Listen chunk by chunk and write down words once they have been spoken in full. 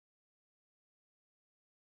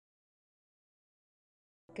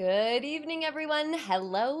Good evening, everyone.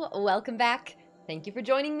 Hello, welcome back. Thank you for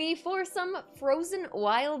joining me for some Frozen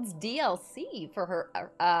Wilds DLC for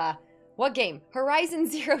what game? Horizon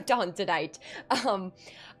Zero Dawn tonight.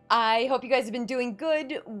 I hope you guys have been doing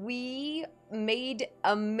good. We made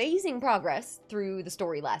amazing progress through the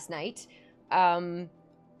story last night.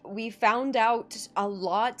 We found out a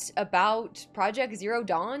lot about Project Zero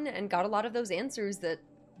Dawn and got a lot of those answers that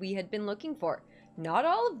we had been looking for. Not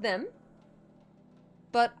all of them,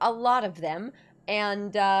 but a lot of them,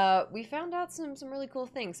 and we found out some really cool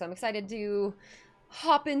things, so I'm excited to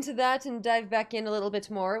hop into that and dive back in a little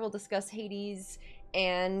bit more. We'll discuss Hades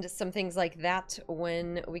and some things like that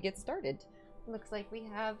when we get started. Looks like we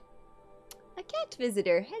have a cat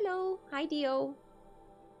visitor. Hello. Hi, Dio.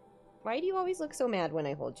 Why do you always look so mad when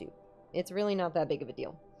I hold you? It's really not that big of a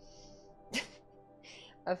deal.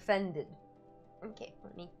 Offended. Okay,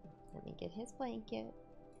 let me get his blanket.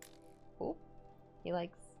 Oh. He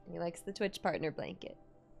likes the Twitch partner blanket.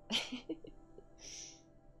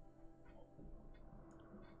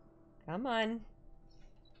 Come on.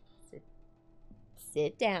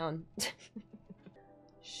 Sit down.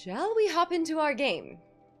 Shall we hop into our game?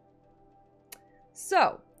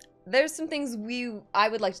 So, there's some things I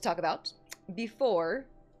would like to talk about before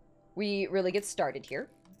we really get started here.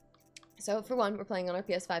 So, for one, we're playing on our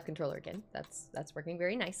PS5 controller again. That's working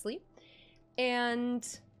very nicely. And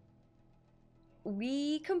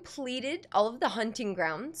we completed all of the hunting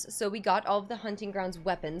grounds, so we got all of the hunting grounds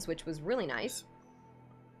weapons, which was really nice.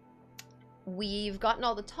 We've gotten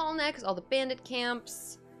all the tall necks, all the bandit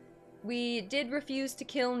camps. We did refuse to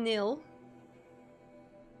kill Nil.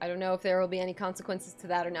 I don't know if there will be any consequences to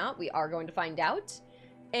that or not. We are going to find out.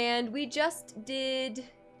 And we just did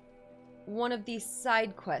one of these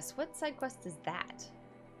side quests. What side quest is that?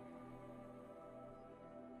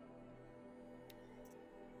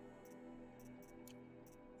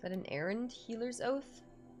 Is that an errand? Healer's Oath?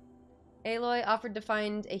 Aloy offered to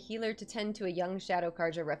find a healer to tend to a young Shadow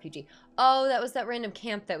Karja refugee. Oh, that was that random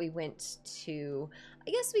camp that we went to. I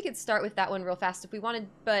guess we could start with that one real fast if we wanted,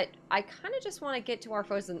 but I kind of just want to get to our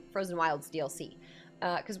Frozen Wilds DLC.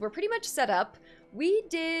 Because we're pretty much set up. We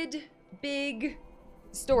did big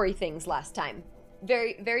story things last time.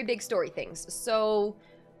 Very, very big story things. So,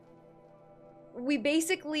 we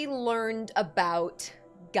basically learned about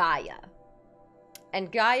Gaia. And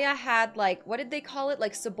Gaia had, like, what did they call it?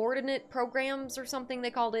 Like, subordinate programs or something they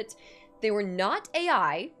called it. They were not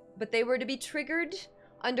AI, but they were to be triggered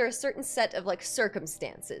under a certain set of, like,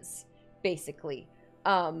 circumstances, basically.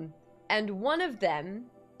 And one of them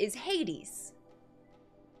is Hades.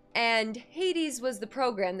 And Hades was the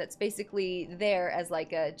program that's basically there as,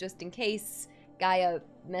 like, a just in case Gaia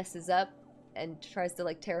messes up and tries to,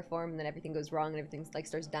 like, terraform and then everything goes wrong and everything, like,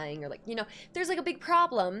 starts dying or, like, you know, there's, like, a big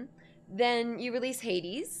problem. Then you release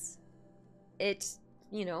Hades. It,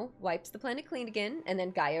 you know, wipes the planet clean again, and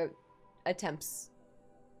then Gaia attempts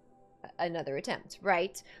another attempt,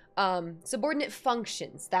 right? Subordinate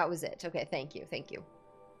functions. That was it. Okay, thank you.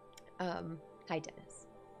 Hi, Dennis.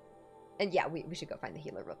 And yeah, we should go find the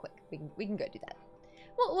healer real quick. We can go do that.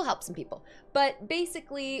 We'll help some people. But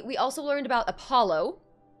basically, we also learned about Apollo.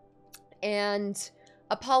 And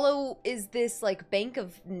Apollo is this, like, bank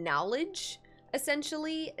of knowledge,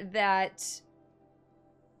 essentially, that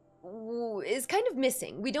is kind of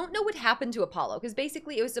missing. We don't know what happened to Apollo, because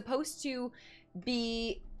basically it was supposed to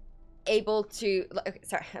be able to... Okay,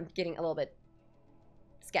 sorry, I'm getting a little bit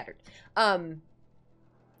scattered.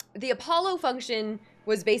 The Apollo function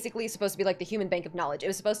was basically supposed to be like the human bank of knowledge. It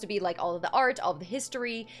was supposed to be like all of the art, all of the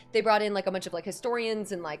history. They brought in like a bunch of like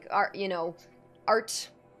historians and like art, you know, art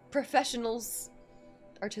professionals,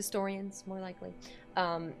 art historians, more likely,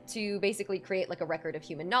 to basically create like a record of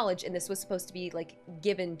human knowledge. And this was supposed to be like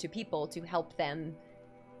given to people to help them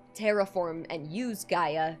terraform and use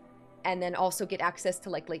Gaia, and then also get access to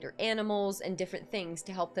like later animals and different things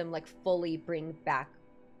to help them like fully bring back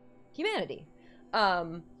humanity.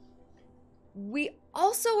 We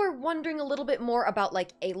also are wondering a little bit more about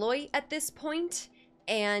like Aloy at this point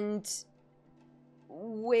and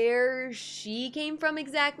where she came from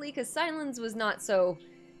exactly, because Silence was not so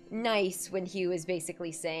nice when he was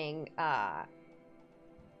basically saying that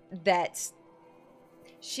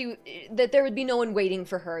there would be no one waiting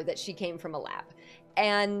for her, that she came from a lab.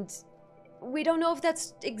 And we don't know if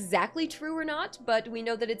that's exactly true or not, but we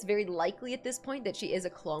know that it's very likely at this point that she is a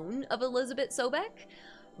clone of Elizabeth Sobek.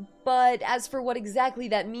 But as for what exactly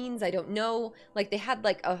that means, I don't know. Like, they had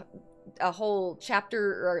like a whole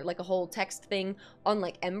chapter or like a whole text thing on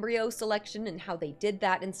like embryo selection and how they did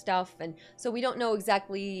that and stuff, and so we don't know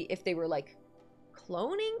exactly if they were like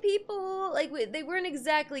cloning people. Like, they weren't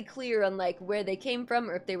exactly clear on, like, where they came from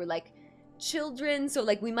or if they were, like, children. So,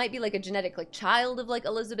 like, we might be, like, a genetic, like, child of, like,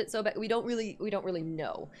 Elizabeth Sobek. We don't really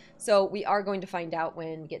know. So we are going to find out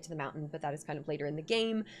when we get to the mountain, but that is kind of later in the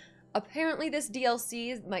game. Apparently this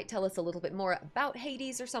DLC might tell us a little bit more about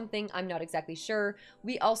Hades or something. I'm not exactly sure.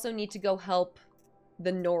 We also need to go help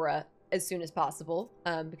the Nora as soon as possible,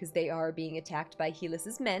 because they are being attacked by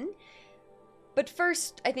Helis's men. But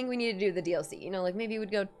first, I think we need to do the DLC. You know, like, maybe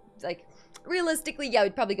we'd go, like, realistically, yeah,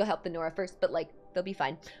 we'd probably go help the Nora first, but, like, they'll be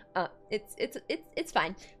fine. It's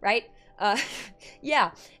fine, right?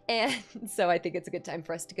 Yeah, and so I think it's a good time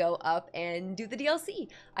for us to go up and do the DLC.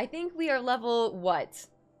 I think we are level, what,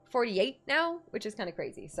 48 now? Which is kind of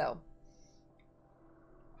crazy, so.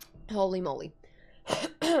 Holy moly.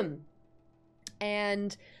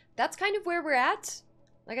 And that's kind of where we're at.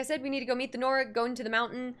 Like I said, we need to go meet the Nora, go into the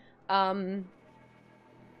mountain.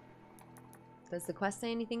 Does the quest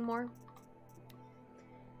say anything more?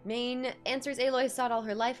 Main answers Aloy has sought all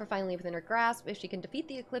her life are finally within her grasp if she can defeat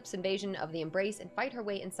the Eclipse invasion of the Embrace and fight her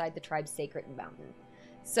way inside the tribe's sacred mountain.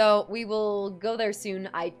 So we will go there soon.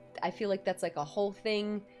 I feel like that's like a whole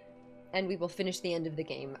thing, and we will finish the end of the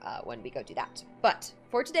game when we go do that. But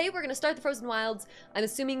for today, we're going to start the Frozen Wilds. I'm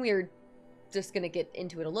assuming we're just going to get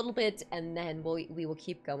into it a little bit, and then we will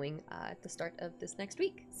keep going at the start of this next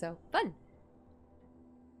week. So, fun.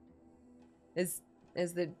 Is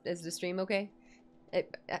the stream okay?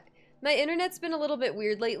 My internet's been a little bit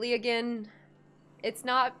weird lately again. It's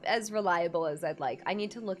not as reliable as I'd like. I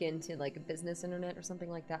need to look into, like, a business internet or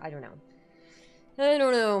something like that. I don't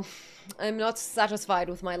know. I'm not satisfied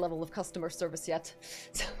with my level of customer service yet.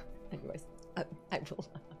 So, anyways, I will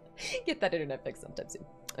get that internet fixed sometime soon.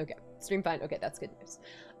 Okay, stream fine. Okay, that's good news.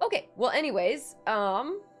 Okay, well, anyways,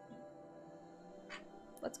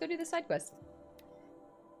 let's go do the side quest.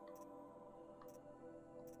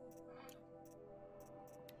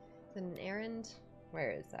 Is it an errand?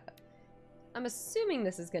 Where is that? I'm assuming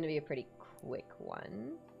this is going to be a pretty quick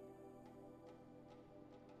one.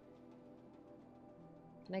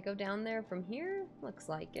 Can I go down there from here? Looks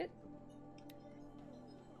like it.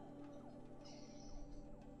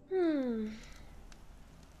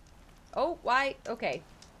 Oh, why? Okay.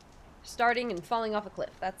 Starting and falling off a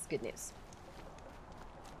cliff. That's good news.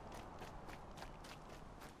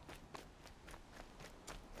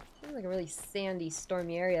 Seems like a really sandy,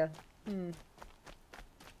 stormy area.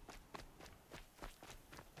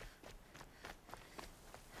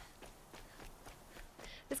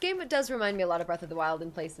 This game does remind me a lot of Breath of the Wild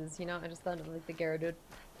in places, you know? I just thought of, like, the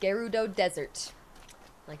Gerudo Desert.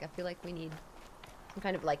 Like, I feel like we need some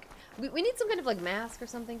kind of, like... We need some kind of, like, mask or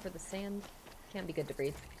something for the sand. Can't be good to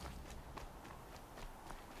breathe.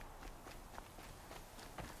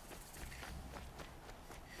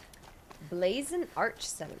 Blazon Arch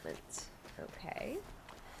Settlement. Okay.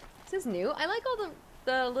 This is new. I like all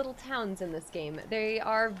the little towns in this game. They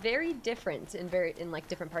are very different in like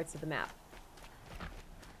different parts of the map.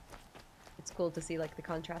 It's cool to see like the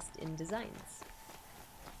contrast in designs.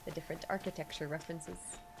 The different architecture references.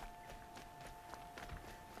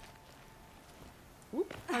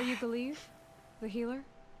 Whoop. Are you Believe? The healer?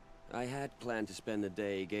 I had planned to spend the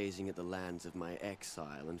day gazing at the lands of my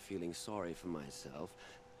exile and feeling sorry for myself,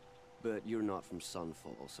 but you're not from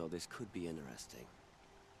Sunfall, so this could be interesting.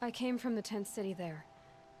 I came from the tent city there.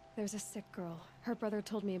 There's a sick girl. Her brother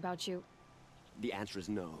told me about you. The answer is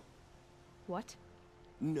no. What?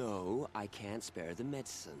 No, I can't spare the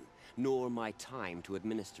medicine, nor my time to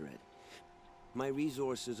administer it. My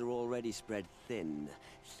resources are already spread thin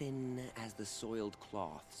as the soiled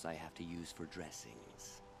cloths I have to use for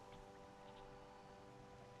dressings.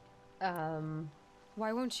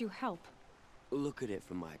 Why won't you help? Look at it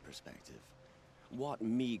from my perspective. What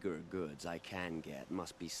meager goods I can get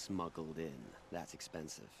must be smuggled in. That's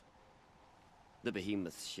expensive. The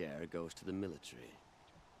behemoth's share goes to the military.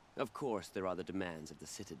 Of course, there are the demands of the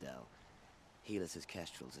Citadel. Helis's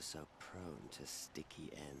kestrels are so prone to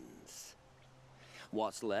sticky ends.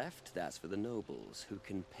 What's left, that's for the nobles, who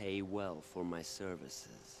can pay well for my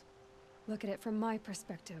services. Look at it from my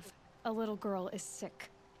perspective. A little girl is sick.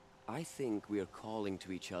 I think we are calling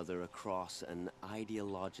to each other across an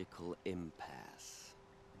ideological impasse.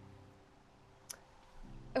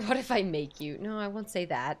 What if I make you? No, I won't say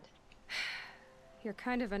that. You're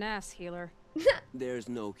kind of an ass, healer. There's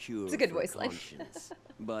no cure It's a good for voice line. conscience,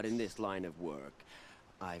 but in this line of work,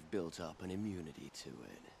 I've built up an immunity to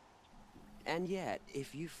it. And yet,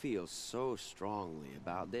 if you feel so strongly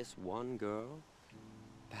about this one girl,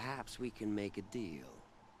 perhaps we can make a deal.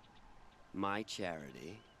 My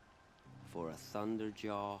charity for a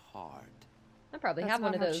Thunderjaw heart. I probably That's have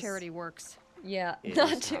one not of how those. charity works. Yeah, It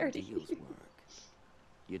not is how charity. deals work.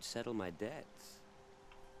 You'd settle my debts.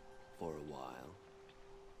 For a while.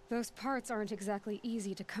 Those parts aren't exactly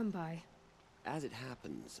easy to come by. As it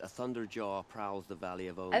happens, a Thunderjaw prowls the Valley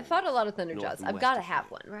of Omens. I've fought a lot of north Thunderjaws. and I've west got to of have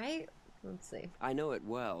here. one, right? Let's see. I know it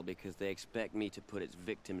well because they expect me to put its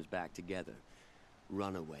victims back together.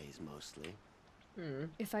 Runaways, mostly.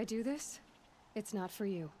 If I do this, it's not for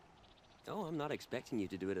you. Oh, I'm not expecting you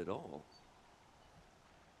to do it at all.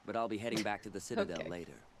 But I'll be heading back to the Citadel Okay.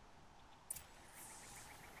 later.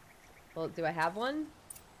 Well, do I have one?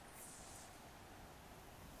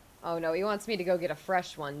 Oh no, he wants me to go get a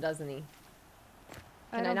fresh one, doesn't he?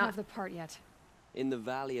 I Can I don't not? have the part yet, In the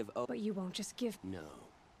Valley of but you won't just give. No.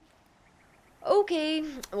 Okay,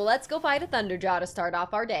 well let's go fight a Thunderjaw to start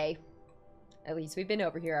off our day. At least we've been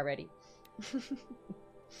over here already.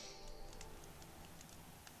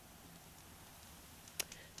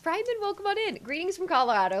 Friedman, welcome on in. Greetings from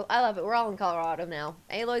Colorado. I love it. We're all in Colorado now.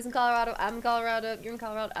 Aloy's in Colorado. I'm in Colorado. You're in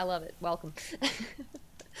Colorado. I love it. Welcome.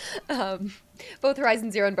 Both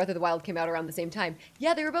Horizon Zero and Breath of the Wild came out around the same time.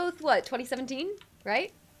 Yeah, they were both, what, 2017?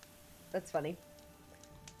 Right? That's funny.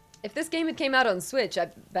 If this game had came out on Switch, I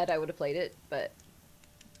bet I would have played it, but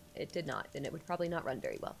it did not, and it would probably not run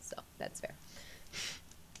very well, so that's fair.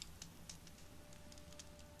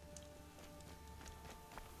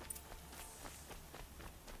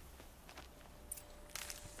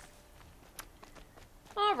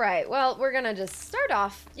 Alright, well, we're gonna just start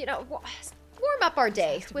off, you know, warm up our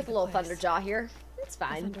day with a little Thunderjaw here. It's The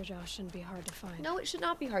fine. Thunderjaw shouldn't be hard to find. No, it should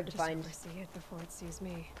not be hard to Just find. hope I see it before it sees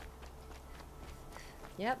me.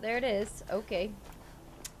 Yep, there it is. Okay.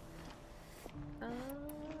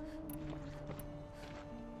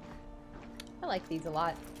 I like these a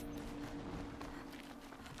lot.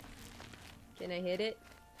 Can I hit it?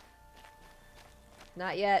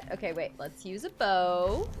 Not yet. Okay, wait. Let's use a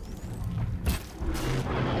bow.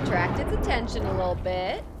 Attract its attention a little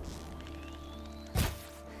bit.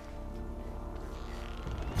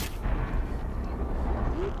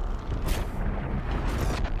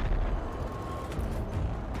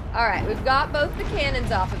 Alright, we've got both the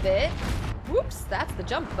cannons off of it. Whoops, that's the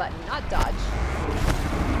jump button, not dodge.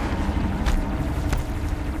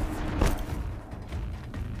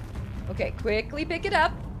 Okay, quickly pick it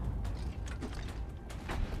up.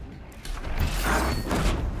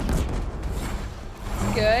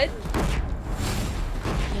 Good.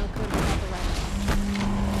 No good without the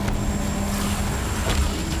right.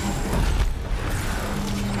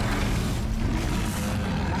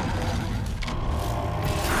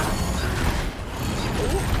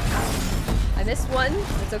 I missed one.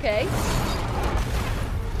 That's okay.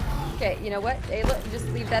 Okay, you know what? Ayla, just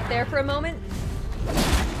leave that there for a moment.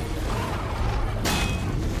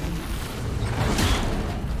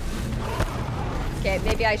 Okay,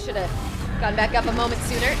 maybe I should have gone back up a moment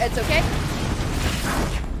sooner. It's okay.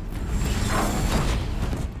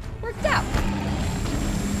 Worked out.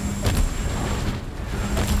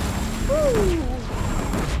 Woo!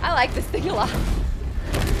 I like this thing a lot.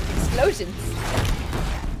 Explosions.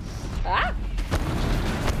 Ah!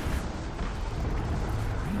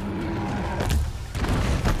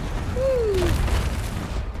 Woo!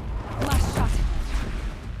 Last shot.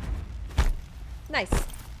 Nice.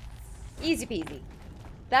 Easy peasy.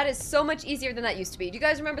 That is so much easier than that used to be. Do you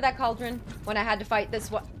guys remember that cauldron when I had to fight this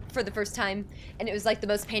one for the first time and it was like the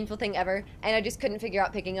most painful thing ever and I just couldn't figure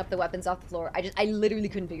out picking up the weapons off the floor. I literally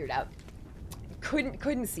couldn't figure it out.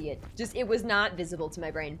 Couldn't see it. Just it was not visible to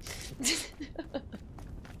my brain.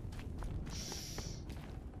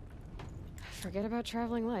 Forget about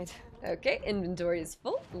traveling light. Okay, inventory is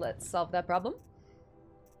full. Let's solve that problem.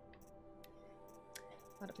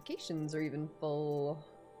 Modifications are even full.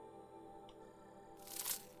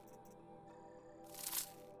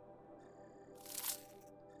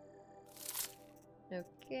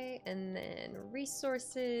 Okay, and then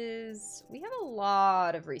resources. We have a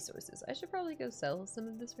lot of resources. I should probably go sell some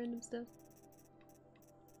of this random stuff.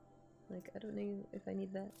 Like, I don't know if I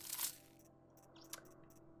need that.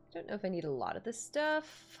 I don't know if I need a lot of this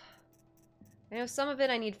stuff. I know some of it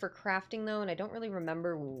I need for crafting, though, and I don't really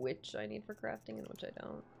remember which I need for crafting and which I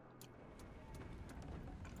don't.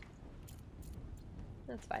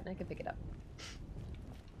 That's fine, I can pick it up.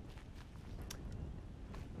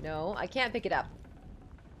 No, I can't pick it up.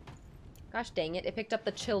 Gosh dang it, it picked up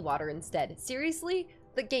the chill water instead. Seriously?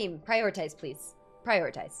 The game, prioritize, please.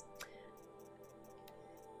 Prioritize.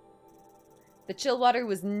 The chill water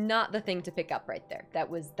was not the thing to pick up right there. That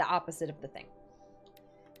was the opposite of the thing.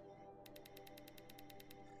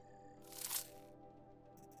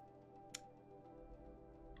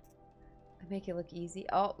 I make it look easy.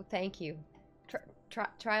 Oh, thank you.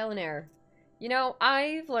 Trial and error. You know,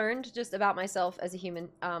 I've learned just about myself as a human.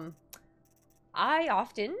 I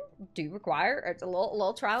often do require a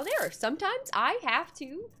little trial and error. Sometimes I have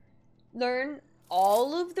to learn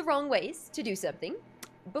all of the wrong ways to do something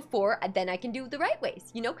before then I can do the right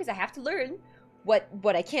ways, you know, because I have to learn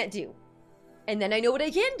what I can't do. And then I know what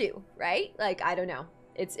I can do, right? Like, I don't know.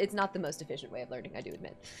 It's not the most efficient way of learning, I do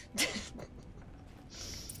admit.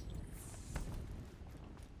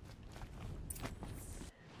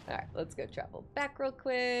 Alright, let's go travel back real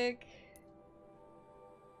quick.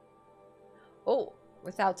 Oh,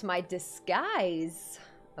 without my disguise.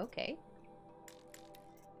 Okay.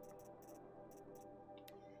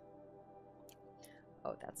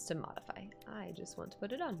 Oh, that's to modify. I just want to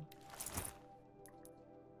put it on.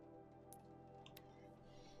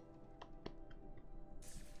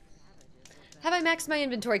 Have I maxed my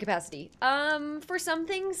inventory capacity? For some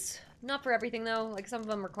things. Not for everything, though. Like, some of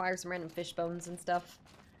them require some random fish bones and stuff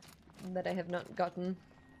that I have not gotten.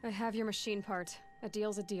 I have your machine part. A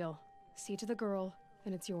deal's a deal. See to the girl,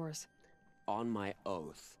 and it's yours. On my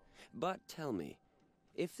oath. But tell me,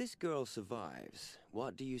 if this girl survives,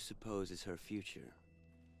 what do you suppose is her future?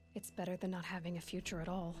 It's better than not having a future at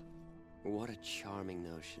all. What a charming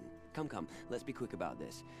notion. Come, come, let's be quick about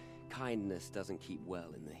this. Kindness doesn't keep well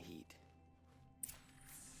in the heat.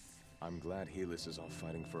 I'm glad Helis is off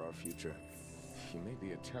fighting for our future. She may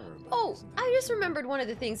be a terror, but Oh, isn't that I just true? remembered one of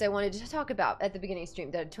the things I wanted to talk about at the beginning of the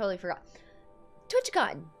stream that I totally forgot.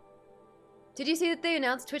 TwitchCon. Did you see that they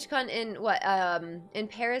announced TwitchCon in what? In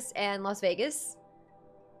Paris and Las Vegas?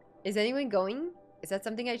 Is anyone going? Is that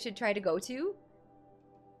something I should try to go to?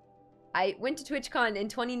 I went to TwitchCon in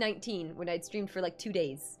 2019 when I'd streamed for like 2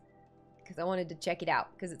 days because I wanted to check it out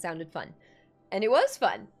because it sounded fun. And it was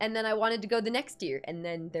fun. And then I wanted to go the next year, and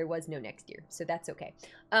then there was no next year, so that's okay.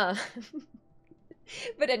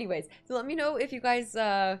 But anyways, so let me know if you guys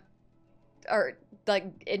are like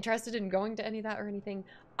interested in going to any of that or anything.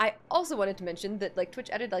 I also wanted to mention that like Twitch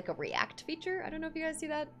added like a react feature. I don't know if you guys see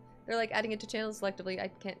that. They're like adding it to channels selectively. I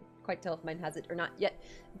can't quite tell if mine has it or not yet,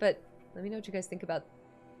 but let me know what you guys think about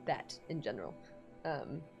that in general.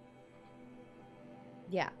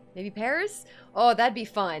 Yeah, maybe Paris? Oh, that'd be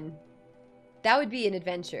fun. That would be an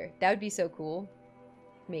adventure. That would be so cool.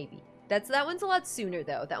 Maybe. That one's a lot sooner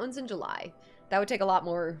though. That one's in July. That would take a lot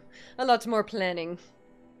more planning.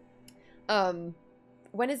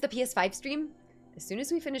 When is the PS5 stream? As soon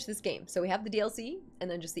as we finish this game. So we have the DLC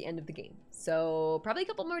and then just the end of the game. So probably a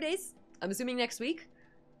couple more days. I'm assuming next week.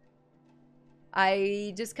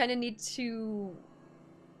 I just kind of need to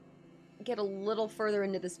get a little further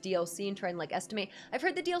into this DLC and try and like estimate. I've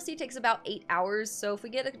heard the DLC takes about 8 hours, so if we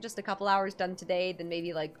get just a couple hours done today, then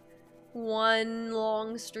maybe like 1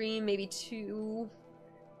 long stream, maybe 2,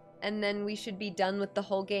 and then we should be done with the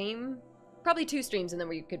whole game. Probably 2 streams, and then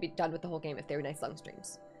we could be done with the whole game if they were nice long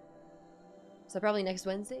streams. So probably next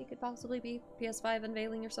Wednesday could possibly be PS5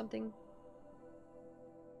 unveiling or something.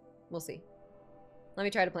 We'll see. Let me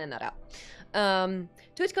try to plan that out.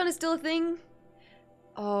 TwitchCon is still a thing.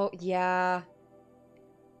 Oh, yeah.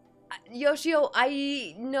 Yoshio,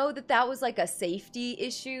 I know that was like a safety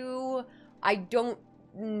issue. I don't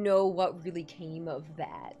know what really came of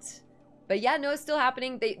that. But yeah, no, it's still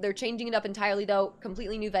happening. They're changing it up entirely, though.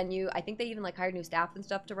 Completely new venue. I think they even like hired new staff and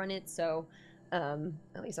stuff to run it. So,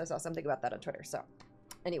 at least I saw something about that on Twitter. So,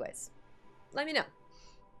 anyways, let me know.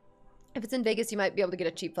 If it's in Vegas, you might be able to get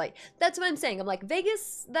a cheap flight. That's what I'm saying. I'm like,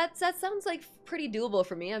 Vegas, that sounds like pretty doable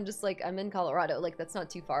for me. I'm just like, I'm in Colorado. Like, that's not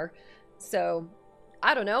too far. So,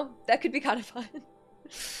 I don't know. That could be kind of fun.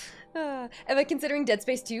 Am I considering Dead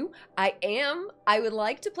Space 2? I am. I would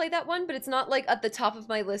like to play that one, but it's not like at the top of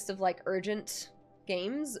my list of like urgent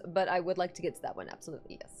games. But I would like to get to that one.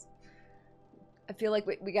 Absolutely, yes. I feel like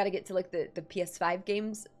we got to get to like the PS5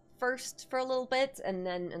 games first for a little bit, and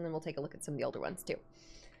then we'll take a look at some of the older ones too.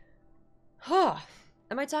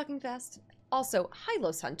 Am I talking fast? Also, hi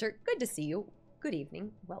Los Hunter, good to see you. Good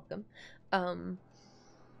evening, welcome.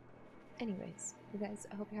 Anyways, you guys,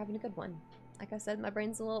 I hope you're having a good one. Like I said, my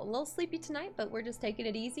brain's a little sleepy tonight, but we're just taking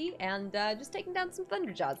it easy and just taking down some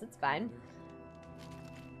Thunderjaws. It's fine.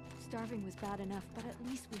 Starving was bad enough, but at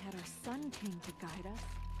least we had our Sun King to guide us.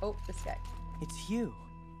 Oh, this guy. It's you.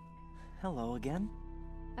 Hello again.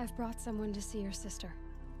 I've brought someone to see your sister.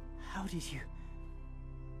 How did you...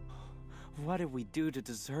 What did we do to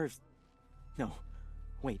deserve... No,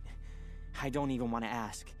 wait. I don't even want to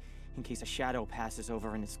ask, in case a shadow passes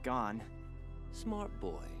over and it's gone. Smart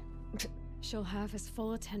boy. She'll have his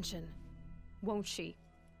full attention, won't she?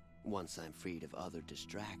 Once I'm freed of other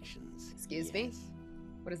distractions. Excuse me? yes.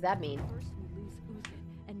 What does that mean? First we lose Uther,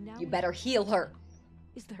 and now You better heal her,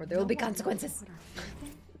 Is there or there will be no one left to consequences. put our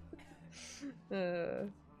faith in?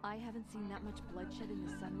 I haven't seen that much bloodshed in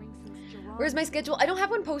the Sun Ring since Gerard. Where's my schedule? I don't have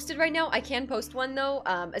one posted right now. I can post one though,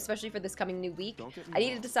 especially for this coming new week. I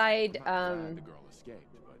need to decide. I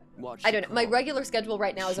don't know. My regular schedule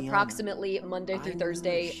right now is approximately Monday through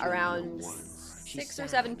Thursday around 6 or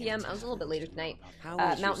 7 p.m. I was a little bit later tonight.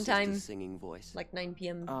 Mountain time, like 9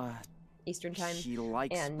 p.m. Eastern time. She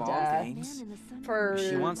likes and ball games. For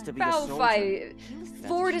She wants to be a about soldier.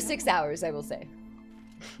 4 to 6 hours, I will say.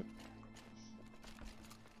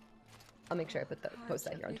 I'll make sure I put the post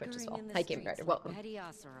that here on Twitch as well. Hi, Game Rider. Welcome.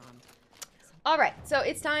 All right, so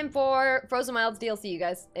it's time for Frozen Wilds DLC, you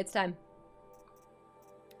guys. It's time.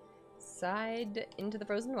 Side into the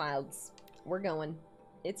Frozen Wilds. We're going.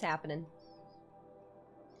 It's happening.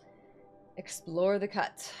 Explore the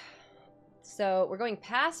cut. So we're going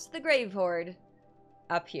past the Grave Horde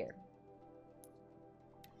up here.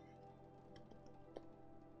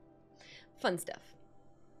 Fun stuff.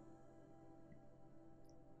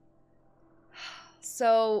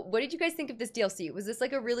 So, what did you guys think of this DLC? Was this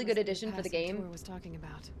like a really good addition for the game? Was talking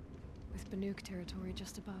about, with Banuk territory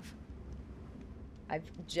just above. I've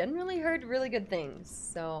generally heard really good things,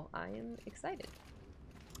 so I am excited.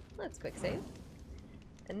 Let's quick save.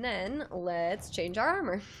 And then, let's change our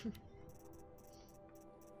armor.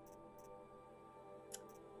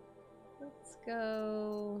 Let's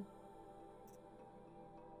go...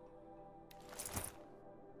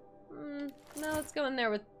 no, let's go in there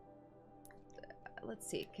with... Let's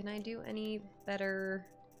see, can I do any better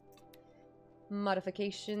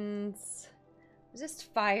modifications?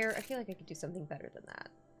 Resist fire. I feel like I could do something better than that.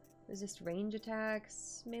 Resist range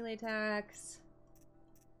attacks, melee attacks,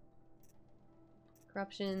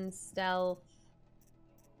 corruption, stealth.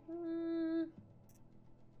 Let's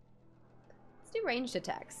do ranged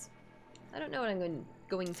attacks. I don't know what I'm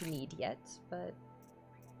going to need yet, but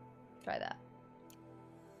try that.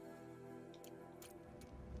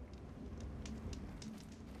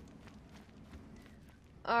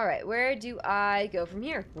 Alright, where do I go from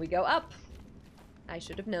here? We go up. I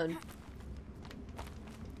should have known.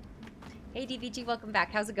 Hey DVG, welcome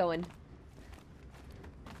back. How's it going?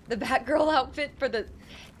 The Batgirl outfit for the...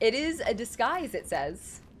 It is a disguise, it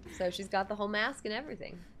says. So she's got the whole mask and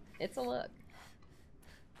everything. It's a look.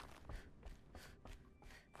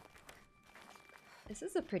 This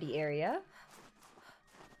is a pretty area.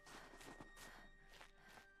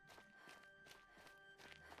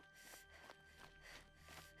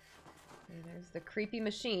 There's the creepy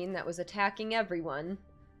machine that was attacking everyone.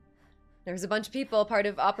 There's a bunch of people part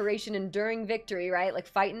of Operation Enduring Victory, right? Like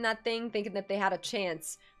fighting that thing, thinking that they had a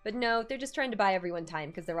chance. But no, they're just trying to buy everyone time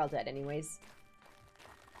because they're all dead anyways.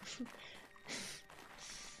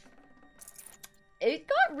 It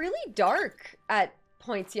got really dark at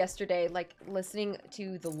points yesterday, like listening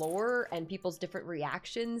to the lore and people's different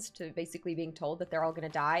reactions to basically being told that they're all gonna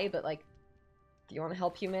die, but like, do you want to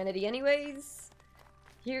help humanity anyways?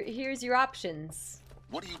 Here's your options.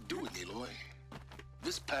 What are you doing, Aloy?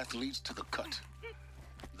 This path leads to the cut.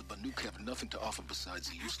 The Banuk have nothing to offer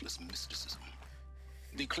besides useless mysticism.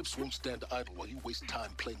 The Eclipse won't stand idle while you waste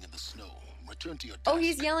time playing in the snow. Return to your task. Oh,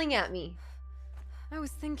 he's yelling at me. I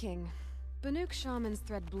was thinking, Banuk shamans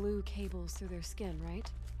thread blue cables through their skin, right?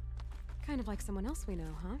 Kind of like someone else we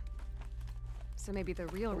know, huh? So maybe the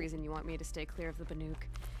real reason you want me to stay clear of the Banuk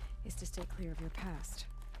is to stay clear of your past.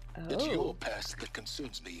 Oh. It's your past that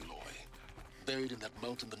concerns me, Aloy. Buried in that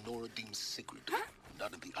mountain the Nora deems sacred,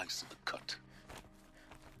 not in the ice of the cut.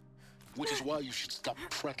 Which is why you should stop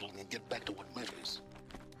prattling and get back to what matters.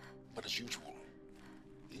 But as usual,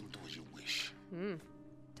 you'll do as you wish.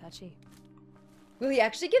 Touchy. Will he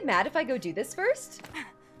actually get mad if I go do this first?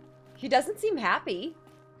 He doesn't seem happy.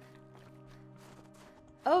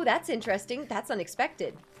 Oh, that's interesting. That's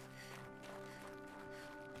unexpected.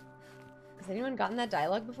 Has anyone gotten that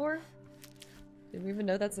dialogue before? Did we even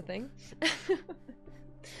know that's a thing?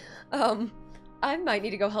 I might need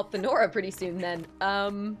to go help the Nora pretty soon then.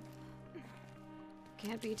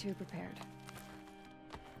 Can't be too prepared.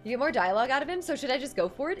 You get more dialogue out of him, so should I just go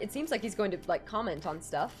for it? It seems like he's going to, like, comment on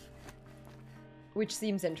stuff. Which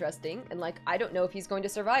seems interesting, and, like, I don't know if he's going to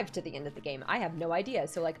survive to the end of the game. I have no idea,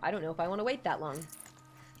 so, like, I don't know if I want to wait that long.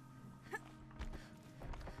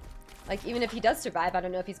 Like, even if he does survive, I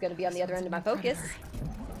don't know if he's going to be on the other end of my focus.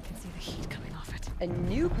 I can see the heat coming off it. A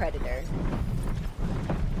new predator.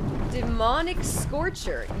 Demonic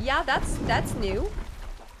Scorcher. Yeah, that's new.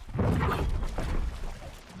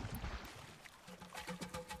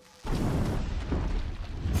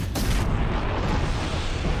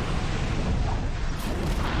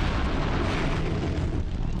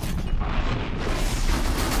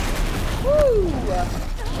 Woo!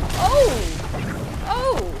 Oh!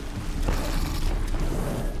 Oh!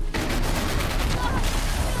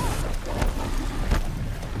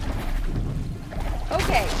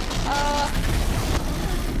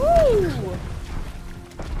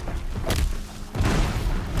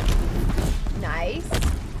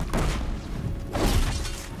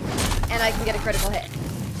 then I can get a critical hit.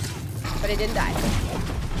 But it didn't die.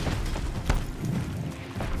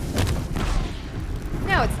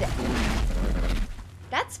 Now it's dead.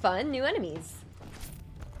 That's fun. New enemies.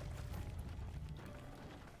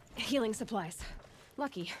 Healing supplies.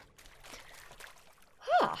 Lucky.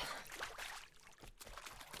 Huh.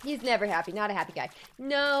 He's never happy. Not a happy guy.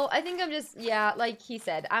 No, I think I'm just, yeah, like he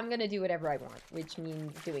said, I'm gonna do whatever I want, which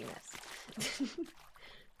means doing this.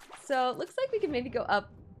 So, it looks like we can maybe go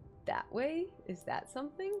up that way. Is that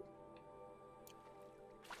something?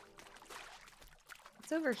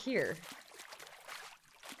 It's over here.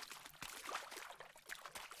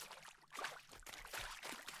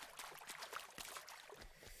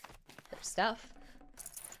 There's stuff.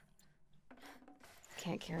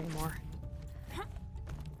 Can't carry more.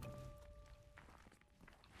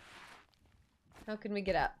 How can we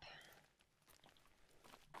get up?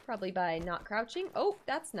 Probably by not crouching. Oh,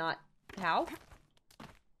 that's not how.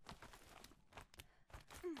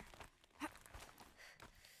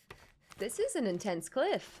 This is an intense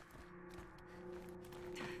cliff.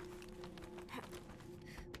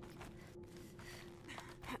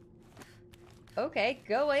 Okay,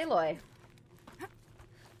 go Aloy.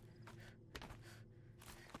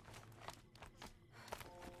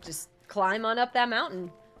 Just climb on up that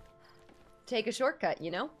mountain. Take a shortcut,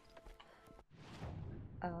 you know?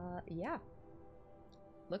 Yeah.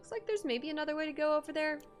 Looks like there's maybe another way to go over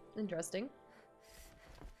there. Interesting.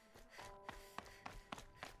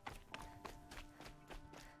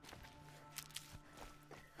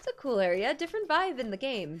 It's a cool area, different vibe in the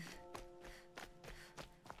game.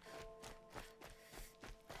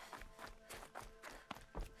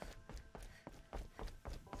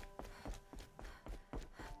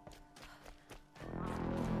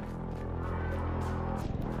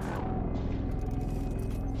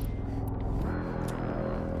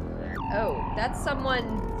 Oh, that's someone.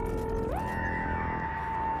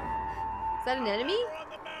 Is that an enemy?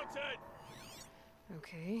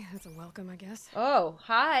 Okay, that's a welcome, I guess. Oh,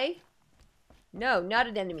 hi. No, not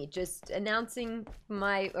an enemy. Just announcing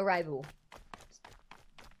my arrival.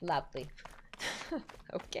 Loudly.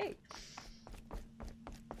 Okay.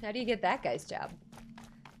 How do you get that guy's job?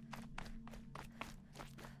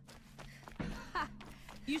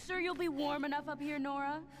 You sure you'll be warm enough up here,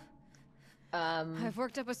 Nora? I've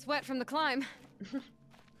worked up a sweat from the climb.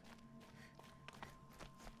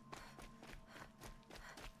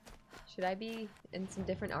 Should I be in some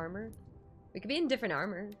different armor? We could be in different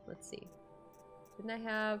armor. Let's see. Didn't I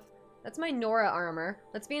have... That's my Nora armor.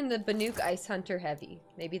 Let's be in the Banuk Ice Hunter Heavy.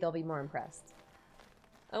 Maybe they'll be more impressed.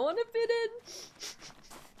 I want to fit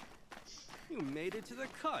in. You made it to the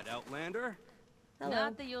cut, Outlander. Hello.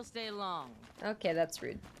 Not that you'll stay long. Okay, that's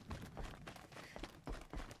rude.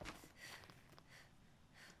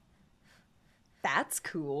 That's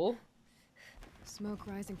cool. Smoke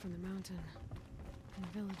rising from the mountain. And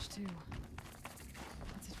the village, too.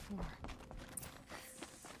 What's it for?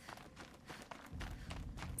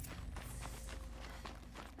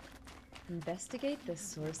 Investigate the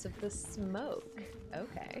source of the smoke.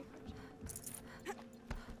 Okay.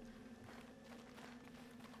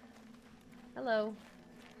 Hello.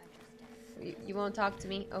 You won't talk to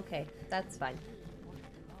me? Okay, that's fine.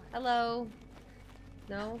 Hello.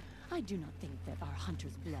 No? I do not think that our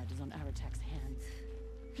hunter's blood is on Aratak's hands.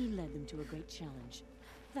 He led them to a great challenge.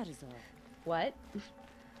 That is all. What?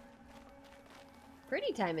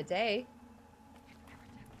 Pretty time of day.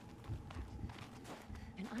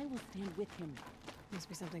 And I will stand with him. Must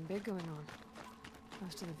be something big going on.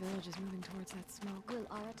 Most of the village is moving towards that smoke. Will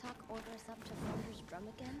Aratak order us up to Thunder's drum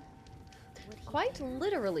again? Quite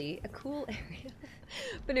literally a cool area.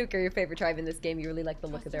 Banuk are your favorite tribe in this game. You really like the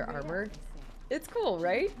look of their armor. It's cool,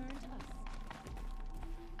 right?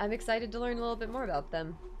 I'm excited to learn a little bit more about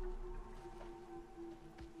them.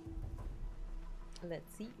 Let's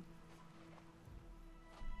see.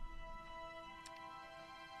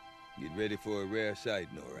 Get ready for a rare sight,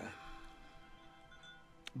 Nora.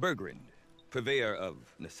 Bergrand, purveyor of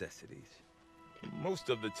necessities. Most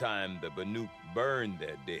of the time, the Banuk burn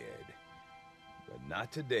their dead. But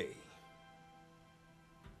not today.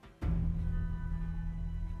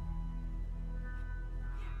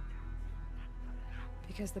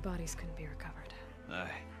 Because the bodies couldn't be recovered.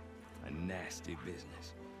 Aye, a nasty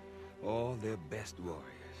business. All their best warriors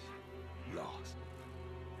lost.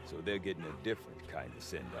 So they're getting a different kind of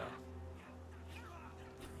send-off.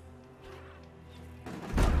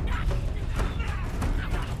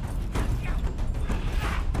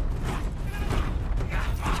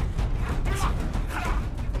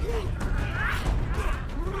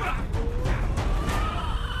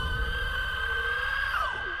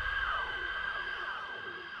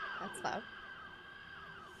 That's loud.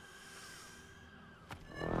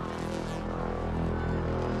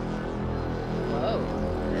 Whoa.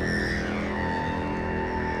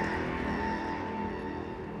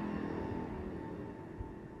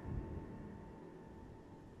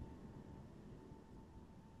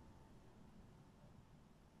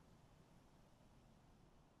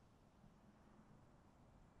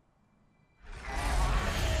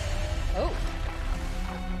 Oh.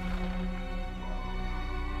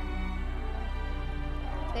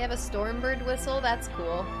 They have a stormbird whistle? That's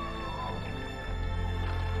cool.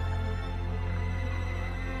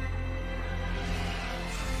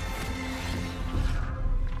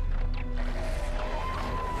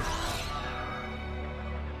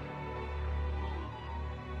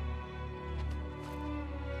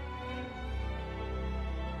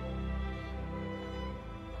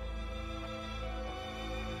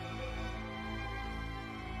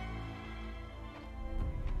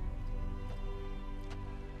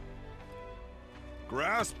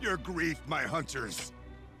 Grasp your grief, my hunters,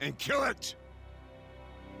 and kill it!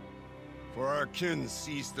 For our kin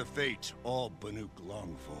sees the fate all Banuk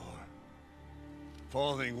long for.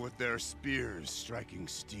 Falling with their spears striking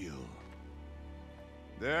steel.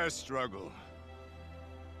 Their struggle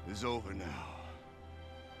is over now.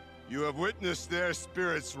 You have witnessed their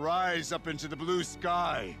spirits rise up into the blue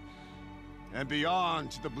sky, and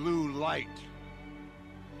beyond to the blue light.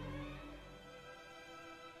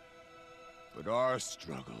 But our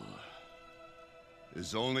struggle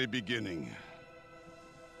is only beginning.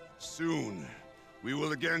 Soon, we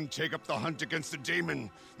will again take up the hunt against the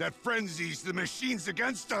daemon that frenzies the machines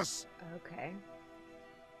against us. Okay.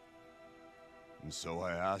 And so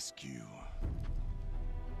I ask you,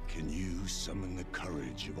 can you summon the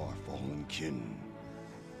courage of our fallen kin?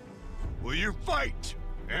 Will you fight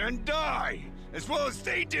and die as well as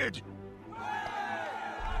they did?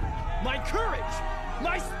 My courage!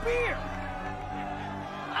 My spear!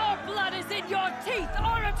 Our blood is in your teeth,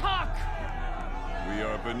 Aratak! We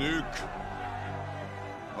are Banuk.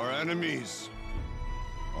 Our enemies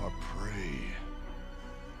are prey.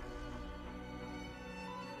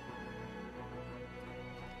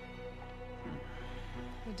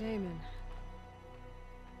 The daemon.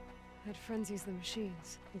 That frenzies the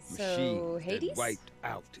machines. So, Machines Hades? that wiped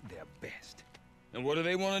out their best. And what do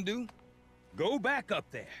they want to do? Go back up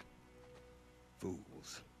there.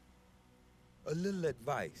 Fools. A little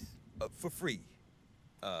advice, for free.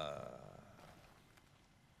 Aloy.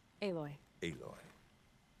 Aloy.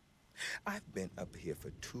 I've been up here for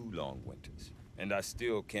 2 long winters, and I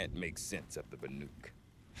still can't make sense of the Banuk.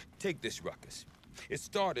 Take this ruckus. It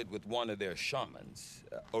started with one of their shamans,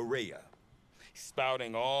 Aurea,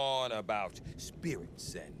 spouting on about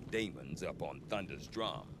spirits and daemons up on Thunder's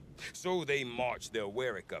drum. So they march their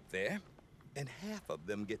Warwick up there, and half of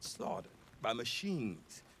them get slaughtered by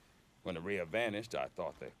machines. When Aurea vanished, I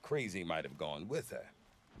thought the crazy might have gone with her.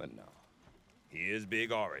 But no. Here's Big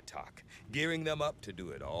Aratak, gearing them up to do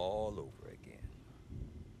it all over again.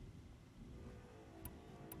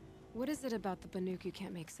 What is it about the Banuk you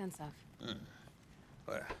can't make sense of?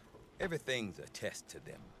 Well, everything's a test to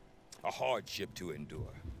them. A hardship to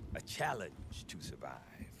endure. A challenge to survive.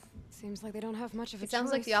 Seems like they don't have much of a It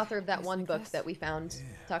sounds like the author of that choice, one like book this. that we found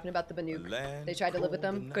talking about the A Banuk. land They tried to live with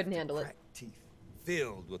cold them, enough couldn't to handle it. crack teeth,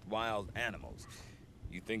 filled with wild animals.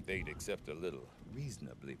 You think they'd accept a little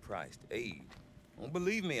reasonably priced aid? Well,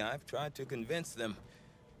 believe me, I've tried to convince them.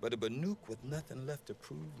 But a Banuk with nothing left to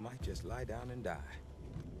prove might just lie down and die.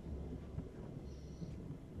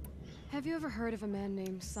 Have you ever heard of a man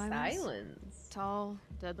named Silence? Silence. Tall,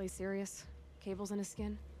 deadly serious, cables in his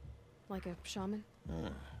skin, like a shaman.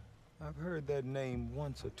 I've heard that name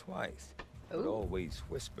once or twice, but Ooh. always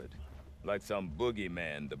whispered, like some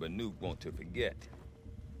boogeyman the Banuk want to forget.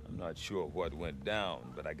 I'm not sure what went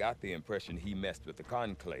down, but I got the impression he messed with the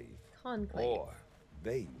Conclave. Conclave. Or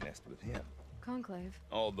they messed with him. Conclave.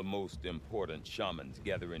 All the most important shamans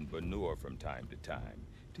gather in Banur from time to time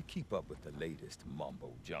to keep up with the latest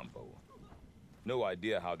mumbo-jumbo. No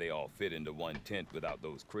idea how they all fit into one tent without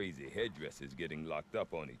those crazy headdresses getting locked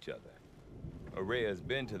up on each other. Aurea's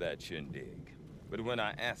been to that shindig, but when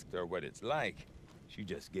I asked her what it's like, she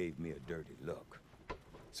just gave me a dirty look.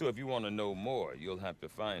 So if you want to know more, you'll have to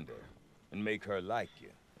find her and make her like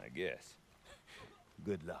you, I guess.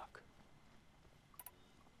 Good luck.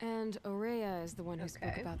 And Aurea is the one who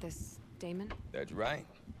spoke Okay. about this daemon? That's right.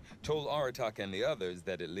 Told Aratak and the others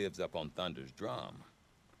that it lives up on Thunder's drum.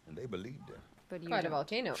 And they believed her. But you Quite a don't.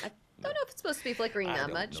 volcano. I don't know if it's supposed to be flickering I that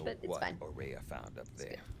don't much, know but it's what fine. Aurea found up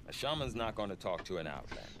there. A shaman's not going to talk to an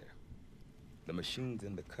outlander. The machines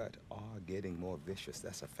in the cut are getting more vicious,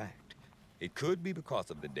 that's a fact. It could be because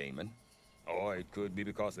of the daemon, or it could be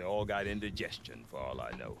because they all got indigestion, for all I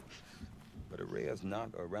know. But Araya's not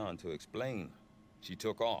around to explain. She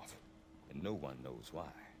took off, and no one knows why.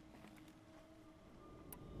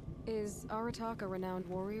 Is Aratak a renowned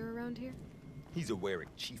warrior around here? He's a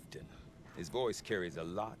Warwick chieftain. His voice carries a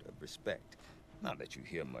lot of respect. Not that you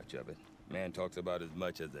hear much of it. Man talks about as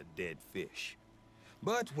much as a dead fish.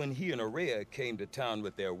 But when he and Araya came to town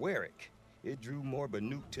with their Warwick, it drew more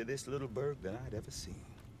Banuk to this little burg than I'd ever seen.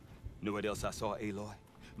 Know what else I saw, Aloy?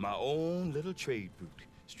 My own little trade route,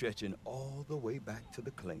 stretching all the way back to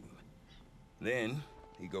the claim. Then,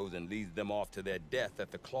 he goes and leads them off to their death at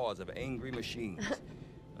the claws of angry machines.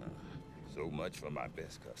 So much for my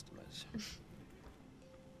best customers.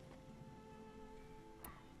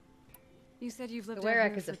 You said you've lived the out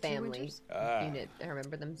Warwick here is a for 2 family winters? unit. I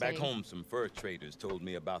remember them saying. Back home, some fur traders told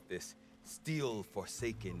me about this still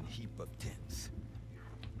forsaken heap of tents.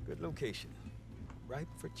 Good location. Ripe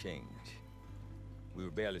for change. We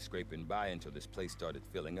were barely scraping by until this place started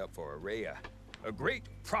filling up for Araya. A great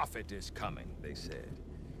prophet is coming, they said.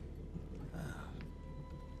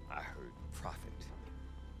 I heard prophet.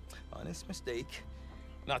 Honest mistake.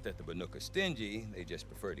 Not that the Banuk are stingy, they just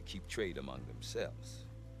prefer to keep trade among themselves.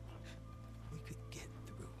 We could get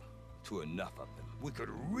through to enough of them. We could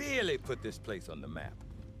really put this place on the map.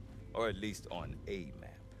 Or at least on a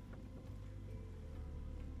map.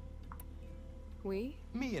 We?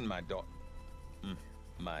 Me and my daughter.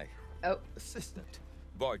 My assistant,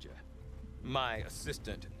 Varja. My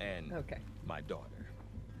assistant and my daughter.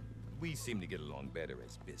 We seem to get along better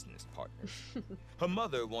as business partners. Her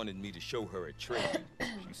mother wanted me to show her a trade.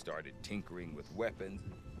 She started tinkering with weapons.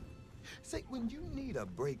 Say, when you need a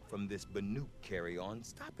break from this Banuk carry-on,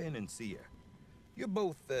 stop in and see her. You're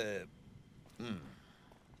both,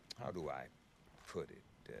 how do I put it?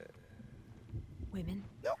 Women?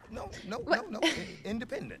 No.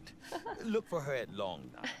 Independent. Look for her at Long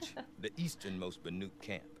Notch, the easternmost Banuk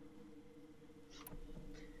camp.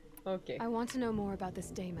 Okay. I want to know more about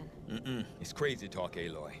this daemon. It's crazy talk,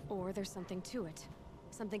 Aloy. Or there's something to it.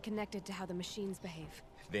 Something connected to how the machines behave.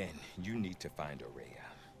 Then you need to find Araya.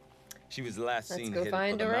 She was last seen go headed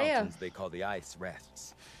find for the Araya. mountains they call the Ice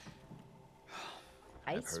Rests.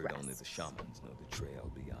 I've heard only the Rests. shamans know the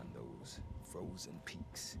trail beyond those frozen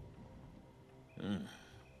peaks.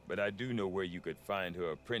 But I do know where you could find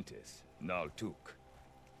her apprentice, Naltuk.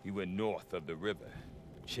 He went north of the river,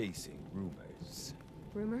 chasing rumors.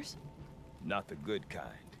 Rumors? Not the good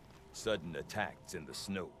kind. Sudden attacks in the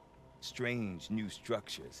snow. Strange new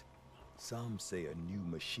structures. Some say a new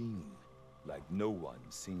machine, like no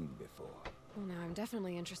one's seen before. Well, now I'm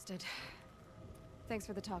definitely interested. Thanks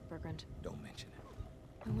for the talk, Bergrand. Don't mention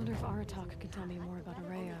it. I wonder if Aratak can tell me more about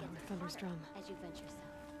Araya or Thunder's drum. As you venture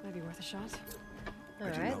south. Might be worth a shot. I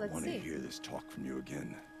do not want to hear this talk from you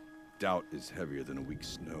again. Doubt is heavier than a week's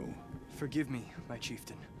snow. Forgive me, my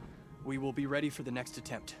chieftain. We will be ready for the next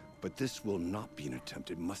attempt. But this will not be an attempt.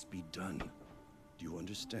 It must be done. Do you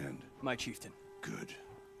understand? My chieftain. Good.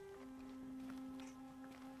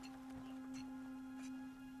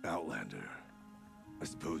 Outlander, I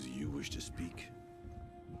suppose you wish to speak?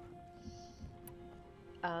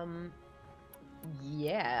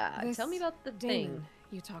 Yeah. Tell me about the daemon thing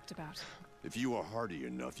you talked about. If you are hardy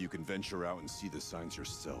enough, you can venture out and see the signs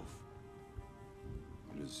yourself.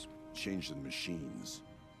 It has changed the machines,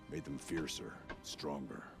 made them fiercer,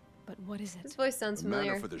 stronger. But what is it? This voice sounds A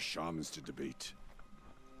familiar. matter for the shamans to debate.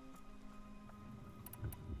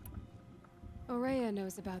 Araya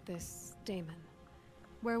knows about this daemon.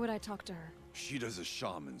 Where would I talk to her? She does a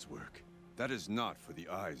shaman's work. That is not for the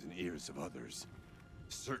eyes and ears of others.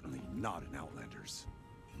 Certainly not an Outlander's.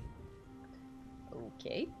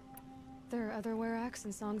 Okay. There are other Weraks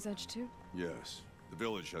in Song's Edge too? Yes. The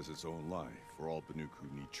village has its own life for all Banuk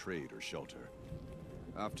who need trade or shelter.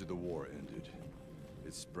 After the war ended,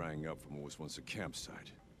 it sprang up from what was once a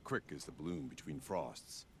campsite, quick as the bloom between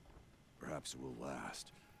frosts. Perhaps it will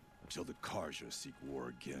last until the Karja seek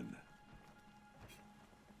war again.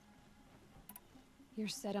 You're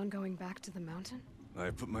set on going back to the mountain? I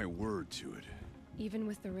have put my word to it. Even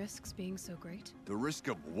with the risks being so great? The risk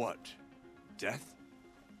of what? Death?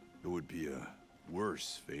 It would be a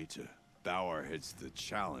worse fate to bow our heads to the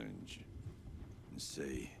challenge and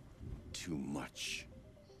say too much.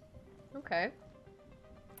 Okay.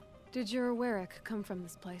 Did your Werik come from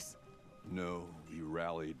this place? No, we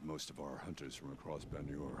rallied most of our hunters from across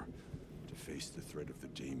Banur to face the threat of the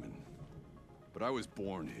daemon. But I was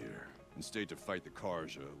born here and stayed to fight the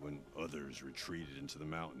Karja when others retreated into the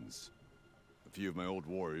mountains. A few of my old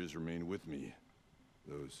warriors remained with me,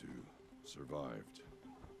 those who survived.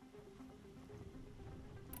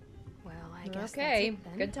 Well, I guess Okay, that's it,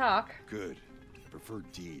 then. good talk. Good. Prefer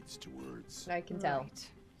deeds to words. I can tell. Right.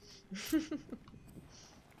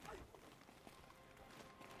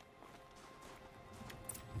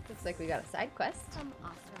 Looks like we got a side quest. Some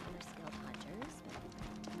off-the-runner skilled hunters,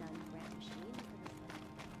 but none grand machine.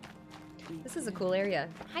 This is a cool area.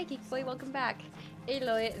 Hi, Geek Boy, welcome back.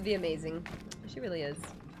 Aloy, the amazing. She really is.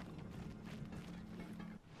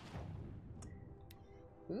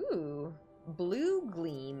 Ooh, blue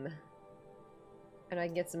gleam. And I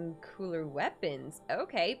can get some cooler weapons.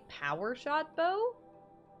 Okay, power shot bow?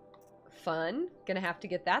 Fun. Gonna have to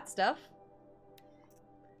get that stuff.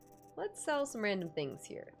 Let's sell some random things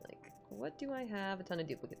here. Like, what do I have a ton of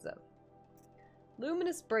duplicates of?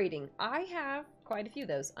 Luminous braiding. I have quite a few of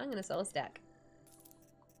those. I'm gonna sell a stack.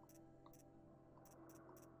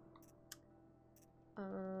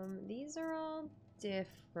 These are all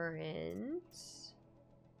different.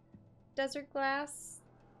 Desert glass.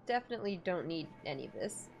 Definitely don't need any of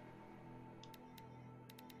this.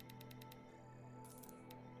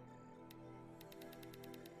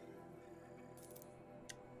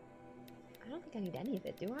 I don't think I need any of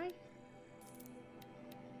it, do I?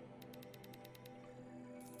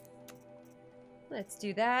 Let's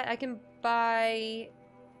do that. I can buy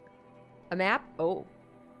a map. Oh,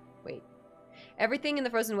 wait. Everything in the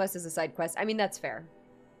Frozen West is a side quest. I mean, that's fair.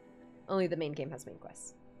 Only the main game has main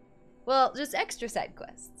quests. Well, just extra side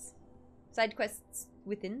quests. Side quests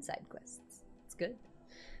within side quests. It's good.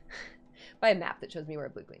 Buy a map that shows me where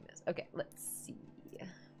Blue Gleam is. Okay, let's see.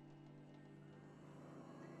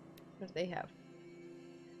 What do they have?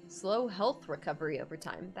 Slow health recovery over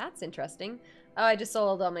time. That's interesting. Oh, I just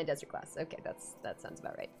sold all my desert glass. Okay, that sounds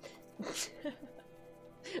about right.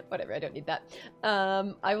 Whatever, I don't need that.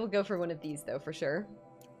 I will go for one of these though, for sure.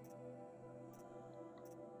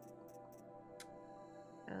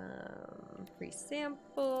 Free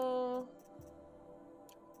sample.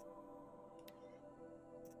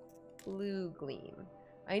 Blue gleam.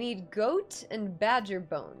 I need goat and badger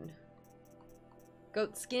bone.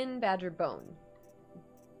 Goat skin, badger bone.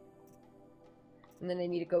 And then I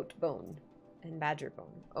need a goat bone and badger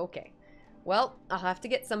bone. Okay. Well, I'll have to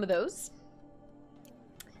get some of those.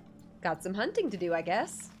 Got some hunting to do, I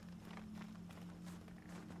guess.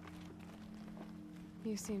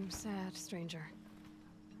 You seem sad, stranger.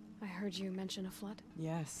 I heard you mention a flood.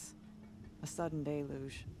 Yes. A sudden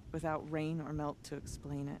deluge, without rain or melt to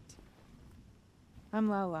explain it. I'm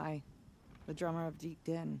Aloy, the drummer of Deep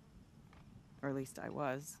Din. Or at least I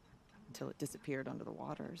was, until it disappeared under the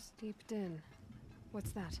waters. Deep Din.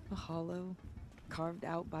 What's that? A hollow, carved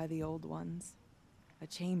out by the old ones. A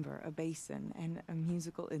chamber, a basin, and a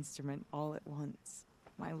musical instrument all at once.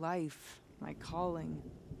 My life, my calling.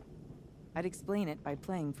 I'd explain it by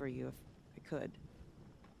playing for you if I could.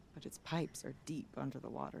 But its pipes are deep under the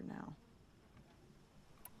water now.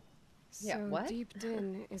 So what? Deep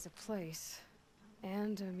Din is a place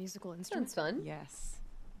and a musical instrument. Sounds fun. Yes.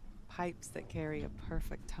 Pipes that carry a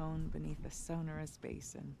perfect tone beneath a sonorous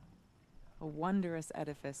basin. A wondrous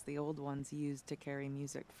edifice the old ones used to carry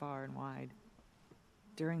music far and wide.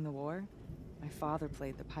 During the war, my father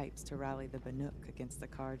played the pipes to rally the Banuk against the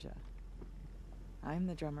Karja. I'm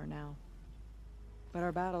the drummer now. But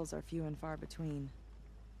our battles are few and far between.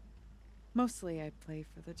 Mostly I play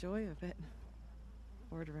for the joy of it.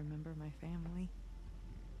 Or to remember my family.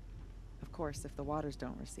 Of course, if the waters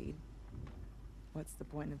don't recede, what's the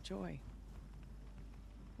point of joy?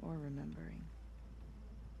 Or remembering?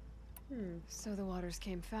 So the waters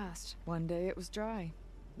came fast. One day it was dry.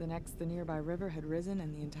 The next, the nearby river had risen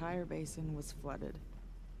and the entire basin was flooded.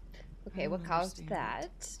 Okay, what caused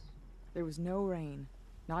that? There was no rain,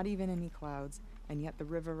 not even any clouds, and yet the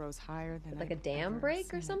river rose higher than like a dam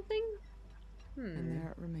break or something? And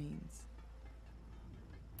there it remains.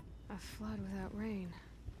 A flood without rain.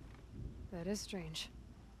 That is strange.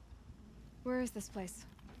 Where is this place?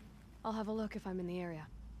 I'll have a look if I'm in the area.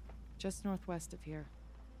 Just northwest of here.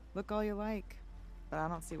 Look all you like, but I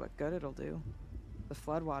don't see what good it'll do. The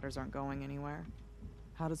floodwaters aren't going anywhere.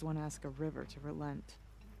 How does one ask a river to relent?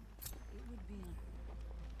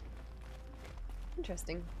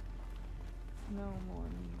 Interesting. No more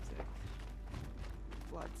music.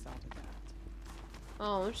 Blood saw to that.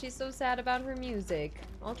 Oh, she's so sad about her music.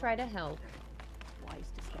 I'll try to help. Wise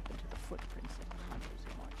to step into the footprints of the hunters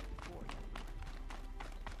who marched before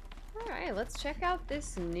them. Alright, let's check out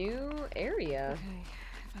this new area. Okay,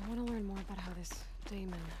 if I want to learn more about how this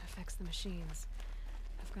daemon affects the machines,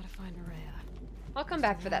 I've got to find Maria. I'll come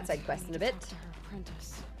back for that side quest in a bit. Talk to her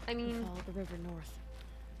apprentice. I mean, who followed the river north.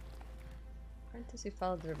 Apprentice who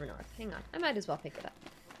followed the river north. Hang on, I might as well pick it up.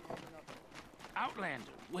 Outlander,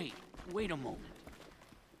 wait a moment.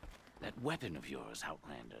 That weapon of yours,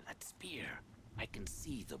 Outlander, that spear. I can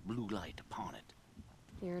see the blue light upon it.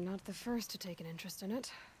 You're not the first to take an interest in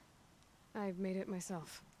it. I've made it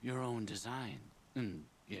myself. Your own design. And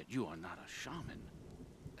yet you are not a shaman.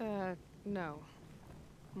 No.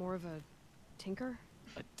 More of a tinker?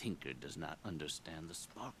 A tinker does not understand the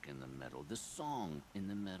spark in the metal, the song in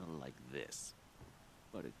the metal like this.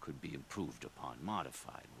 But it could be improved upon,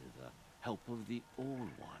 modified with the help of the old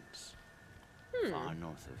ones. Far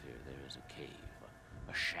north of here, there is a cave,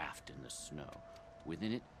 a shaft in the snow.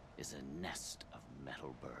 Within it is a nest of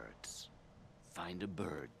metal birds. Find a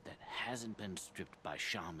bird that hasn't been stripped by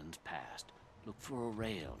shamans past. Look for a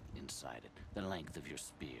rail inside it, the length of your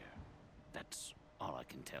spear. That's all I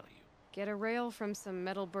can tell you. Get a rail from some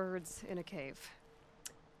metal birds in a cave.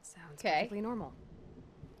 Sounds perfectly normal.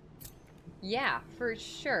 Yeah, for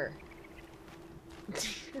sure.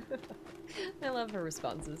 I love her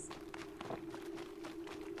responses.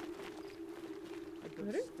 I'd go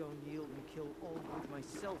stone yield and kill Oldwood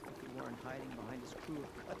myself if he weren't hiding behind his crew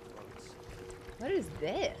of cutthroats. What is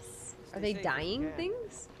this? Are they dying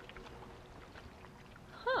things?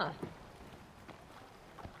 Huh.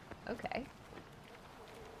 Okay.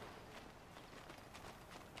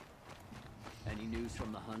 Any news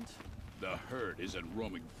from the hunt? The herd isn't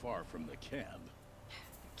roaming far from the camp.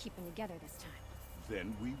 Keeping together this time.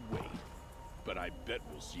 Then we wait. But I bet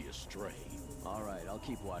we'll see a stray. All right, I'll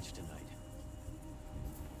keep watch tonight.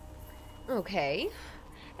 Okay.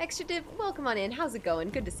 Extra div, welcome on in. How's it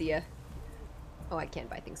going? Good to see ya. Oh, I can't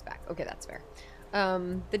buy things back. Okay, that's fair.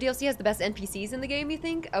 The DLC has the best NPCs in the game, you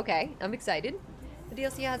think? Okay, I'm excited. The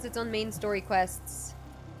DLC has its own main story quests.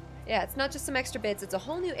 Yeah, it's not just some extra bits. It's a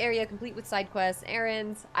whole new area complete with side quests,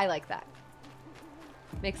 errands. I like that.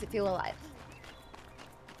 Makes it feel alive.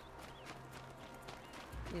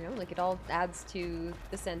 You know, like it all adds to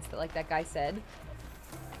the sense that, like that guy said,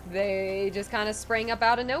 they just kind of sprang up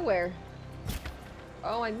out of nowhere.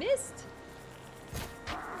 Oh, I missed.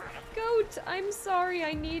 Goat, I'm sorry.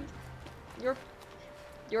 I need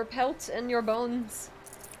your pelt and your bones.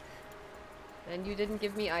 And you didn't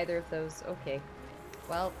give me either of those. Okay.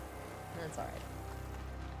 Well, that's alright.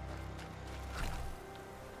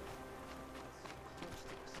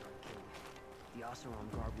 The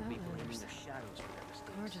Oseram guard will be blaming the shadows for their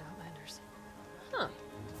mistakes. Large Outlanders. Huh.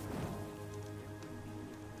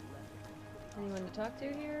 Anyone to talk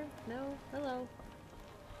to here? No? Hello.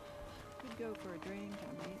 Could go for a drink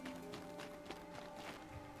and wait.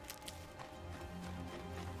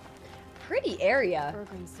 Pretty area.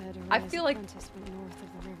 Bergren said I feel like went north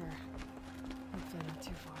of the river. Hopefully not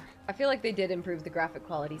too far. I feel like they did improve the graphic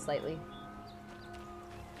quality slightly.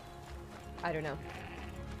 I don't know.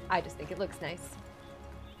 I just think it looks nice.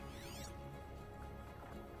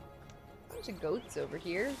 Bunch of goats over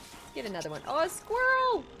here. Let's get another one. Oh, a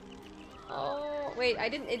squirrel! Oh, wait,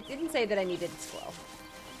 it didn't say that I needed a squirrel.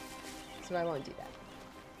 So I won't do that.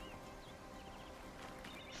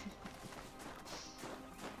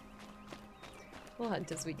 We'll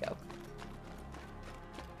hunt as we go.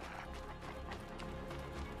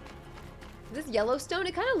 Is this Yellowstone?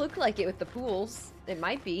 It kind of looked like it with the pools. It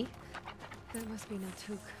might be. That must be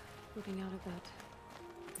Natuk looking out of that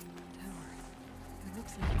tower. It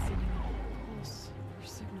looks like it's sending a pulse or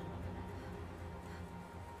signal.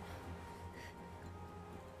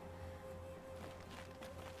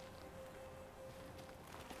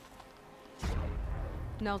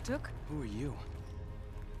 Naltuk? Who are you?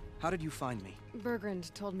 How did you find me?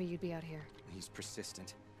 Bergrand told me you'd be out here. He's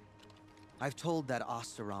persistent. I've told that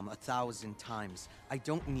Oseram 1,000 times. I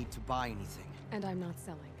don't need to buy anything. And I'm not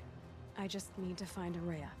selling. I just need to find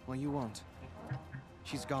Araya. Well, you won't.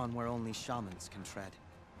 She's gone where only shamans can tread.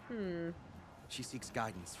 She seeks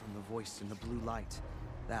guidance from the voice in the blue light.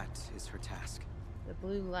 That is her task. The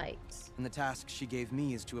blue light. And the task she gave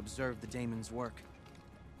me is to observe the daemon's work.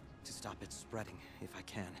 To stop it spreading, if I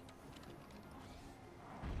can.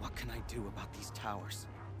 What can I do about these towers?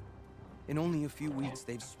 In only a few weeks,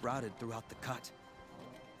 they've sprouted throughout the cut.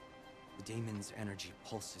 The daemon's energy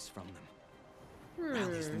pulses from them.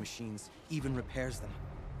 Rallies the machines, even repairs them.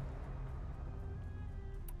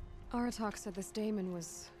 Aratak said this daemon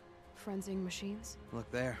was frenzying machines. Look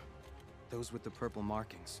there. Those with the purple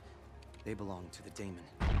markings. They belong to the daemon.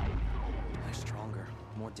 They're stronger,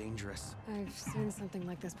 more dangerous. I've seen something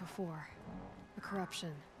like this before. A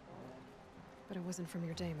corruption. But it wasn't from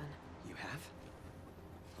your daemon. You have?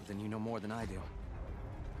 Well, then you know more than I do.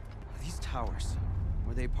 These towers,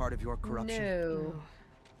 were they part of your corruption? No.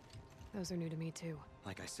 Those are new to me too.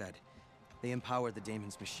 Like I said, they empower the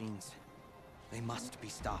daemon's machines. They must be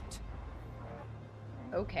stopped.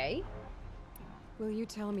 Okay. Will you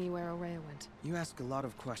tell me where Aurea went? You ask a lot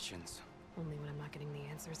of questions. Only when I'm not getting the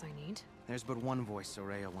answers I need. There's but one voice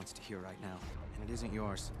Aurea wants to hear right now, and it isn't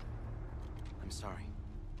yours. I'm sorry.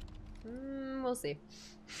 We'll see.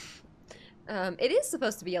 It is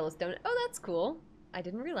supposed to be Yellowstone. Oh, that's cool. I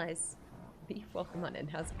didn't realize. Beef, welcome on in.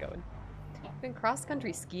 How's it going? I've been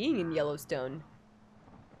cross-country skiing in Yellowstone.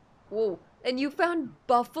 Whoa. And you found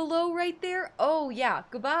buffalo right there? Oh, yeah.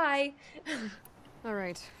 Goodbye. All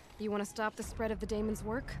right. You want to stop the spread of the daemon's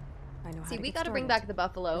work? I know how See, to we get gotta bring started. back the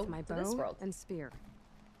buffalo With my to this bow world. and spear.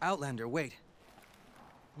 Outlander, wait.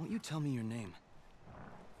 Won't you tell me your name?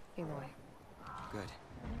 Aloy. Good.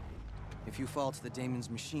 If you fall to the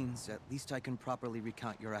daemon's machines, at least I can properly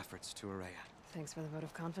recount your efforts to Aurea. Thanks for the vote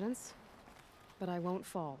of confidence. But I won't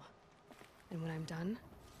fall. And when I'm done,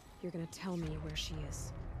 you're gonna tell me where she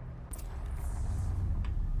is.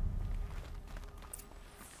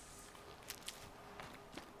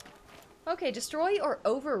 Okay, destroy or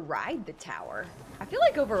override the tower. I feel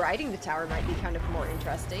like overriding the tower might be kind of more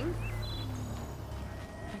interesting.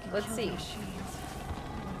 Let's see.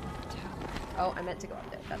 Oh, I meant to go up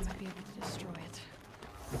there. That's fine. Be able to destroy it.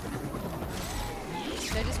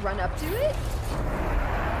 Should I just run up to it?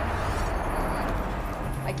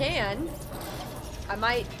 I can. I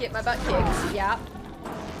might get my butt kicked. Yeah.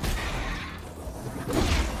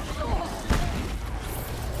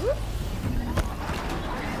 Whoop.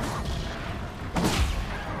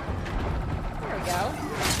 There we go.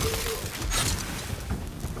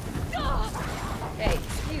 Okay,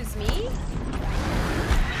 excuse me.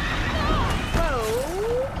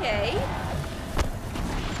 Okay.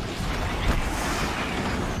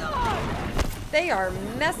 They are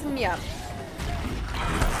messing me up.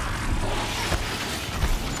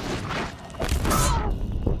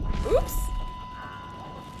 Oops.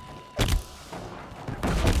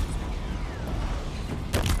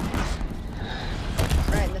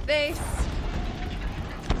 Right in the face.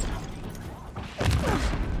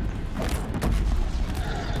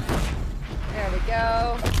 There we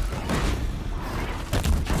go.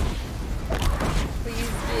 Please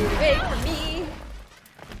get away from me.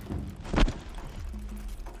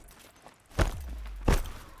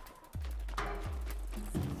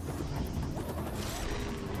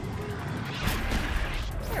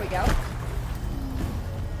 There we go.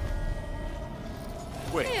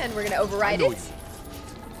 Wait. And we're gonna override I know it.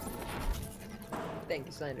 Thank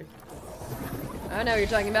you, Slander. I know what you're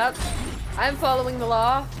talking about. I'm following the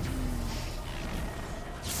law.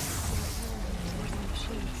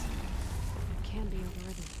 Can be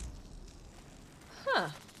overridden. Huh.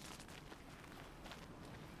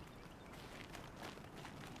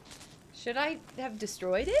 Should I have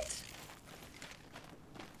destroyed it?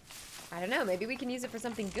 I don't know. Maybe we can use it for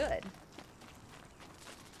something good.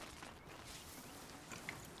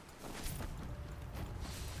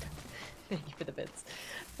 Thank you for the bits.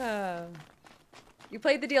 You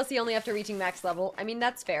played the DLC only after reaching max level. I mean,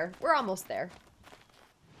 that's fair. We're almost there.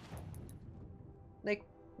 Like,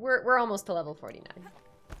 we're almost to level 49.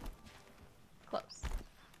 Close.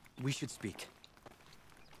 We should speak.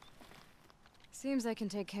 Seems I can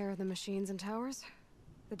take care of the machines and towers.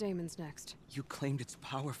 The daemon's next. You claimed its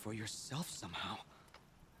power for yourself somehow.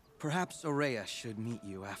 Perhaps Aurea should meet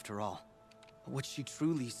you after all. What she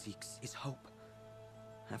truly seeks is hope.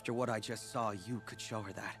 After what I just saw, you could show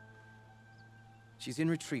her that. She's in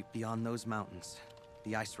retreat beyond those mountains,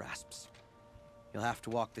 the ice rasps. You'll have to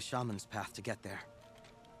walk the Shaman's path to get there.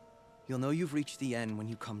 You'll know you've reached the end when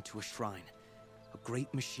you come to a shrine, a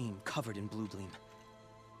great machine covered in blue gleam.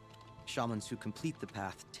 Shamans who complete the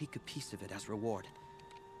path take a piece of it as reward.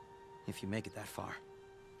 If you make it that far,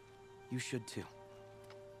 you should too.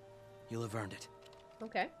 You'll have earned it.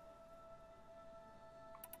 Okay.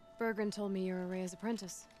 Bergren told me you're Aurea's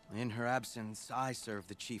apprentice. In her absence, I serve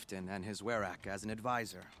the chieftain and his werak as an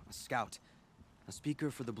advisor, a scout, a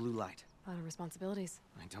speaker for the blue light. A lot of responsibilities.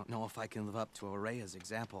 I don't know if I can live up to Aurea's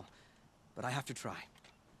example, but I have to try.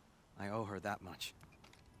 I owe her that much.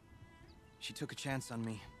 She took a chance on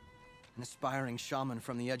me, an aspiring shaman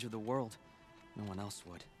from the edge of the world. No one else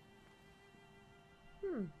would.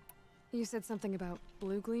 You said something about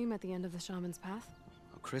blue gleam at the end of the shaman's path?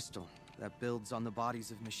 A crystal that builds on the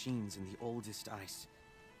bodies of machines in the oldest ice.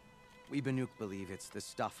 We Banuk believe it's the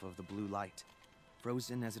stuff of the blue light,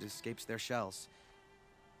 frozen as it escapes their shells.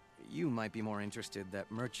 You might be more interested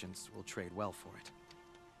that merchants will trade well for it.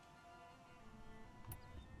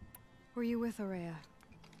 Were you with Aurea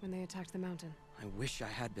when they attacked the mountain? I wish I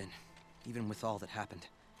had been, even with all that happened.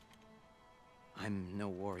 I'm no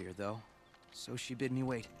warrior, though, so she bid me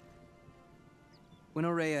wait. When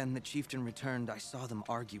Aurea and the chieftain returned, I saw them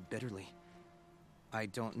argue bitterly. I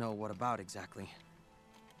don't know what about exactly,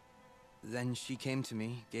 Then she came to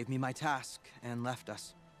me, gave me my task, and left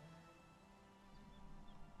us.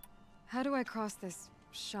 How do I cross this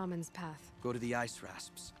shaman's path? Go to the ice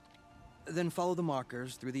rasps. Then follow the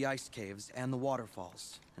markers through the ice caves and the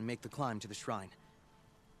waterfalls, and make the climb to the shrine.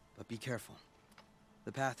 But be careful.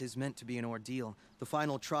 The path is meant to be an ordeal, the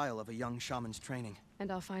final trial of a young shaman's training.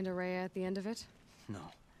 And I'll find Araya at the end of it? No.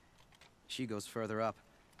 She goes further up,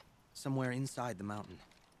 somewhere inside the mountain.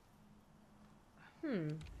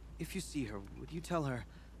 If you see her, would you tell her,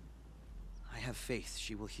 I have faith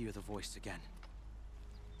she will hear the voice again.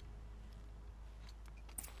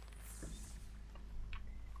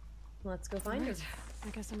 Let's go find her. I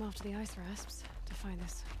guess I'm off to the ice rasps to find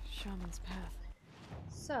this shaman's path.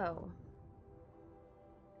 So,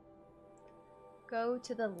 go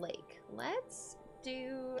to the lake. Let's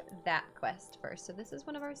do that quest first. So this is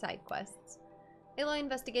one of our side quests. Aloy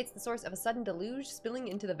investigates the source of a sudden deluge spilling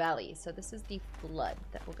into the valley. So this is the flood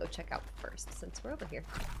that we'll go check out first since we're over here.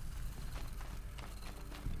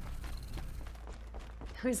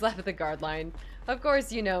 I always laugh at the guard line. Of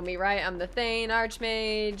course you know me, right? I'm the Thane,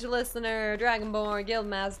 Archmage, Listener, Dragonborn,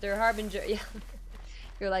 Guildmaster, Harbinger. Yeah.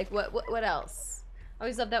 You're like, what else? I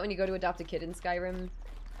always love that when you go to adopt a kid in Skyrim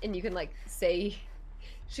and you can like say,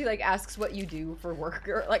 she like asks what you do for work,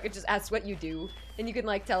 or like it just asks what you do, and you can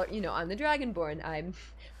like tell her, you know, I'm the Dragonborn, I'm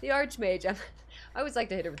the Archmage. I always like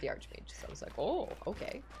to hit her with the Archmage, so I was like, oh,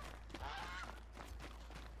 okay.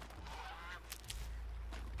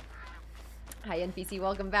 Hi NPC,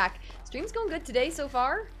 welcome back. Stream's going good today so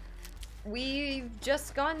far. We've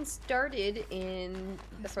just gotten started in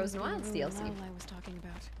the Frozen Wilds DLC. Aloy was talking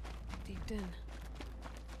about. Deep in.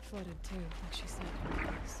 Flooded too, like she said.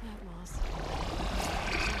 Snap moss.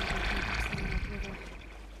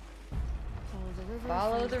 Follow the river.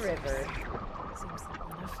 Follow the river. Seems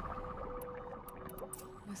simple enough.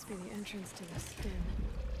 Must be the entrance to the skin.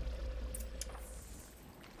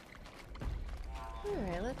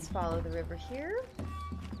 Alright, let's follow the river here.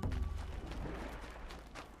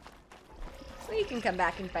 We can come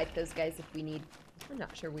back and fight those guys if we need. I'm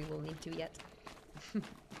not sure we will need to yet.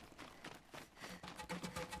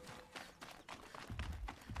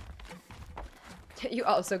 You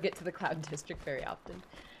also get to the Cloud District very often.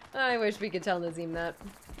 I wish we could tell Nazim that.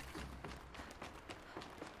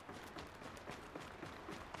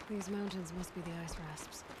 These mountains must be the ice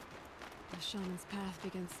rasps. The shaman's path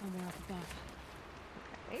begins somewhere up above.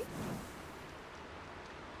 Okay.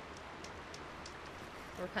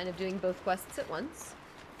 We're kind of doing both quests at once.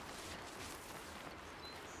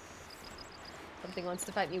 Something wants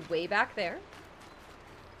to fight me way back there.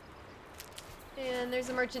 And there's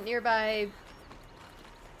a merchant nearby.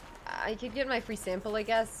 I could get my free sample, I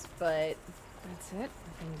guess, but... That's it.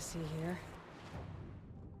 Nothing to see here.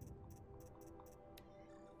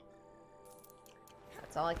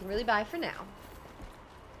 That's all I can really buy for now.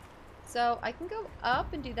 So I can go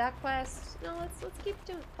up and do that quest. No, let's keep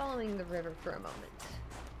following the river for a moment.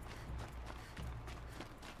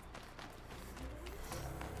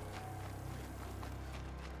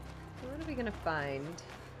 What are we gonna find?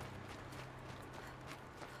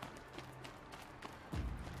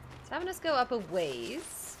 It's having us go up a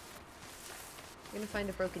ways. We're gonna find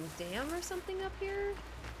a broken dam or something up here?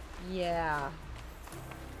 Yeah.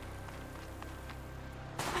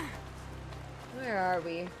 Where are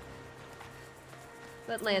we?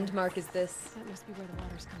 What landmark is this? That must be where the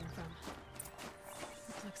water's coming from.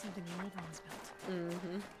 Looks like something the old ones built.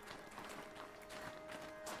 Mm-hmm.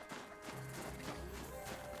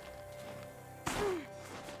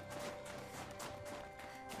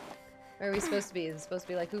 Where are we supposed to be? Is it supposed to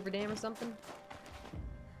be like Hoover Dam or something?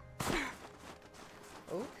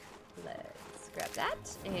 Oh, let's grab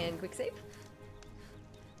that and quick save.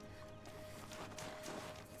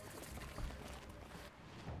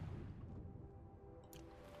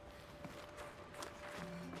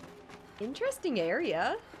 Interesting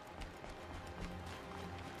area.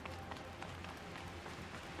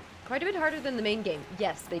 Quite a bit harder than the main game.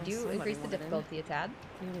 Yes, they do increase the difficulty a tad.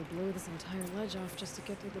 Nearly blew this entire ledge off just to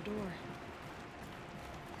get through the door.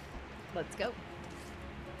 Let's go.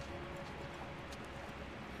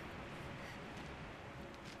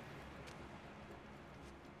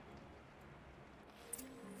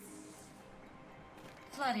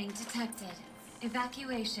 Flooding detected.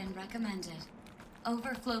 Evacuation recommended.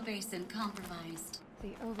 Overflow basin compromised.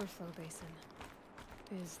 The overflow basin.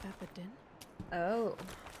 Is that the din? Oh,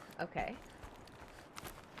 okay.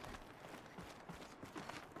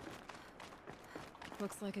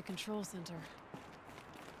 Looks like a control center.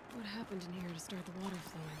 What happened in here to start the water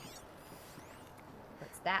flowing?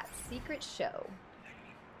 What's that secret show?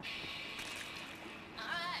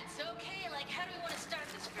 Alright, so okay, like how do we want to start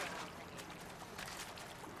this girl?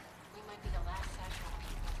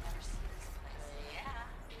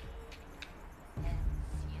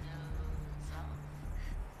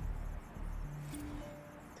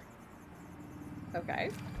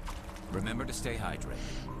 Okay. Remember to stay hydrated.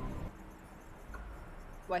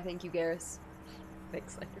 Why, thank you, Garrus.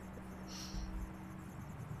 Thanks, later.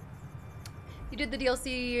 You did the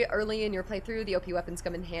DLC early in your playthrough. The OP weapons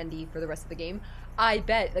come in handy for the rest of the game. I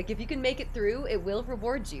bet. Like, if you can make it through, it will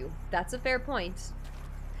reward you. That's a fair point.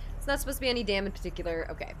 It's not supposed to be any dam in particular.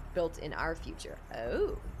 Okay, built in our future.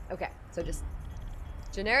 Oh, okay. So just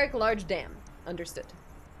generic large dam. Understood.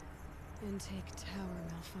 Intake tower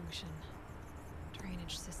malfunction.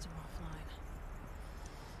 Drainage system offline.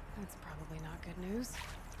 That's probably not good news.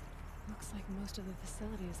 Looks like most of the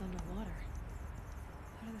facility is underwater.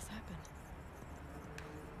 How did this happen?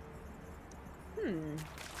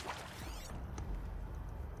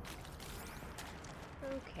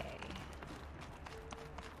 Okay.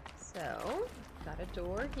 So, got a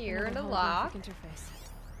door here and a lock. Interface.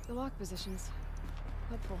 The lock positions.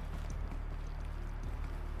 Helpful.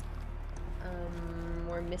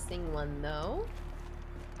 We're missing one though.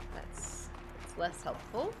 That's less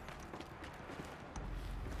helpful.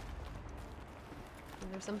 Is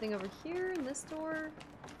there something over here in this door?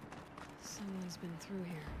 Someone's been through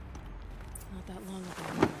here. Not that long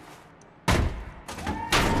ago.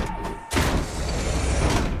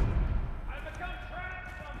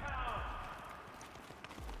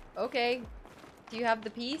 Okay. Do you have the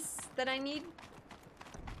piece that I need?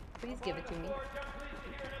 Please give it to me.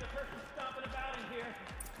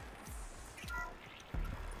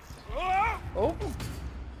 Oh!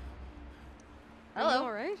 Hello.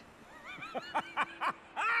 All right.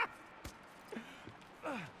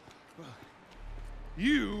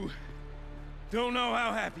 You don't know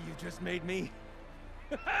how happy you just made me.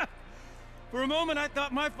 For a moment, I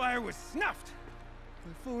thought my fire was snuffed.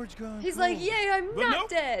 The forge gone. He's like, yay, I'm But not nope,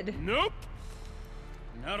 dead. Nope.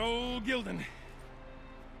 Not old Gildan.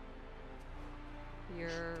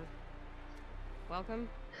 You're welcome.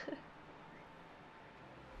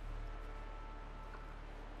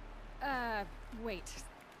 Wait.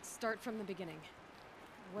 Start from the beginning.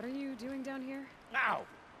 What are you doing down here? Ow!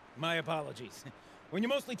 My apologies. When you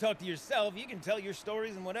mostly talk to yourself, you can tell your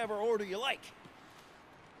stories in whatever order you like.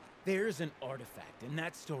 There's an artifact in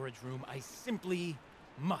that storage room I simply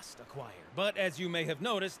must acquire. But as you may have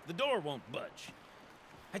noticed, the door won't budge.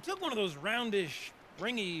 I took one of those roundish,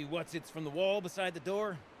 ringy what's-its from the wall beside the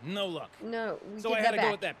door. No luck. No, So I had to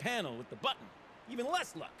go with that panel with the button. Even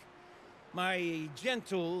less luck. My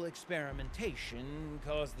gentle experimentation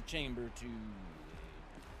caused the chamber to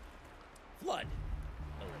flood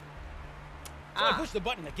a little. So I pushed the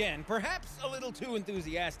button again, perhaps a little too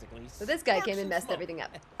enthusiastically. So this guy came and messed everything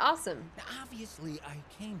up. Awesome. Now, obviously, I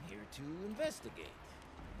came here to investigate.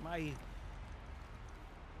 My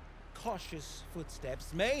cautious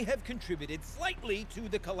footsteps may have contributed slightly to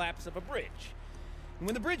the collapse of a bridge. And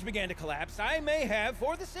when the bridge began to collapse, I may have,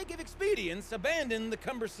 for the sake of expedience, abandoned the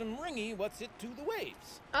cumbersome ringy what's-it to the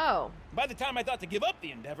waves. Oh. By the time I thought to give up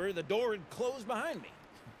the endeavor, the door had closed behind me.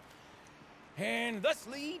 And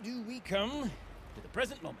thusly do we come to the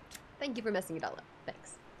present moment. Thank you for messing it all up.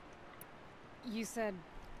 Thanks. You said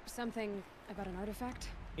something about an artifact?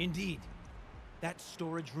 Indeed. That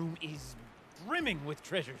storage room is brimming with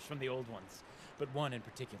treasures from the old ones, but one in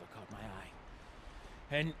particular caught my eye.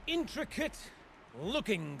 An intricate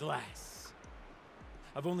looking glass.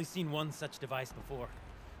 I've only seen one such device before.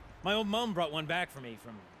 My old mom brought one back for me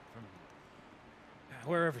from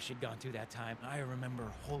wherever she'd gone to that time. I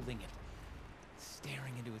remember holding it,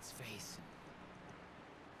 staring into its face,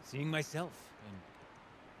 seeing myself and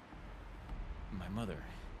my mother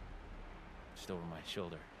just over my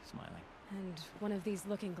shoulder, smiling. And one of these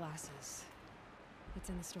looking glasses. It's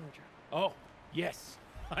in the storage room. Oh, yes.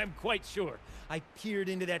 I'm quite sure. I peered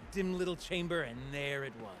into that dim little chamber, and there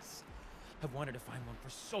it was. I've wanted to find one for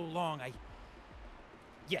so long,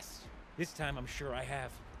 Yes, this time I'm sure I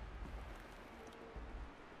have.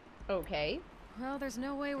 Okay. Well, there's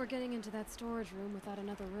no way we're getting into that storage room without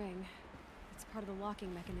another ring. It's part of the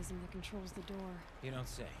locking mechanism that controls the door. You don't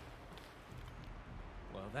say.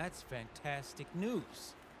 Well, that's fantastic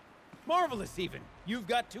news. Marvelous, even. You've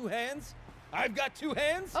got two hands. I've got two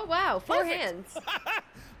hands. Oh, wow. Four Perfect. hands.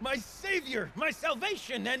 My savior, my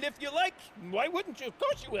salvation, and if you like, why wouldn't you? Of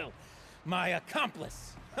course you will. My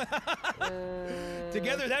accomplice.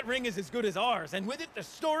 Together, that ring is as good as ours, and with it, the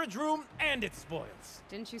storage room and its spoils.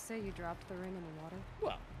 Didn't you say you dropped the ring in the water?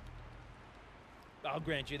 Well, I'll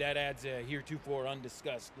grant you that adds a heretofore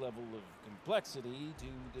undiscussed level of complexity to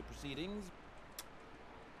the proceedings.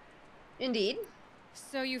 Indeed.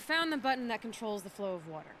 So you found the button that controls the flow of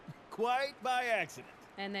water. Quite by accident.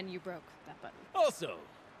 And then you broke that button. Also,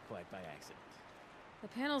 quite by accident. The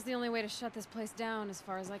panel's the only way to shut this place down, as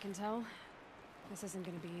far as I can tell. This isn't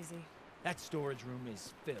gonna be easy. That storage room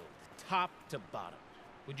is filled, top to bottom.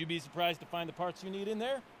 Would you be surprised to find the parts you need in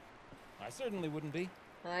there? I certainly wouldn't be.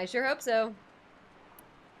 I sure hope so.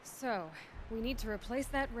 So, we need to replace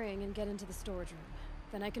that ring and get into the storage room.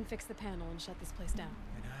 Then I can fix the panel and shut this place down.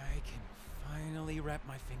 And I can finally wrap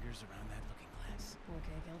my fingers around that looking glass.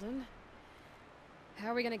 Okay, Gildan.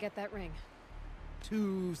 How are we gonna get that ring?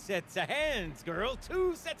 2 sets of hands, girl.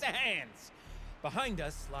 2 sets of hands. Behind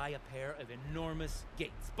us lie a pair of enormous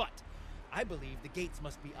gates, but I believe the gates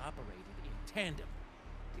must be operated in tandem.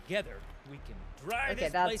 Together, we can drive this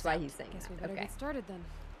place out. Okay, that's why he's saying Guess we that. better Okay. get started then.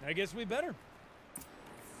 I guess we better.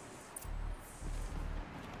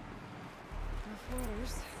 Rough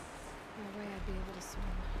waters. No way I'd be able to swim.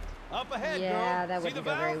 Up ahead, girl. Yeah, that See wouldn't the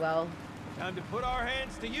go very valve? well. Time to put our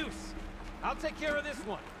hands to use. I'll take care of this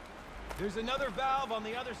one. There's another valve on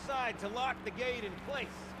the other side to lock the gate in place.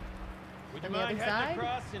 Would you On the mind other heading side?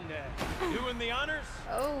 across and doing the honors?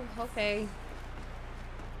 Oh, okay.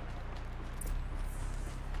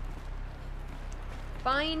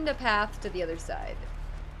 Find a path to the other side.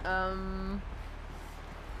 Up?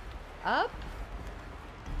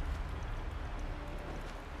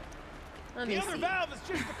 Let me The other see. valve is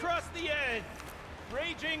just across the edge.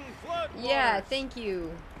 Raging flood waters. Yeah, thank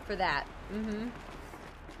you for that. Mm-hmm.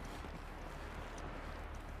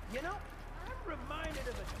 You know, I'm reminded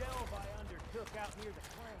of a delve I undertook out near the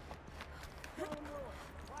clan.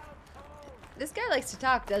 This guy likes to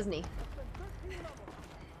talk, doesn't he?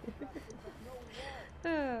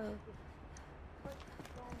 Oh.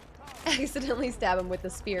 Accidentally stab him with the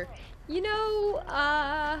spear. You know,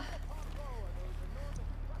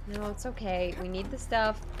 no, it's okay. We need the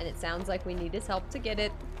stuff, and it sounds like we need his help to get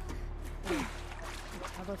it. A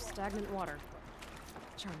tub of stagnant water.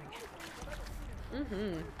 Charming.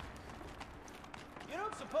 Mm-hmm. You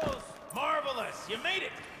don't suppose? Marvelous! You made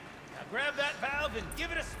it! Now grab that valve and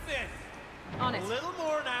give it a spin. On it. A little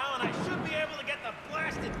more now, and I should be able to get the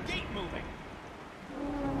blasted gate moving.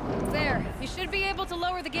 There. You should be able to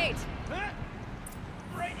lower the gate. Huh?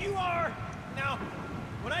 Right you are! Now,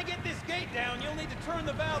 when I get this gate down, you'll need to turn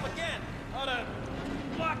the valve again. Ought to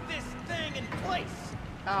lock this thing in place.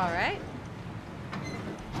 Alright.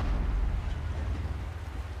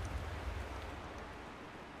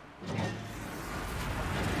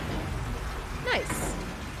 Nice.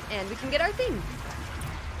 And we can get our thing.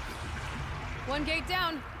 One gate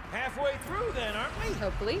down. Halfway through then, aren't we?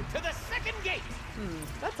 Hopefully. To the second gate!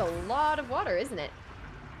 That's a lot of water, isn't it?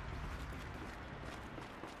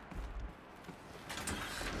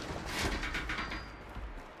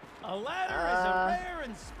 A ladder is a rare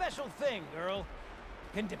and special thing, girl.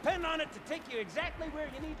 Can depend on it to take you exactly where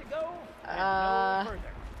you need to go and no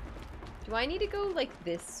further. Do I need to go like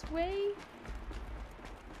this way?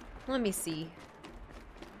 Let me see.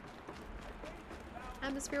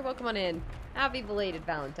 Atmosphere, welcome on in. Happy belated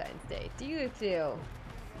Valentine's Day. To you too.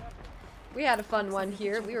 We had a fun one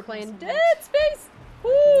here. We were playing Dead Space.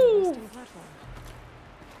 Woo!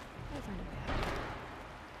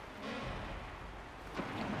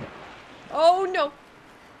 Oh no.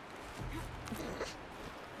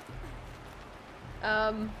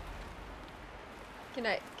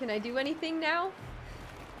 Can I do anything now?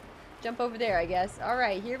 Jump over there, I guess. All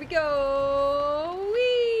right, here we go.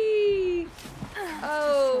 Whee!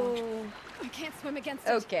 Oh. I can't swim against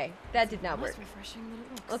it. Okay, that did not work. Less refreshing than it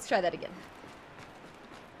looks. Let's try that again.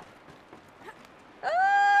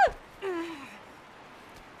 Ah!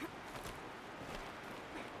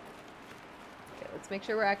 Okay, let's make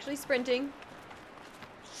sure we're actually sprinting.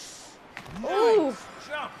 Ooh! Nice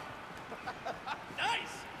jump! Nice!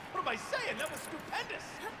 What am I saying? That was stupendous!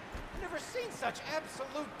 I've never seen such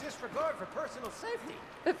absolute disregard for personal safety.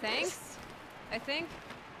 Thanks, I think.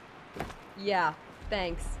 Yeah,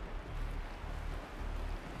 thanks.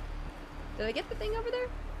 Did I get the thing over there?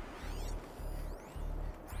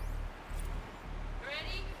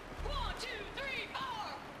 Ready? 1, 2, 3, 4!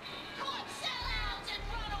 Come sellouts and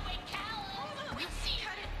runaway cowards! We see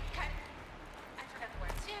cut it. I forgot the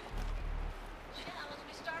word. Shells,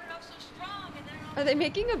 we started off so strong and then Are they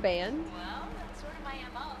making a band? well, that's sort of my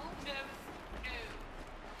MO.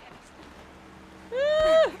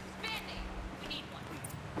 Ah! Spending. We need one.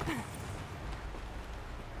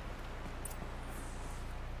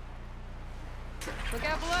 Look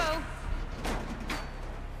out below.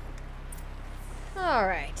 All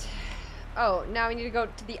right. Oh, now we need to go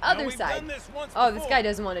to the other we've side. done this once Oh, this before. guy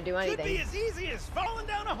doesn't want to do Could be anything. as easy as falling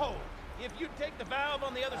down a hole. If you take the valve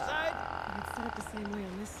on the other side. It's set up the same way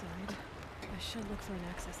on this side. I should look for an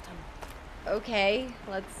access tunnel. Okay,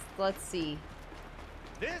 let's see.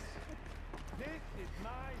 This is my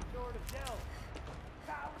sort of delve.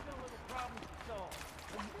 1,000 little problems to solve.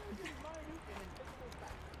 A million miles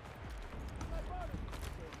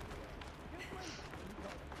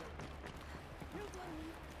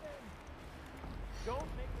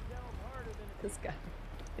This guy.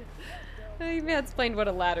 He mansplained what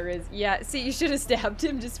a ladder is. Yeah, see, you should have stabbed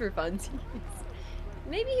him just for funsies.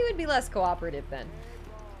 Maybe he would be less cooperative then.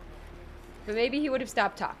 But maybe he would have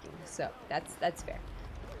stopped talking. So, that's fair.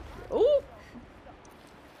 Ooh!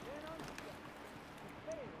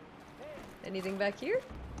 Anything back here?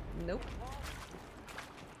 Nope.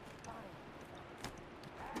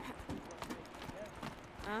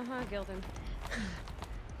 Uh-huh, Gildan.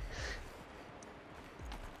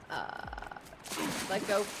 Let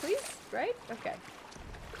go, please? Right? Okay.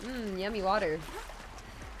 Mmm, yummy water.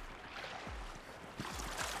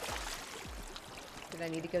 Did I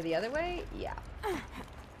need to go the other way? Yeah.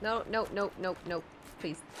 No, no, no, no, no.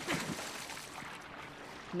 Please.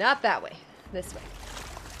 Not that way. This way.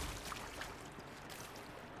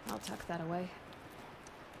 I'll tuck that away.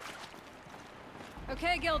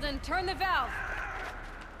 Okay, Gildan, turn the valve.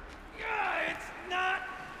 It's not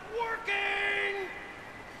working!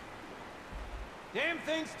 Damn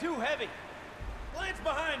thing's too heavy. Glance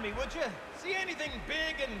behind me, would you? See anything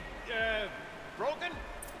big and, broken?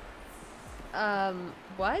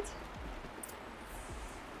 What?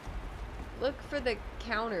 Look for the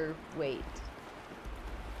counterweight.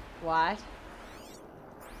 What?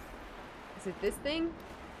 Is it this thing?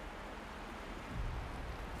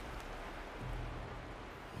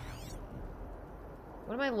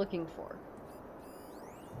 What am I looking for?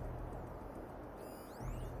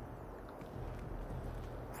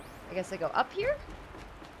 I guess I go up here?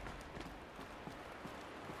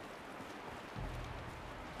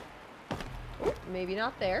 Ooh, maybe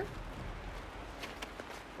not there.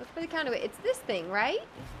 Look for the counterweight. It's this thing, right?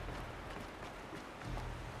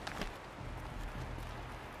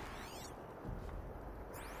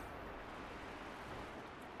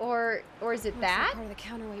 Or is it that? Part of the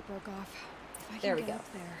counterweight broke off. If I There can we get go.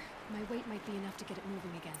 up there, my weight might be enough to get it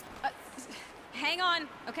moving again. Hang on,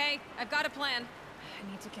 okay? I've got a plan. I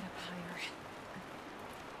need to get up higher.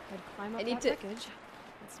 I'd climb up I need that to- wreckage.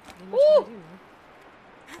 That's pretty much what I do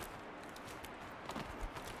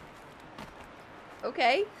now.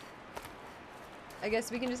 Okay. I guess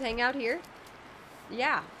we can just hang out here.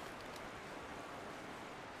 Yeah.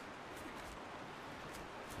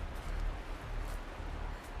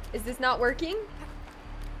 Is this not working?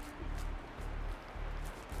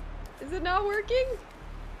 Is it not working?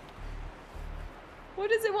 What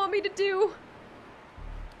does it want me to do?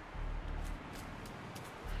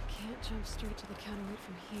 I can't jump straight to the counterweight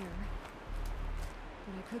from here.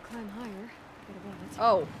 But I could climb higher. Get above it.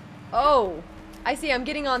 Oh. Oh. I see. I'm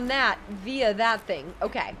getting on that via that thing.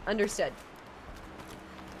 Okay. Understood.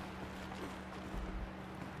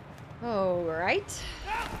 Alright.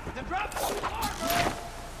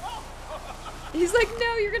 He's like,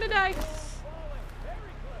 no, you're gonna die.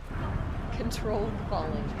 Controlled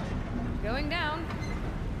falling. Going down.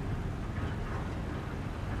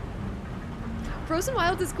 Frozen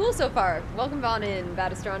Wilds is cool so far. Welcome on in,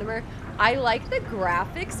 Bad Astronomer. I like the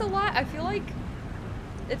graphics a lot. I feel like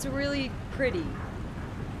it's really pretty.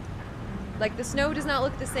 Like, the snow does not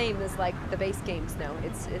look the same as, like, the base game snow.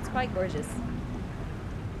 It's quite gorgeous.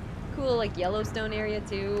 Cool, like, Yellowstone area,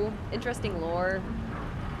 too. Interesting lore.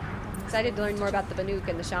 Excited to learn more about the Banuk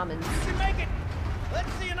and the Shamans. You can make it!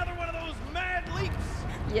 Let's see another one of those mad leaps!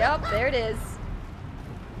 Yep, there it is.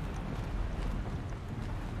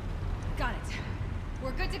 Got it.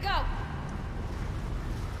 We're good to go.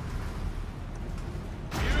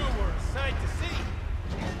 You were a sight to see.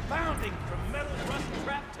 Bounding from metal rust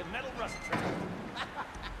trap to metal rust trap.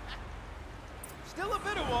 Still a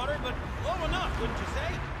bit of water, but low enough, wouldn't you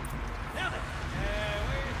say? Now then,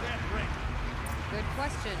 where's that ring? Good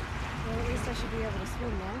question. Well, at least I should be able to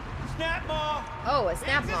swim now. Snap maw! Oh, a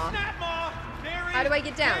snap It's maw. a snap maw! Very, How do I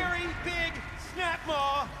get down? Very big snap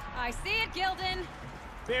maw! I see it, Gildan.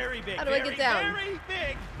 Very big. How do I get down? Very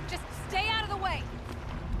big. Just stay out of the way.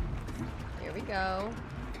 Here we go.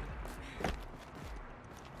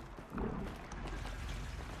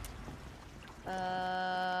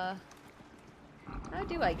 How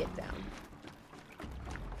do I get down?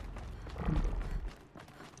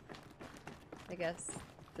 I guess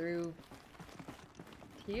through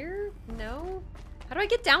here? No? How do I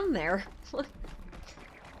get down there?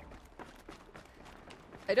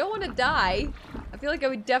 I don't want to die. I feel like I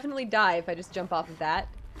would definitely die if I just jump off of that.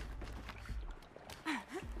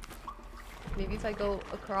 Maybe if I go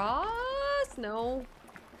across? No.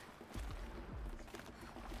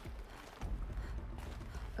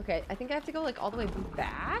 Okay, I think I have to go like all the way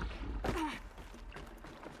back.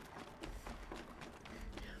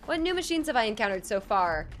 What new machines have I encountered so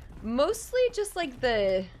far? Mostly just like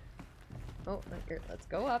the... Oh, here, let's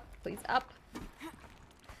go up. Please, up.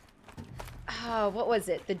 what was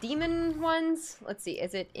it? The demon ones? Let's see.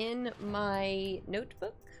 Is it in my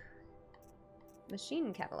notebook?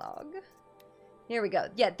 Machine catalog. Here we go.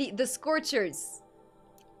 Yeah, the Scorchers.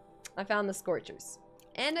 I found the Scorchers.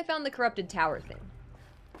 And I found the corrupted tower thing.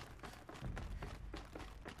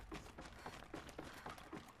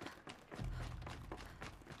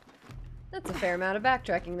 That's a fair amount of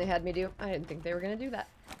backtracking they had me do. I didn't think they were going to do that.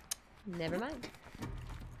 Never mind.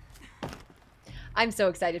 I'm so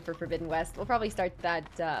excited for Forbidden West. We'll probably start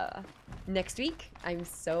that next week. I'm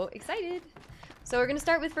so excited. So we're going to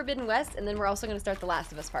start with Forbidden West, and then we're also going to start The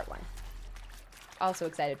Last of Us Part 1. Also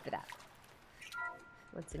excited for that.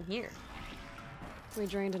 What's in here? We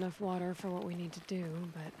drained enough water for what we need to do,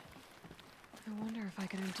 but I wonder if I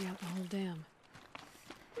can empty out the whole dam.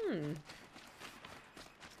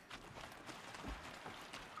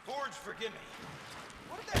 Forge, forgive me.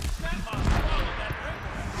 What did that snap monster follow that ring?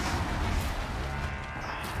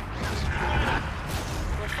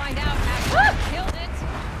 We'll find out after I killed it.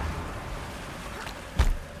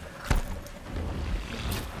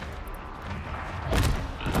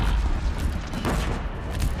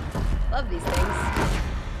 Love these things.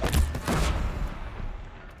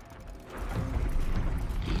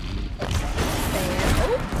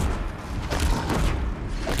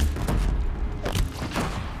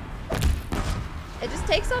 It just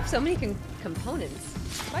takes off so many components.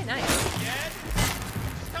 Quite nice. Dead?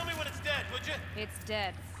 Just tell me when it's dead, would you? It's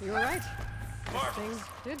dead. You were right. This thing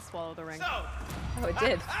did swallow the ring. So, Oh, it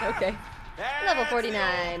did. Okay. Level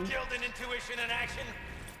 49. Gilded intuition in action.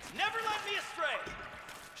 Never led me astray.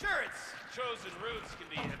 Sure, its chosen routes can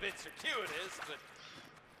be a bit circuitous, but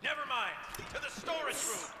never mind. To the storage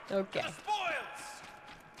room. Okay. To the spoils.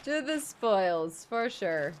 To the spoils, for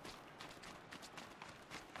sure.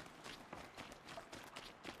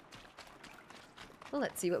 Well,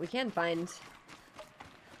 let's see what we can find.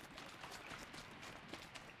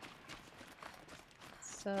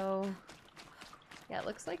 So, yeah, it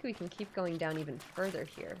looks like we can keep going down even further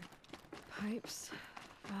here. Pipes,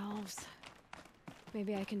 valves.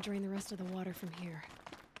 Maybe I can drain the rest of the water from here.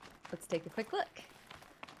 Let's take a quick look.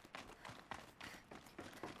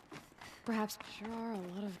 Perhaps sure are a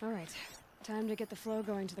lot of... Alright, time to get the flow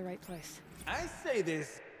going to the right place. I say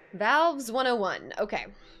this. Valves 101. Okay.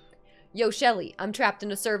 Yo, Shelly, I'm trapped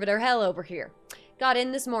in a servitor hell over here. Got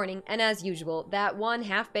in this morning, and as usual, that one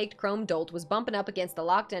half-baked chrome dolt was bumping up against the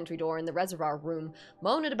locked entry door in the reservoir room,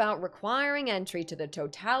 moaning about requiring entry to the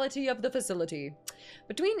totality of the facility.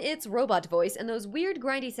 Between its robot voice and those weird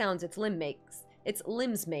grindy sounds its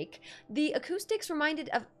limbs make, the acoustics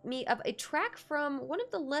reminded me of a track from one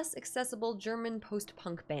of the less accessible German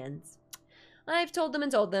post-punk bands. I've told them,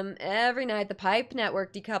 every night the pipe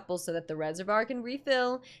network decouples so that the reservoir can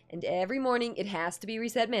refill, and every morning it has to be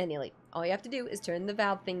reset manually. All you have to do is turn the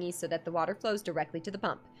valve thingy so that the water flows directly to the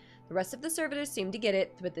pump. The rest of the servitors seem to get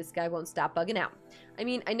it, but this guy won't stop bugging out. I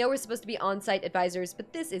mean, I know we're supposed to be on-site advisors,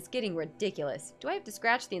 but this is getting ridiculous. Do I have to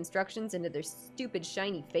scratch the instructions into their stupid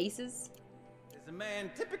shiny faces? As a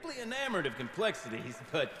man typically enamored of complexities,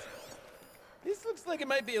 but this looks like it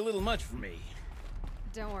might be a little much for me.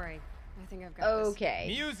 Don't worry. I think I've got this.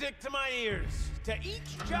 Music to my ears. To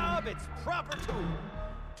each job, its proper tool.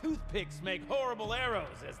 Toothpicks make horrible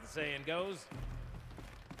arrows, as the saying goes.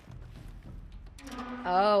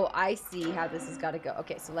 Oh, I see how this has got to go.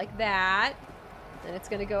 Okay, so like that. Then it's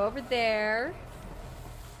going to go over there.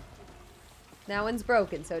 That one's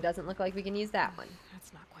broken, so it doesn't look like we can use that one.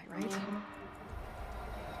 That's not quite right.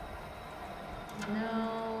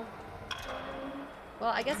 No.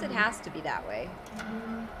 Well, I guess it has to be that way.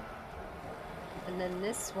 And then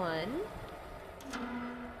this one.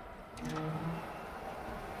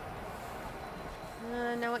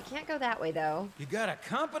 No, it can't go that way, though. You got a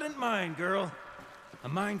competent mind, girl. A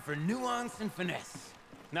mind for nuance and finesse.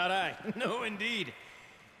 Not I. No, indeed.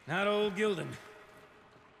 Not old Gildan.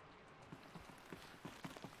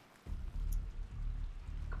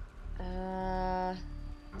 If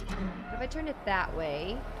I turn it that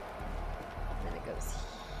way, then it goes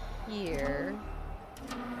here.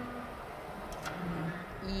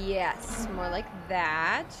 Yes, more like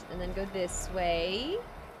that. And then go this way.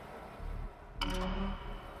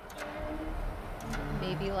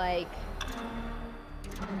 Maybe like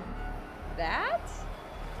that?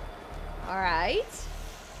 Alright.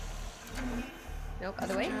 Nope,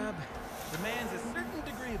 other way. This job demands a certain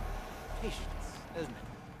degree of patience, doesn't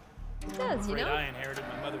it? It does, you know? I inherited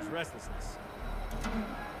my mother's restlessness.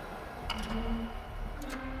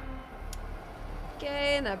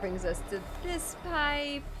 Okay, and that brings us to this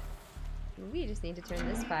pipe. We just need to turn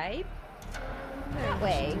this pipe that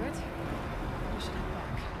way. I should head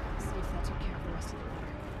back. See if that took care of the rest of the water.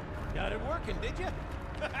 got it working, did you?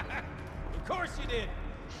 Of course you did.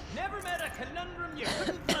 Never met a conundrum you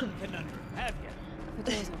couldn't unconundrum, have you?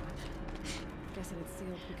 The door's open. Guess it had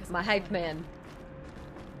sealed because My of the hype flood. man.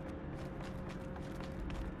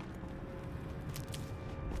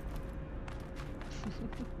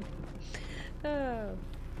 Oh.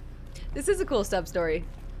 This is a cool sub story.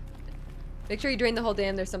 Make sure you drain the whole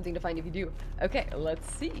dam. There's something to find if you do. Okay,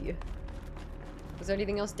 let's see. Was there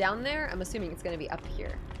anything else down there? I'm assuming it's going to be up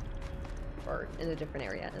here. Or in a different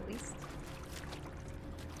area, at least.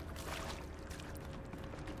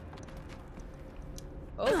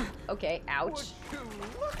 Oh, okay. Ouch.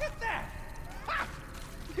 Look at that! Ha!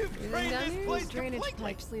 You've Anything drained down this here? place Drainage completely.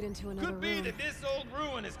 pipes lead into another Could be room. that this old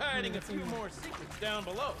ruin is hiding a few more secrets down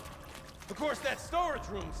below. Of course, that storage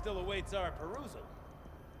room still awaits our perusal.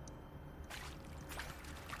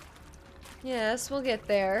 Yes, we'll get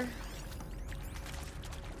there.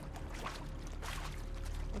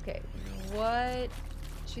 Okay, what?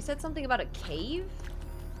 She said something about a cave?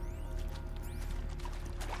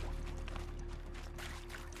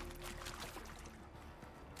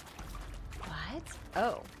 What?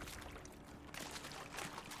 Oh.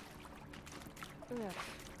 Ugh,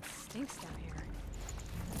 stinks down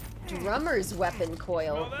here. Drummer's weapon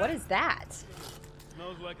coil. What is that?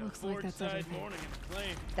 Smells like a Looks like that's forge-side everything. morning in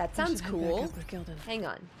flame. That sounds should head back cool. up with Gildan. Hang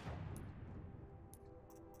on.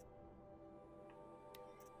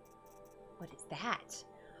 What is that?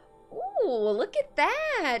 Ooh, look at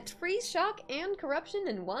that! Freeze, shock, and corruption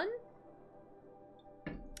in one?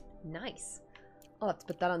 Nice. I'll have to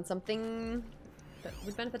put that on something that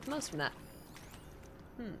would benefit the most from that.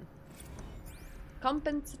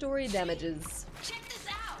 Compensatory damages. Check this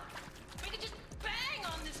out. We could just bang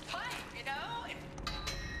on this pipe, you know?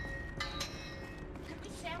 Could we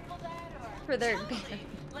sample that or? For their- Totally.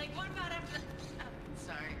 Like, what about after? Oh,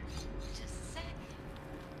 sorry. Just a sec.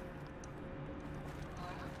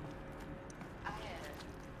 Laura,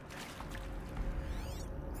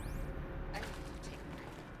 I need to take a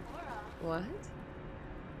break. Laura. What?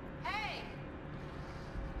 Hey,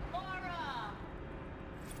 Laura.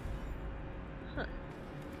 Huh.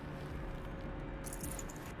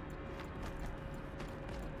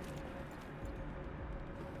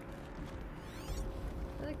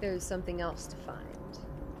 I feel like there's something else to find.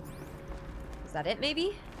 Is that it,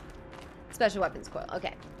 maybe? Special weapons coil.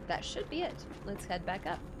 Okay, that should be it. Let's head back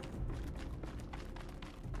up.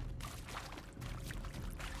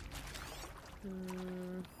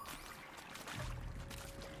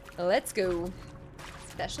 Let's go.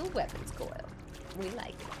 Special weapons coil. We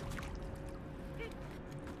like it.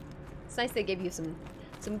 It's nice they gave you some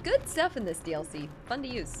good stuff in this DLC. Fun to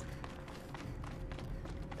use.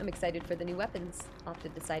 I'm excited for the new weapons. I'll have to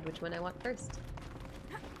decide which one I want first.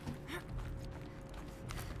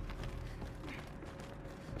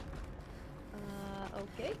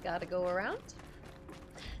 Okay, gotta go around.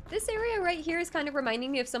 This area right here is kind of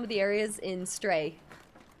reminding me of some of the areas in Stray.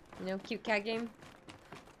 You know, cute cat game.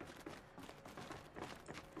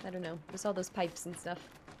 I don't know, just all those pipes and stuff.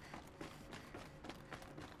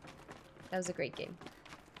 That was a great game.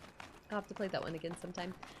 I'll have to play that one again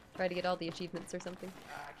sometime. Try to get all the achievements or something.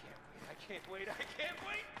 I can't wait, I can't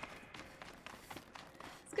wait!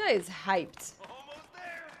 This guy is hyped. Almost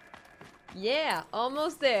there! Yeah,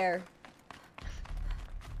 almost there.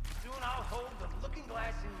 Soon I'll hold the looking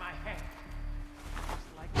glass in my hand. Just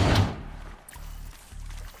like that.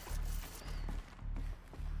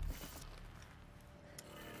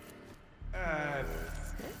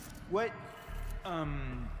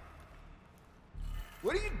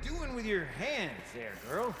 What are you doing with your hands there,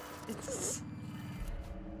 girl?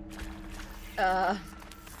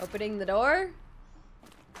 Opening the door?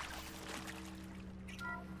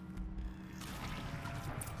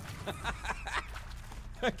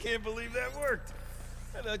 I can't believe that worked.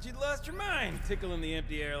 I thought you'd lost your mind, tickling the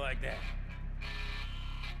empty air like that.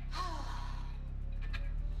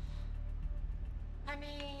 I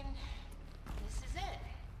mean, this is it.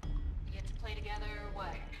 You get to play together,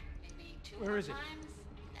 what? Maybe two Where more is it? times?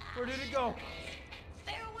 Where did it go?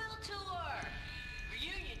 Farewell tour!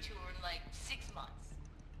 Reunion tour in like 6 months.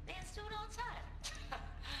 Dance to it all the time.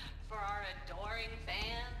 For our adoring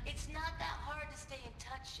fan, it's not that hard to stay in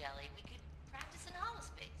touch, Shelley. We could practice in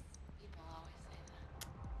holospace. People always say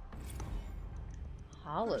that.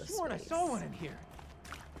 Hollow I sworn I space. saw one in here.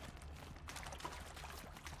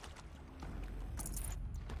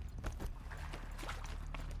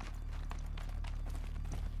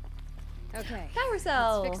 Okay. Power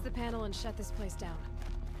cell. Let's fix the panel and shut this place down.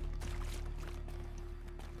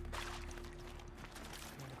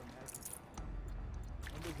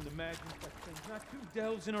 I wouldn't imagine such things. Not 2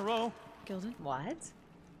 delves in a row. Gildan? What?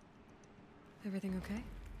 Everything okay?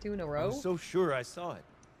 2 in a I row? was so sure I saw it.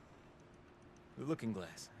 The looking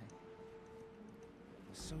glass. I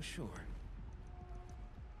was so sure.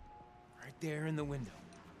 Right there in the window.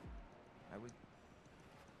 I was...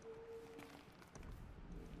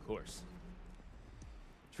 Of course.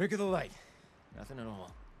 Trick of the light. Nothing at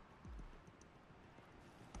all.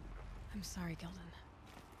 I'm sorry, Gildan.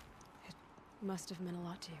 It must have meant a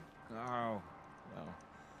lot to you. Oh, well.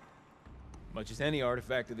 Much as any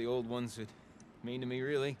artifact of the old ones would mean to me,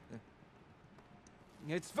 really.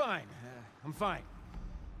 It's fine. I'm fine.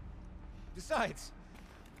 Besides,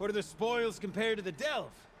 what are the spoils compared to the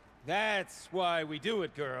delve? That's why we do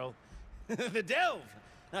it, girl. The delve,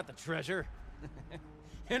 not the treasure.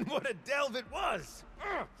 And what a delve it was!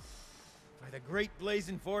 Ugh. By the great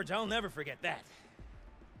blazing forge, I'll never forget that.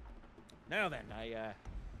 Now then, I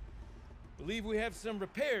believe we have some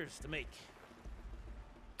repairs to make.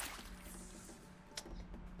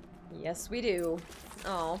 Yes, we do.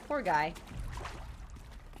 Oh, poor guy.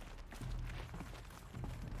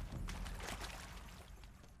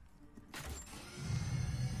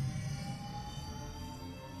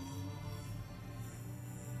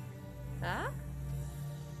 Huh?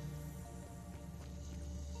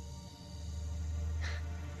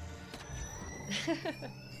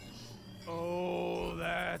 Oh,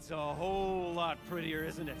 that's a whole lot prettier,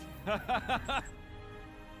 isn't it?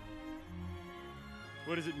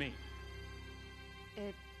 What does it mean?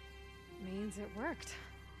 It means it worked.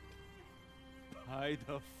 By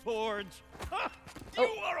the forge. Ha! You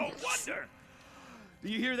are a wonder! Do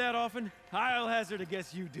you hear that often? I'll hazard a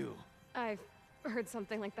guess you do. I've heard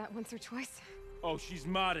something like that once or twice. Oh, she's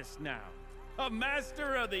modest now. A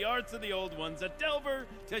master of the arts of the old ones, a delver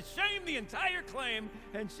to shame the entire claim,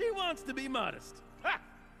 and she wants to be modest. Ha!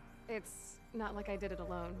 It's not like I did it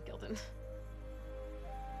alone, Gildan.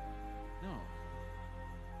 No.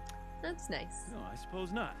 That's nice. No, I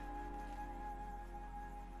suppose not.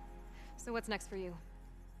 So what's next for you?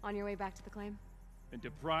 On your way back to the claim? And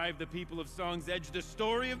deprive the people of Song's Edge the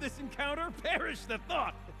story of this encounter? Perish the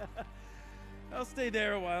thought! I'll stay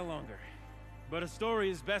there a while longer. But a story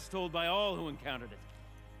is best told by all who encountered it.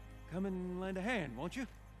 Come and lend a hand, won't you?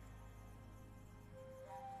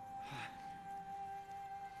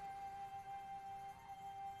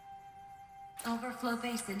 Overflow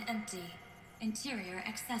basin empty. Interior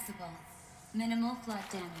accessible. Minimal flood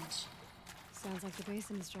damage. Sounds like the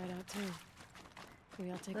basin is dried out too.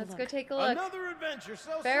 Maybe I'll take Let's a look. go take a look. Another adventure,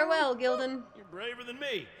 so Farewell, soon? Gildan. You're braver than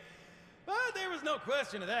me. But there was no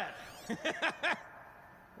question of that.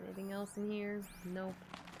 Anything else in here? Nope.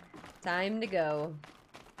 Time to go.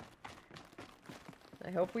 I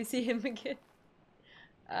hope we see him again.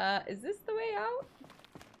 Is this the way out?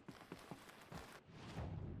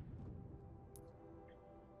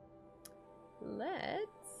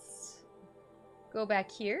 Let's go back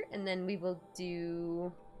here, and then we will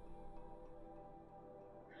do...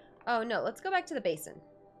 Oh, no. Let's go back to the basin.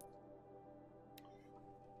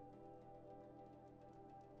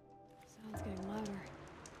 Sounds getting louder.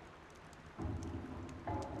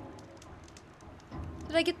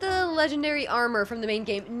 Did I get the legendary armor from the main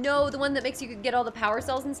game? No, the one that makes you get all the power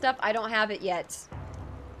cells and stuff. I don't have it yet.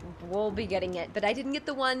 We'll be getting it. But I didn't get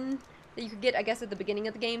the one that you could get, I guess, at the beginning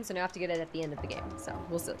of the game. So now I have to get it at the end of the game. So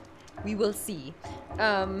we'll see. We will see.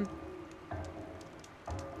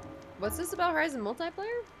 What's this about Horizon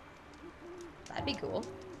multiplayer? That'd be cool.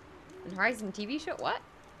 And Horizon TV show? What?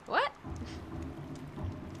 What?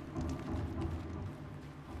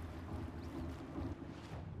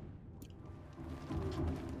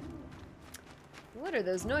 What are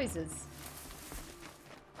those noises?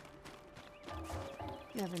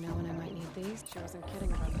 Never know when I might need these. She wasn't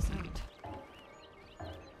kidding about the sound.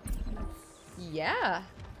 Yeah,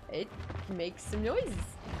 it makes some noises.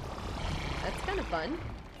 That's kind of fun.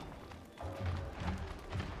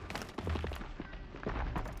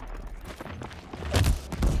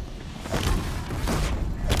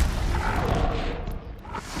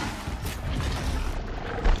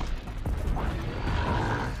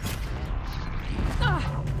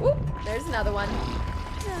 There's another one.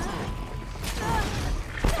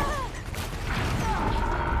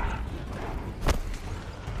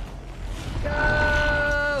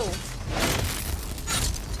 Go!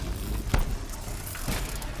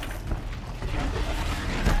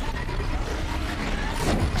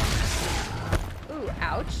 Ooh,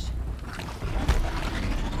 ouch.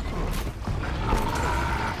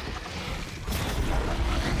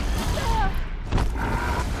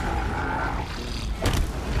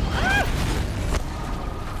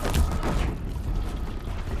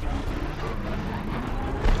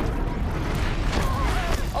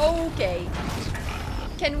 Okay.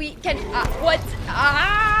 what?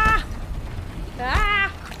 Ah!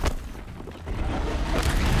 Ah!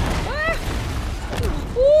 Ah!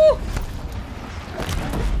 Ooh!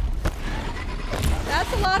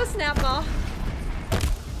 That's a lot of snap maw.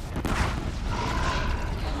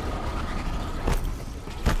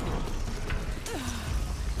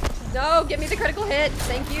 No, give me the critical hit.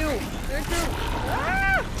 Thank you. Third crew.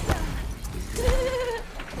 Ah!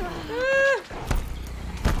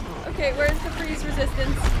 Okay, where's the freeze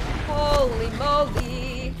resistance? Holy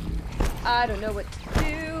moly. I don't know what to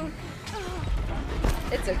do.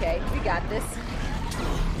 It's okay. We got this.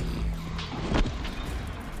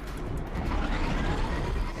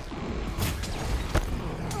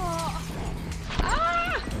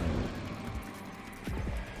 Ah!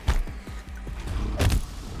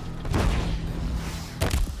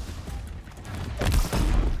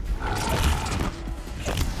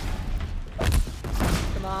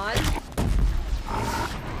 Come on.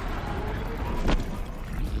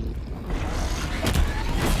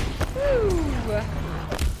 Woo.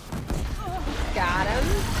 Got him.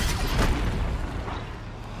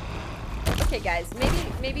 Okay, guys,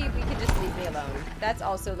 maybe we could just leave me alone. That's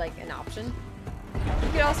also like an option. You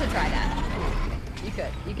could also try that.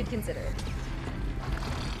 You could consider it.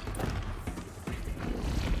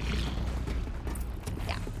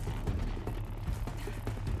 Yeah.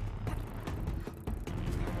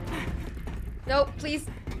 Nope, please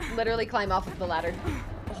literally climb off of the ladder.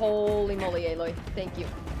 Holy moly, Aloy. Thank you.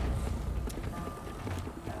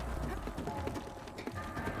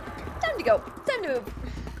 Time to go. Time to move.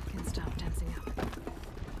 Can't stop tensing up.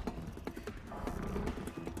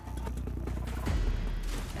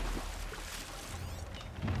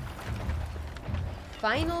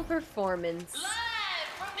 Final performance. Live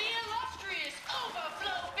from the illustrious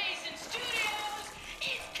Overflow Basin Studios,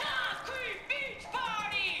 it's Concrete Beach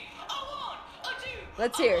Party! A one, a two,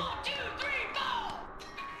 Let's hear. 1, 2, 3,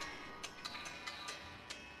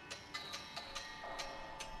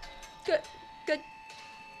 go!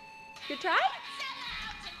 Good try?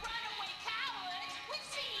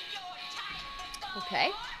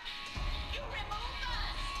 Okay.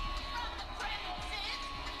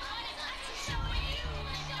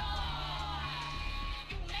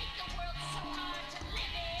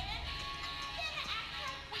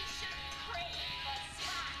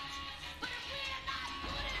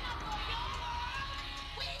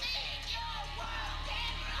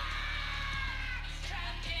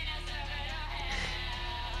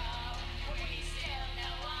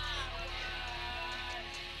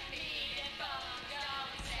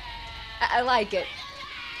 I like it.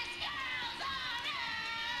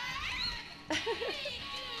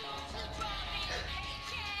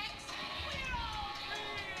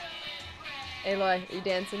 Aloy, are you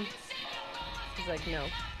dancing? He's like, no,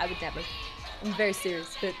 I would never. I'm very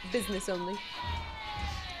serious, but business only.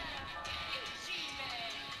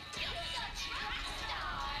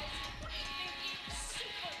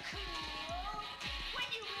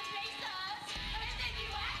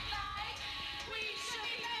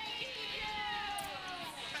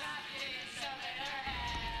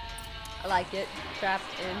 I like it. Trapped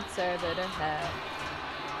in servitor hell.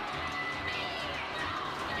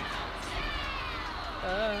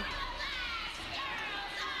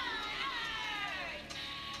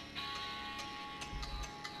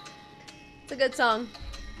 It's a good song.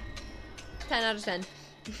 10 out of 10.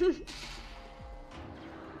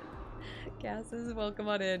 Cass says, welcome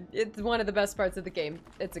on in. It's one of the best parts of the game.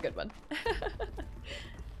 It's a good one.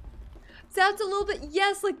 Sounds a little bit,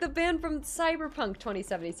 yes, like the band from Cyberpunk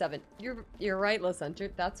 2077. You're right, Lucenter.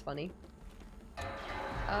 That's funny.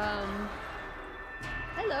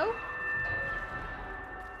 Hello.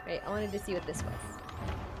 Wait, I wanted to see what this was.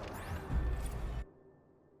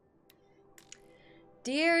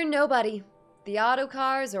 Dear nobody, the auto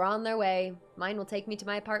cars are on their way. Mine will take me to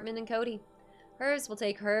my apartment in Cody. Hers will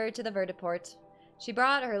take her to the vertiport. She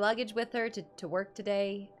brought her luggage with her to work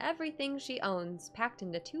today. Everything she owns, packed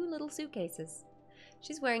into 2 little suitcases.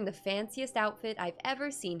 She's wearing the fanciest outfit I've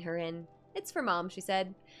ever seen her in. It's for Mom, she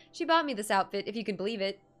said. She bought me this outfit, if you can believe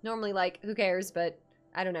it. Normally, like, who cares, but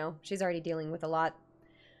I don't know. She's already dealing with a lot.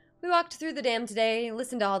 We walked through the dam today,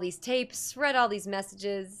 listened to all these tapes, read all these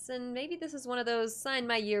messages, and maybe this is one of those sign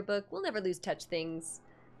my yearbook, we'll never lose touch things.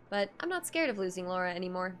 But I'm not scared of losing Laura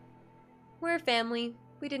anymore. We're a family.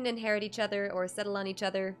 We didn't inherit each other or settle on each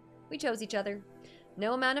other. We chose each other.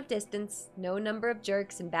 No amount of distance, no number of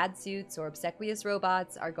jerks in bad suits or obsequious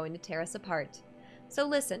robots are going to tear us apart. So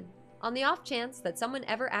listen, on the off chance that someone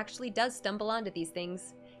ever actually does stumble onto these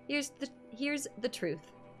things, here's the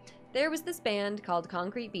truth. There was this band called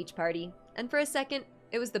Concrete Beach Party, and for a second,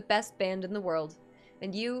 it was the best band in the world.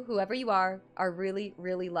 And you, whoever you are really,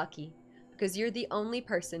 really lucky, because you're the only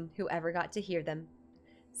person who ever got to hear them.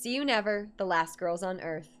 See you never, the last girls on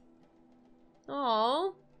Earth.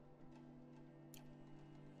 Aww.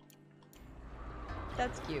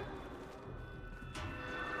 That's cute.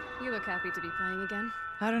 You look happy to be playing again.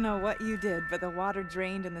 I don't know what you did, but the water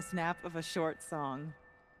drained in the snap of a short song.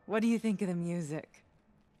 What do you think of the music?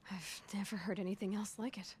 I've never heard anything else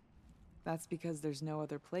like it. That's because there's no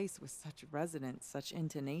other place with such resonance, such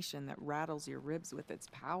intonation that rattles your ribs with its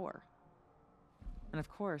power. And of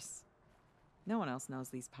course, no one else knows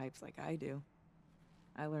these pipes like I do.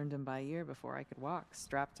 I learned them by ear before I could walk,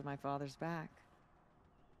 strapped to my father's back.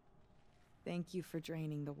 Thank you for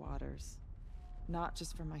draining the waters. Not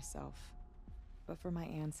just for myself, but for my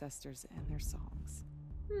ancestors and their songs.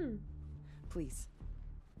 Please,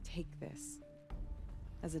 take this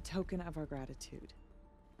as a token of our gratitude.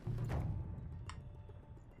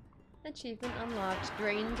 Achievement unlocked.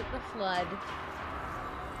 Drained the flood.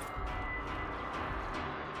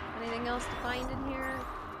 Anything else to find in here?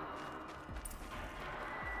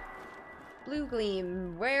 Blue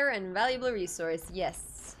gleam. Rare and valuable resource.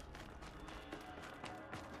 Yes.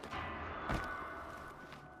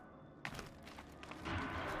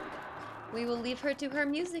 We will leave her to her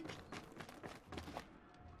music.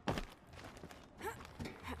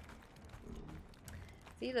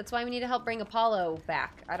 See, that's why we need to help bring Apollo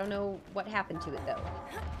back. I don't know what happened to it, though.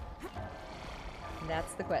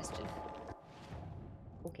 That's the question.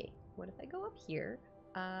 Okay, what if I go up here?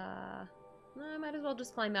 I might as well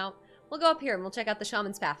just climb out. We'll go up here and we'll check out the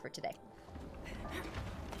Shaman's Path for today.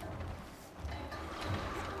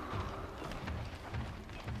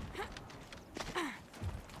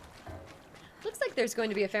 Looks like there's going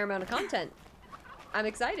to be a fair amount of content. I'm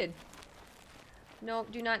excited. No,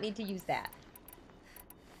 do not need to use that.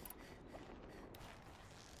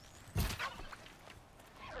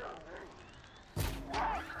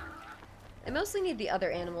 I mostly need the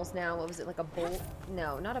other animals now. What was it, like a bull?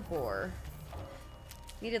 No, not a boar.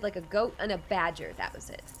 Needed like a goat and a badger. That was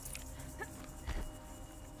it.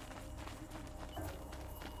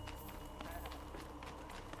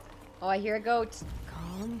 Oh, I hear a goat.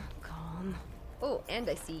 Calm, calm. Oh, and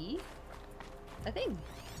I see a thing.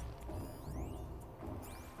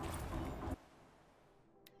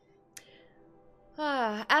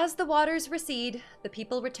 As the waters recede, the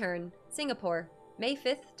people return. Singapore, May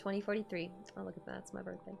 5th, 2043. Oh, look at that. It's my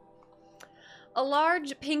birthday. A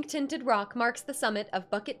large pink-tinted rock marks the summit of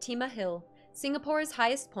Bukit Timah Hill, Singapore's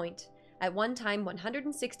highest point, at one time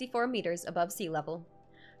 164 meters above sea level.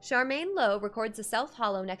 Charmaine Lowe records a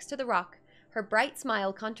self-hollow next to the rock, her bright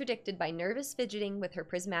smile contradicted by nervous fidgeting with her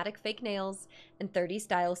prismatic fake nails and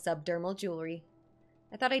 30s-style subdermal jewelry.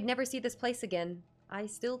 I thought I'd never see this place again. I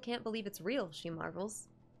still can't believe it's real, she marvels.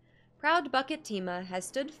 Proud Bukit Timah has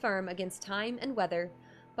stood firm against time and weather,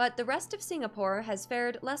 but the rest of Singapore has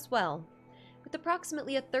fared less well. With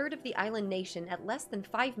approximately a third of the island nation at less than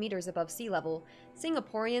 5 meters above sea level,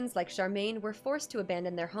 Singaporeans like Charmaine were forced to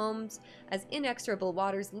abandon their homes as inexorable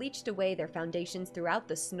waters leached away their foundations throughout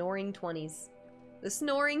the snoring 20s. The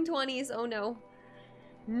snoring 20s, oh no.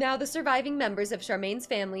 Now the surviving members of Charmaine's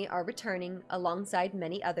family are returning alongside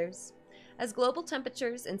many others. As global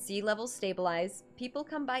temperatures and sea levels stabilize, people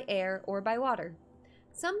come by air or by water.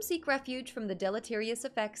 Some seek refuge from the deleterious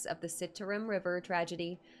effects of the Citarum River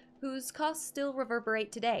tragedy, whose costs still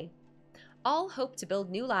reverberate today. All hope to build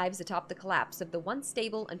new lives atop the collapse of the once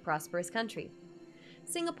stable and prosperous country.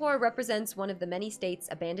 Singapore represents one of the many states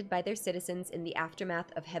abandoned by their citizens in the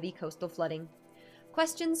aftermath of heavy coastal flooding.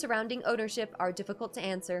 Questions surrounding ownership are difficult to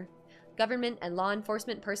answer. Government and law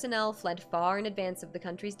enforcement personnel fled far in advance of the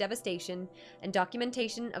country's devastation, and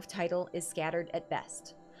documentation of title is scattered at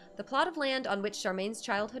best. The plot of land on which Charmaine's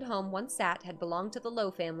childhood home once sat had belonged to the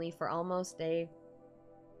Lowe family for almost a...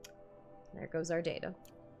 There goes our data.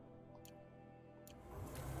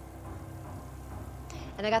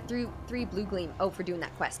 And I got through 3 blue gleam. Oh, for doing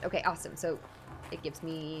that quest. Okay, awesome. So it gives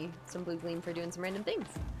me some blue gleam for doing some random things.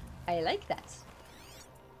 I like that.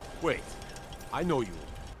 Wait, I know you.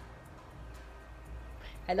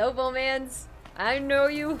 Hello, Bowmans. I know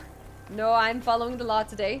you. No, I'm following the law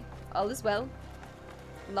today. All is well.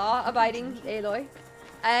 Law-abiding Aloy.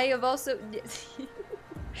 I have also...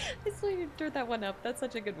 I saw you turn that one up. That's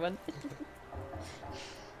such a good one.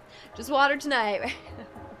 Just water tonight.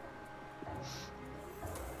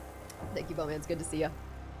 Thank you, Bowmans. Good to see you.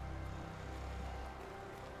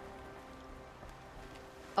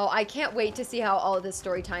 Oh, I can't wait to see how all of this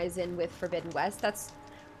story ties in with Forbidden West. That's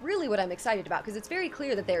really what I'm excited about, because it's very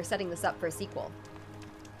clear that they're setting this up for a sequel.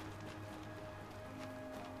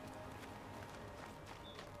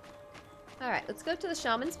 Alright, let's go to the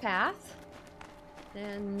Shaman's Path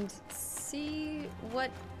and see what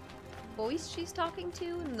voice she's talking to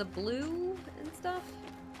in the blue and stuff.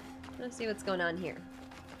 Let's see what's going on here.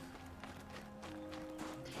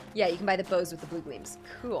 Yeah, you can buy the bows with the blue gleams.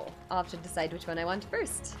 Cool. I'll have to decide which one I want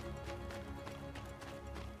first.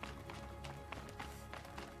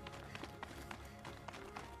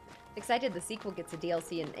 Excited the sequel gets a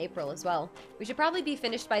DLC in April as well. We should probably be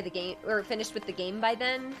finished by the game, or finished with the game by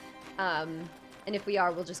then. And if we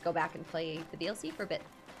are, we'll just go back and play the DLC for a bit.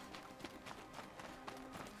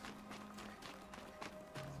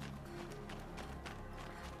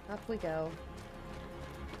 Up we go.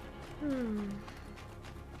 Alright,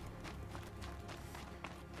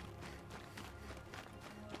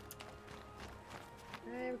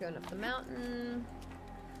 we're going up the mountain.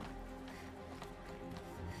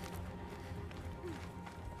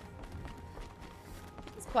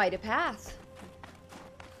 It's quite a path.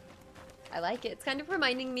 I like it. It's kind of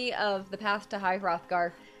reminding me of the path to High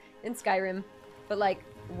Hrothgar in Skyrim, but like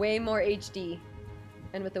way more HD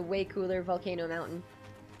and with a way cooler volcano mountain.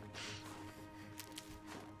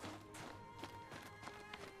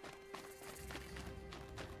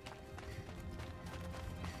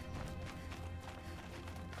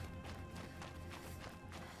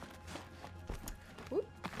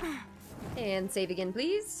 And save again,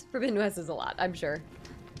 please. Forbidden West is a lot, I'm sure.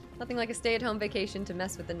 Nothing like a stay-at-home vacation to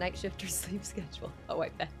mess with the night shifter's sleep schedule. Oh, I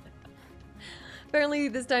bet. Apparently,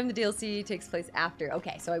 this time the DLC takes place after.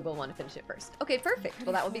 Okay, so I will want to finish it first. Okay, perfect.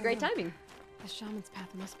 Well, that will be great timing. The Shaman's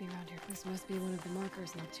Path must be around here. This must be one of the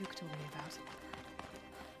markers Naltuk told me about.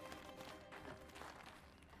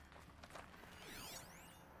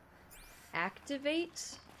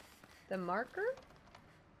 Activate the marker?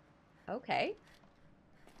 Okay.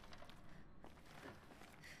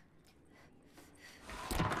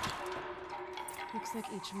 Looks like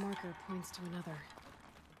each marker points to another,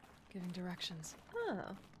 giving directions. Oh,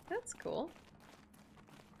 that's cool.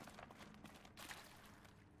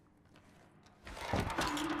 Guess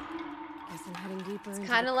I'm heading deeper into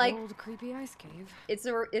Kind the of like cold, creepy ice cave.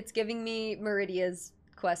 It's giving me Meridia's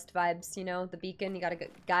quest vibes. You know, the beacon. You gotta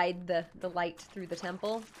guide the light through the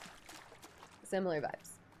temple. Similar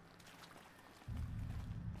vibes.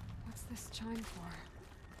 What's this chime for?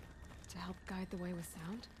 To help guide the way with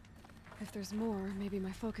sound? If there's more, maybe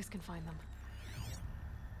my focus can find them.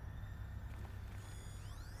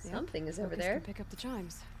 Something is over Focus there. Can pick up the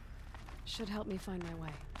chimes. Should help me find my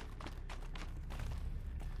way.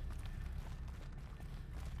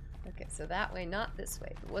 Okay, so that way, not this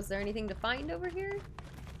way. Was there anything to find over here?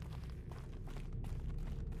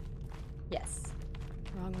 Yes.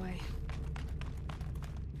 Wrong way.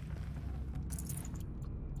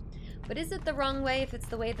 But is it the wrong way if it's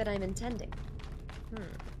the way that I'm intending?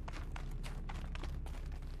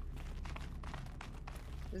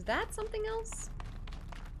 Is that something else?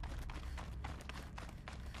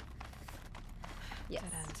 Yes.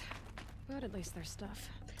 Dead end. But at least there's stuff.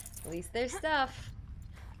 At least there's stuff.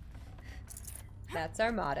 That's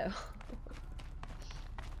our motto.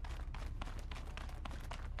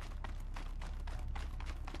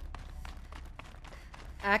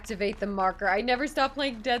 Activate the marker. I never stop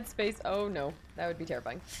playing Dead Space. Oh no, that would be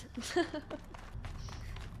terrifying.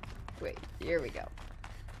 Wait, here we go.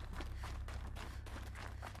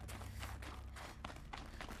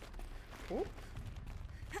 Ooh.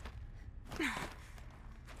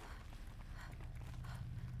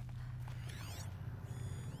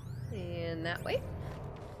 And that way.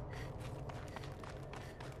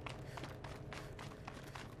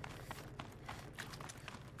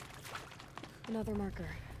 Another marker.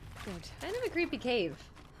 Good. Kind of a creepy cave.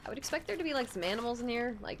 I would expect there to be like some animals in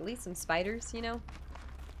here, like at least some spiders, you know?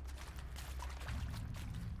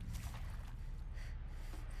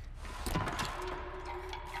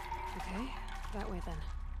 Okay, that way then.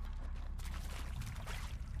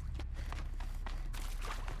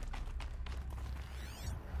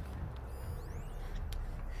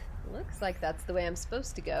 Looks like that's the way I'm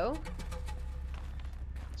supposed to go.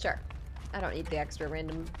 Sure. I don't need the extra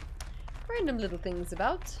random little things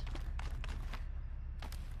about.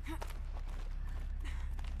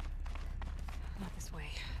 Not this way.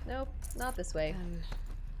 Nope, not this way. Then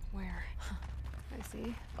where? I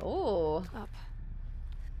see. Oh. Up.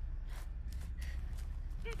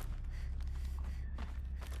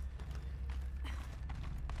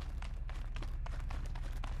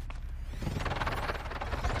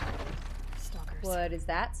 Stalkers. What is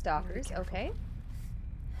that? Stalkers. Okay.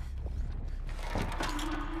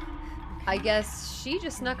 I guess she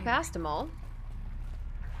just snuck past them all.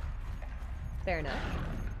 Fair enough.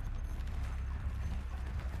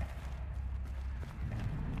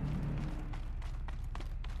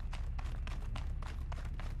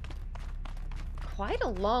 quite a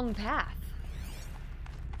long path.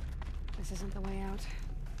 This isn't the way out.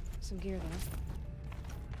 Some gear though.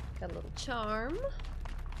 Got a little charm.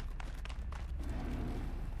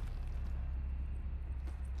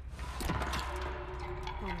 Gotta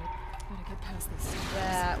get past this.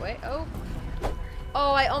 That way. Oh.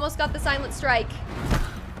 Oh, I almost got the silent strike.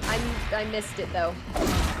 I missed it though.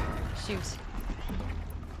 Shoot.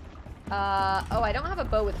 Oh, I don't have a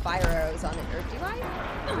bow with fire arrows on it, or do I?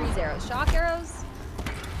 Freeze arrows. Shock arrows?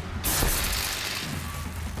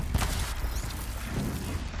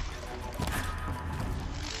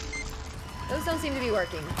 Those don't seem to be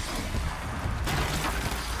working.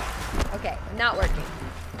 Okay, not working.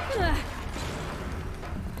 Can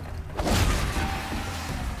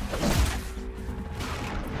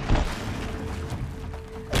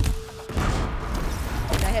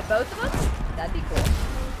I hit both of them? That'd be cool.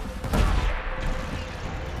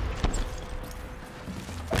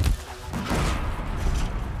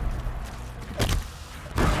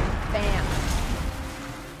 Bam.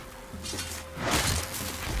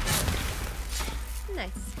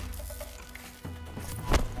 Nice.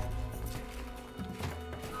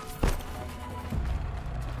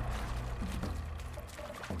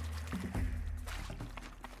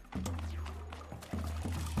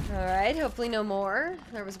 Alright, hopefully no more.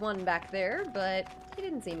 There was one back there, but he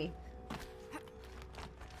didn't see me.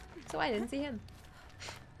 So I didn't see him.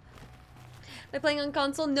 Am I playing on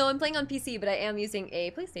console? No, I'm playing on PC, but I am using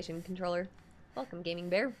a PlayStation controller. Welcome, Gaming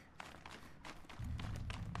Bear.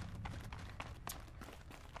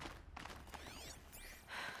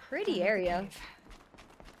 Pretty area.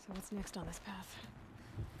 So what's next on this path?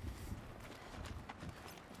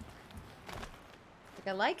 Like,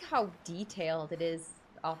 I like how detailed it is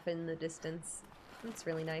off in the distance. It's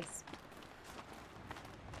really nice.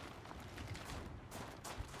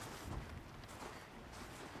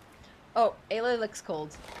 Oh, Aloy looks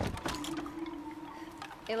cold.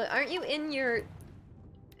 Aloy, aren't you in your...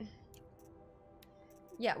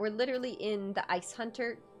 Yeah, we're literally in the Ice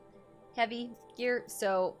Hunter heavy gear,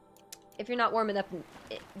 so if you're not warm enough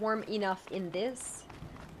in this,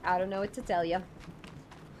 I don't know what to tell you.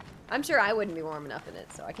 I'm sure I wouldn't be warm enough in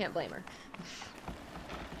it, so I can't blame her.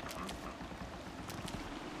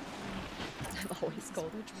 I'm always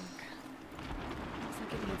cold. Looks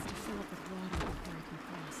like it needs to fill up with water before I can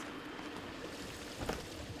cross.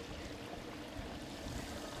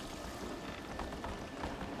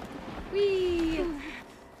 Whee!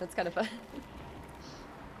 That's kind of fun.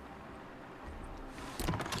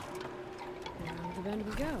 Around the bend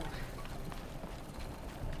we go.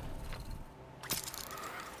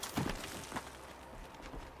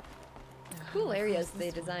 Cool areas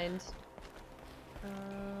they designed.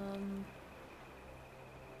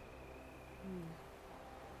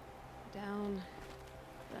 Down,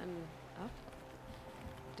 then up.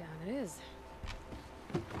 Down it is.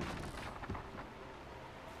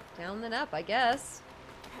 Down then up, I guess.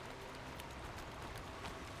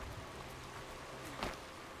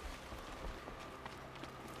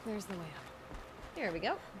 There's the way up. Here we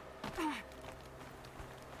go.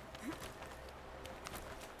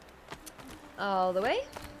 All the way.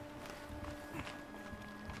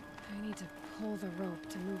 I need to pull the rope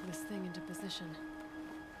to move this thing into position.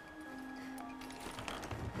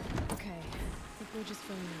 Okay, the bridge is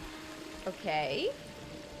filling up. Okay.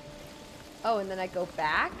 Oh, and then I go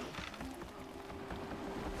back.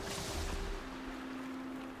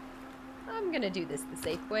 I'm gonna do this the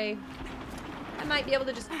safe way. I might be able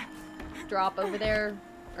to just drop over there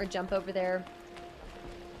or jump over there. I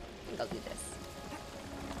think I'll do this.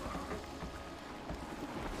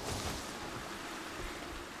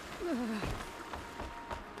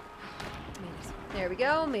 There we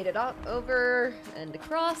go, made it up over and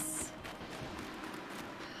across.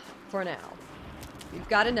 For now. We've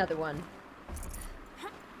got another one.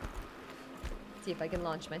 See if I can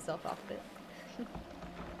launch myself off of it.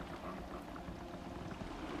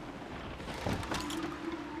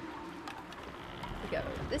 We go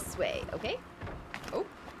this way, okay? Oh.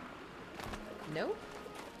 No.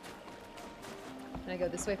 Can I go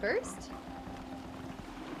this way first?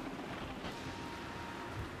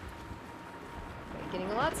 Getting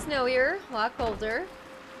a lot snowier, a lot colder.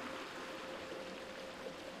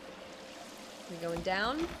 We're going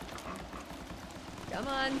down. Come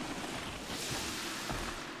on.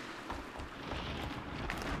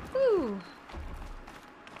 Whew.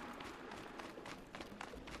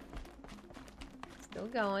 Still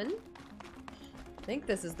going. I think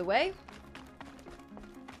this is the way.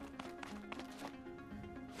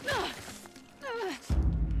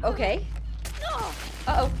 Okay.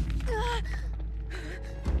 Uh-oh.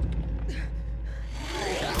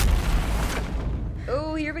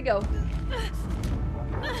 we go.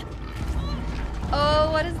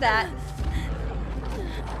 Oh, what is that?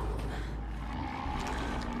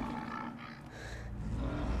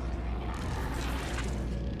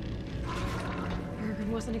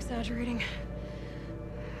 Morgan wasn't exaggerating.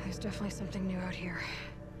 There's definitely something new out here.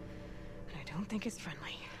 And I don't think it's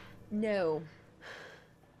friendly. No.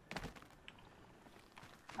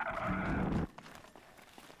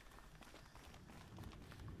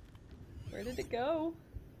 Where did it go?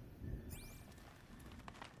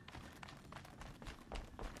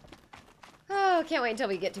 Oh, can't wait until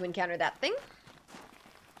we get to encounter that thing.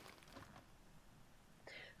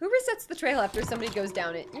 Who resets the trail after somebody goes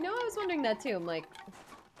down it? You know, I was wondering that too. I'm like,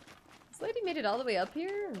 this lady made it all the way up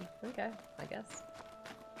here? Okay, I guess.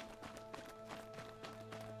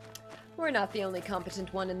 We're not the only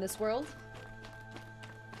competent one in this world.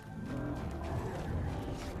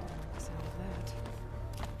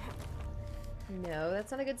 No,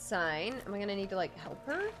 that's not a good sign. Am I gonna need to, like, help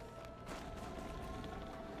her?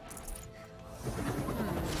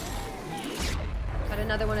 Got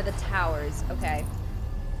another one of the towers. Okay.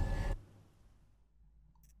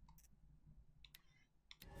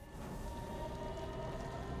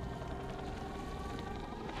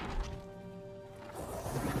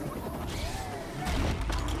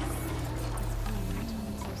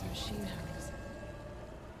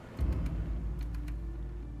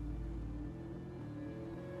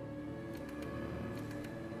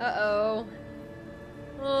 Uh-oh.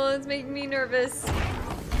 Oh, it's making me nervous.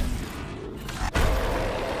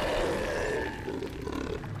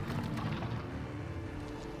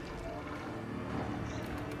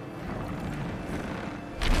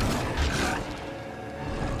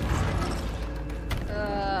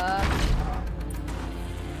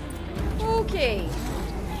 Okay.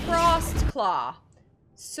 Frost Claw.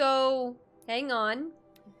 So, hang on.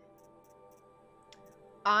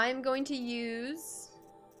 I'm going to use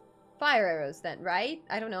fire arrows then, right?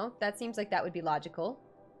 I don't know. That seems like that would be logical.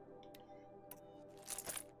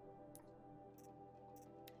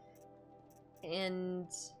 And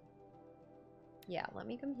yeah, let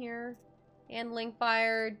me come here. Handling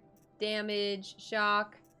fire, damage,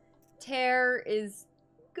 shock. Tear is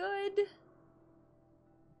good.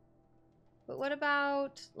 But what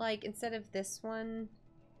about, like, instead of this one,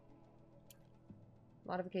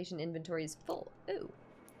 modification inventory is full. Ooh.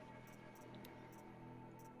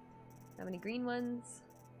 How many green ones?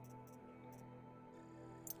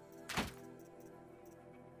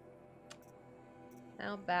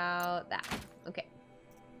 How about that? Okay.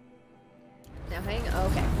 Now hang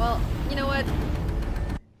on. Okay. Well, you know what?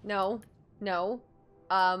 No. No.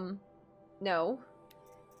 No.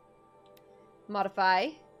 Modify.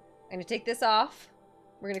 I'm gonna take this off.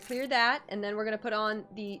 We're gonna clear that, and then we're gonna put on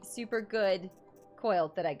the super good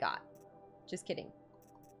coil that I got. Just kidding.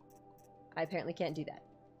 I apparently can't do that.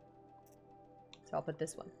 So I'll put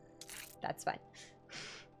this one. That's fine.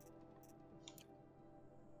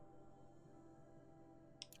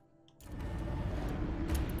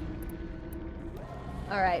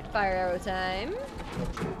 Alright, fire arrow time.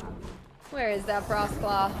 Where is that frost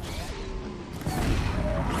claw?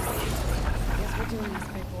 Guess we're doing this,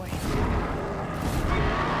 big boy.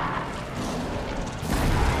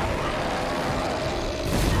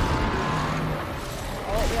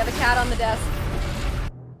 Oh, we have a cat on the desk.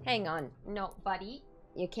 Hang on. No, buddy.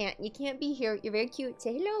 You can't be here. You're very cute.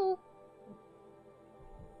 Say hello.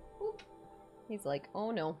 Oop. He's like,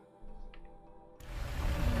 oh no.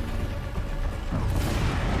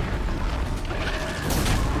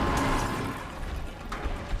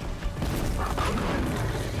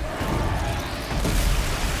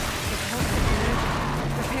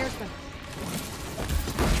 Repairs them.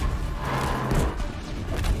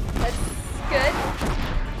 That's good.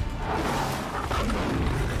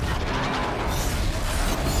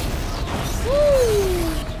 Woo!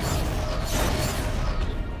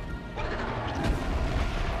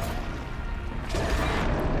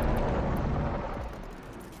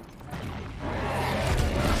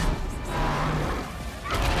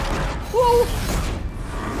 Whoa!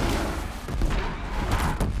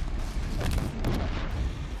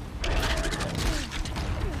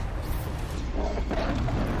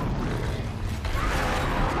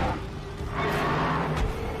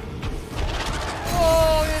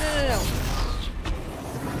 Whoa, no.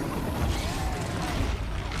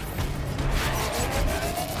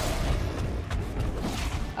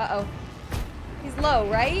 Uh-oh. He's low,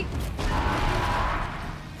 right?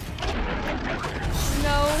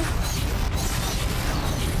 No.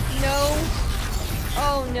 No.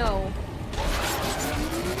 Oh, no.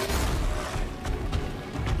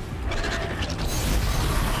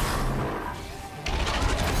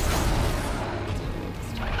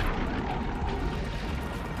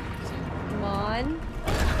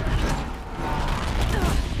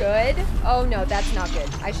 Oh no, that's not good.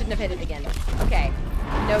 I shouldn't have hit it again. Okay.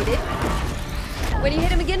 Noted. When you hit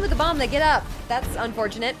him again with the bomb, they get up. That's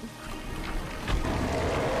unfortunate.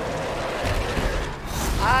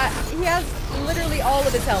 He has literally all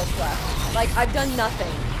of his health left. Like, I've done nothing.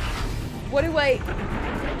 What do I...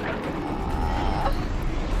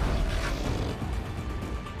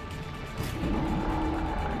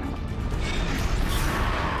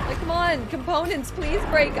 Like, come on, components, please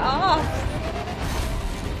break off.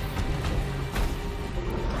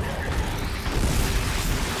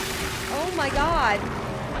 Oh my god.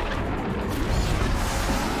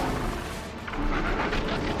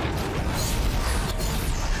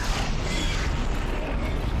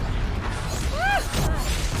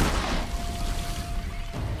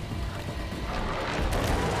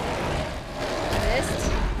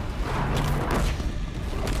 Missed.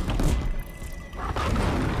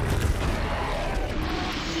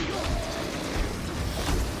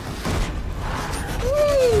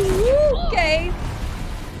 Woo, okay.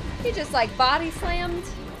 He just like body slammed.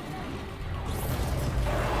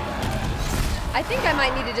 I think I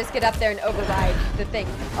might need to just get up there and override the thing.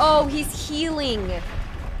 Oh, he's healing.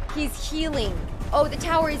 He's healing. Oh, the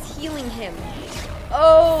tower is healing him.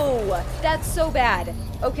 Oh, that's so bad.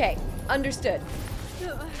 Okay, understood.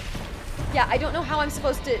 Yeah, I don't know how I'm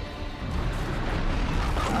supposed to...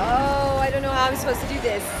 Oh, I don't know how I'm supposed to do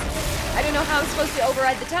this. I don't know how I'm supposed to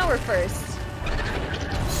override the tower first.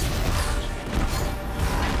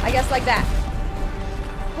 I guess like that.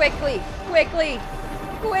 Quickly, quickly,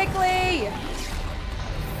 quickly!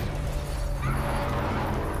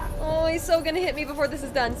 Oh, he's so gonna hit me before this is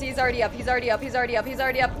done. See, he's already up, he's already up, he's already up, he's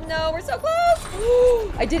already up. No, we're so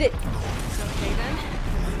close! I did it! It's okay then.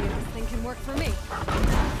 See if this thing can work for me.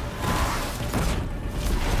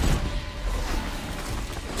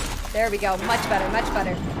 There we go, much better, much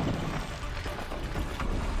better.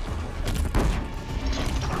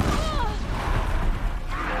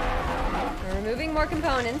 We're removing more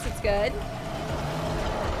components, it's good.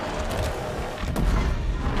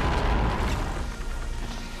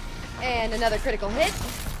 And another critical hit.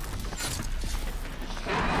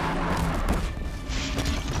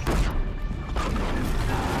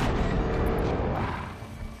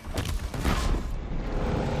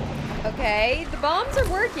 Okay, the bombs are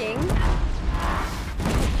working.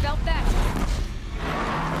 Felt that.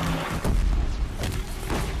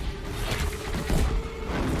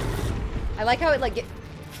 I like how it like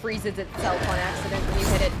freezes itself on accident when you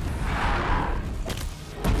hit it.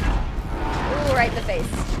 Ooh, right in the face.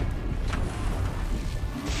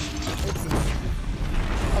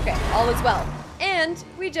 Oopsies. Okay, all is well. And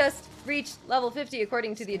we just reached level 50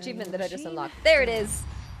 according to the achievement that I just unlocked. There it is.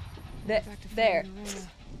 There.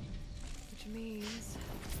 Which means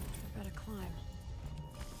I've got to climb.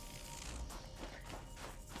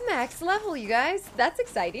 Max level, you guys. That's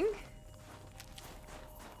exciting.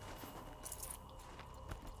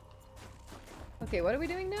 Okay, what are we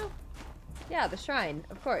doing now? Yeah, the shrine,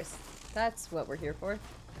 of course. That's what we're here for.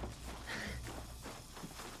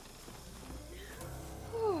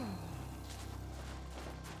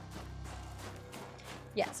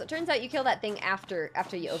 Yeah, so it turns out you kill that thing after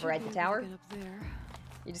you override the tower. Get up there.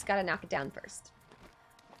 You just gotta knock it down first.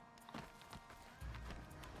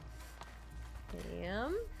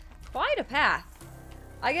 Damn. Quite a path.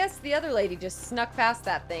 I guess the other lady just snuck past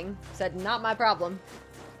that thing. Said, not my problem.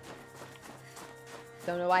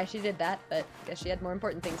 Don't know why she did that, but guess she had more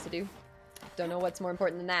important things to do. Don't know what's more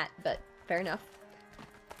important than that, but fair enough.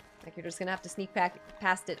 Like you're just gonna have to sneak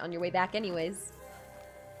past it on your way back anyways.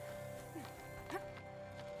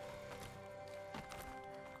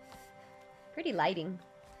 Pretty lighting.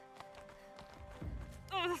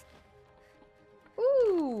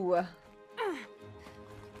 Ooh.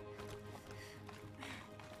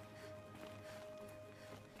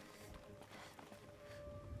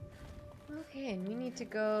 Okay, and we need to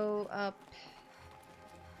go up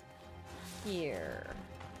here.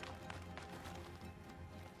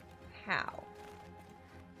 How?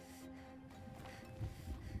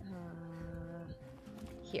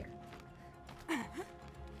 Here.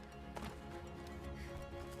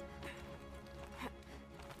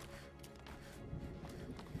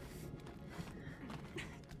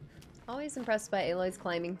 Always impressed by Aloy's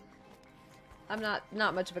climbing. I'm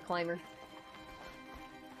not much of a climber.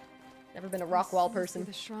 Never been a rock wall person.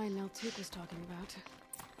 The shrine Neltuk was talking about.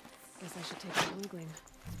 Guess I should take the blue gleam.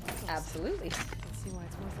 Absolutely. Let's see why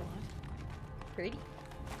it's worth a lot. Pretty.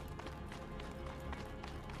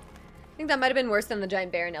 I think that might have been worse than the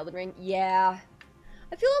giant bear in Elden Ring. Yeah.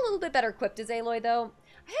 I feel a little bit better equipped as Aloy, though.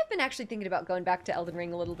 I have been actually thinking about going back to Elden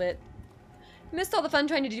Ring a little bit. Missed all the fun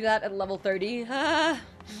trying to do that at level 30. Yeah.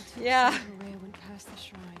 Rhea went past the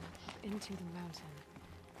shrine, up into the mountain.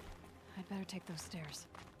 I'd better take those stairs.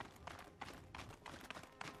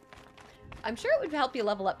 I'm sure it would help you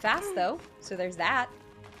level up fast, though. So there's that.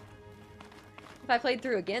 If I played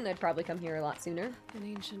through again, I'd probably come here a lot sooner. An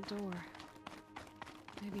ancient door.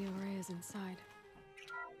 Maybe Rhea's inside.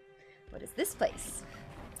 What is this place?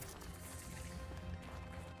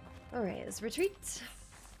 Alright, let's retreat.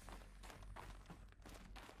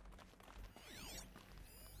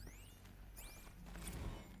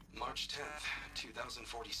 March 10th,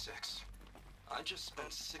 2046. I just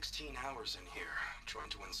spent 16 hours in here, trying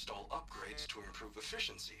to install upgrades to improve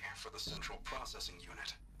efficiency for the central processing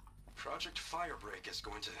unit. Project Firebreak is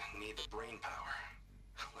going to need the brain power.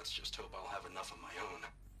 Let's just hope I'll have enough of my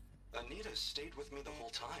own. Anita stayed with me the whole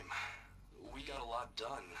time. We got a lot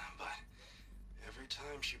done, but every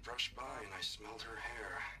time she brushed by and I smelled her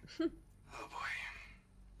hair... Oh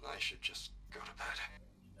boy. I should just go to bed.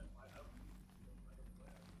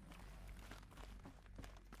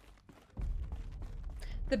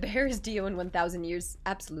 The bear is Dio in 1,000 years.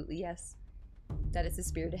 Absolutely, yes. That is the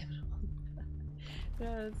spirit animal.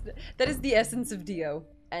 That is the essence of Dio.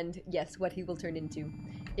 And yes, what he will turn into.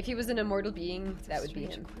 If he was an immortal being, that would be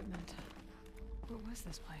him. Equipment. What was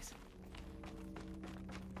this place?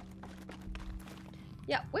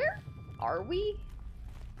 Yeah, where are we?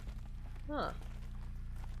 Huh.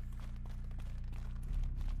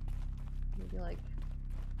 Maybe like...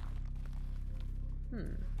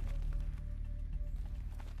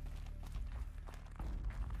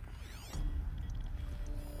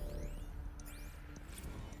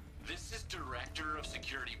 This is Director of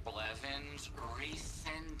Security Blevins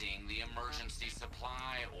resending the emergency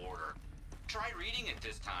supply order. Try reading it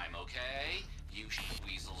this time, okay? You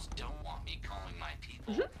weasels don't want me calling my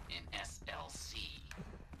people in SLC.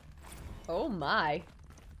 Oh my.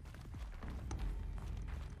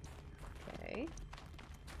 Okay.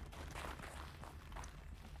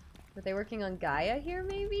 Were they working on Gaia here,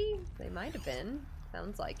 maybe? They might have been.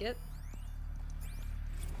 Sounds like it.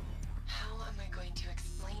 How am I going to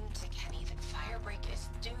explain to Kenny that Firebreak is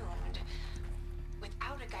doomed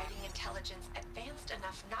without a guiding intelligence advanced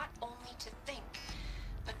enough not only to think,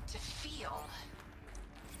 but to feel?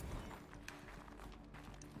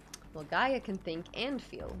 Well, Gaia can think and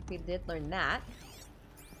feel. We did learn that.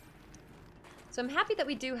 So I'm happy that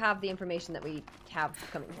we do have the information that we have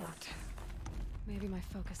coming to us. Maybe my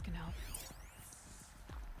focus can help.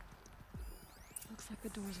 Looks like the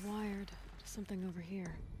door's wired to something over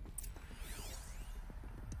here.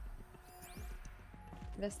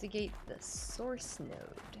 Investigate the source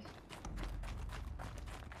node.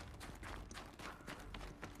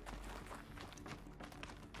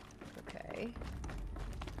 Okay.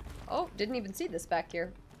 Oh, didn't even see this back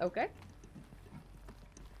here. Okay.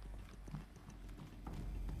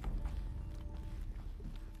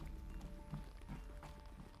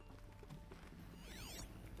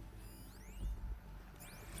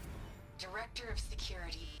 Director of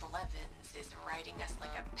Security Blevins is riding us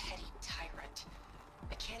like a petty tyrant.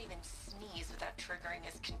 I can't even sneeze without triggering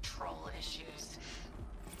his control issues.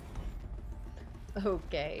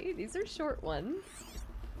 Okay, these are short ones.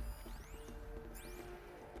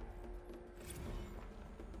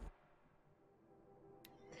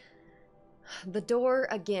 The door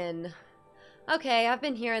again. Okay, I've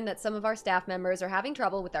been hearing that some of our staff members are having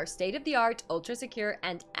trouble with our state-of-the-art, ultra-secure,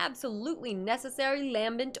 and absolutely necessary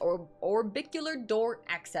lambent or orbicular door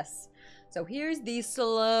access. So here's the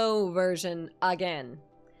slow version again.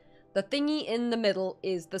 The thingy in the middle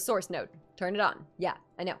is the source node. Turn it on. Yeah,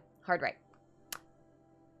 I know. Hard right.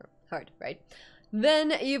 Hard, right?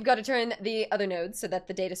 Then you've got to turn the other nodes so that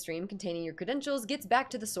the data stream containing your credentials gets back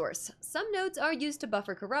to the source. Some nodes are used to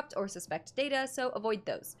buffer corrupt or suspect data, so avoid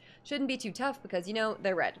those. Shouldn't be too tough because, you know,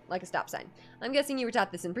 they're red, like a stop sign. I'm guessing you were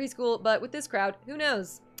taught this in preschool, but with this crowd, who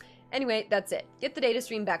knows? Anyway, that's it. Get the data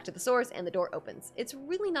stream back to the source and the door opens. It's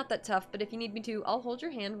really not that tough, but if you need me to, I'll hold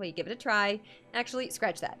your hand while you give it a try. Actually,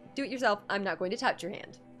 scratch that. Do it yourself. I'm not going to touch your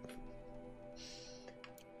hand.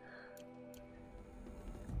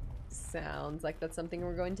 Sounds like that's something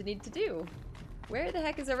we're going to need to do. Where the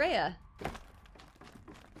heck is Araya?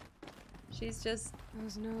 She's just...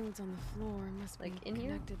 Those nodes on the floor must like be in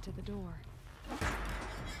here? connected to the door.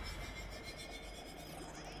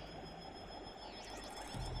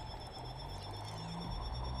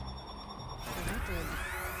 That did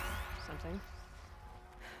something.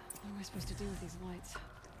 What am I supposed to do with these lights?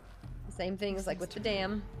 The same thing as like with the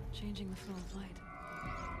dam. Changing the flow of light.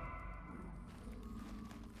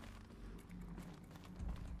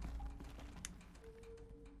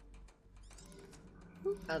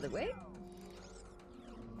 Other way.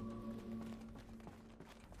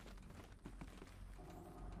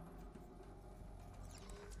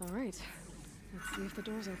 All right. Let's see if the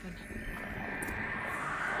door's open.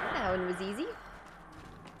 That one was easy.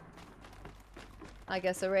 I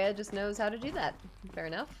guess Araya just knows how to do that. Fair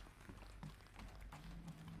enough.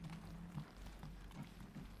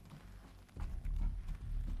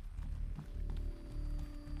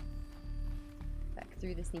 Back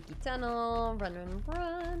through the sneaky tunnel. Run, run,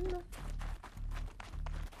 run.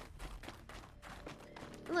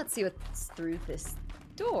 And let's see what's through this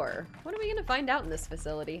door. What are we gonna find out in this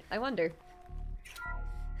facility? I wonder.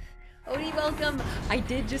 Odie, welcome! I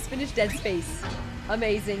did just finish Dead Space.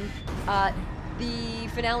 Amazing. The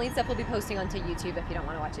finale and stuff will be posting onto YouTube if you don't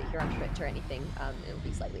want to watch it here on Twitch or anything. It'll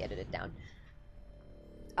be slightly edited down.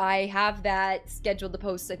 I have that scheduled to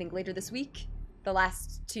post, I think, later this week. The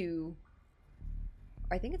last two...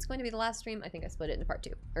 I think it's going to be the last stream. I think I split it into part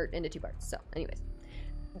 2. Or into 2 parts. So, anyways.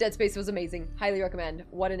 Dead Space was amazing. Highly recommend.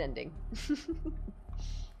 What an ending.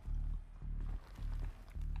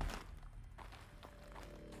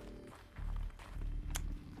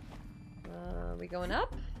 We going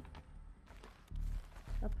up?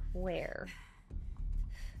 Up where?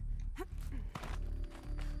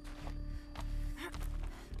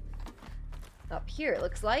 Up here, it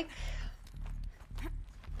looks like.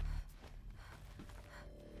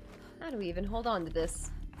 How do we even hold on to this?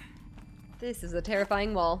 This is a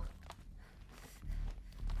terrifying wall.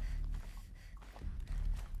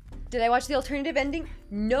 Did I watch the alternative ending?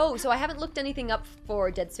 No, so I haven't looked anything up for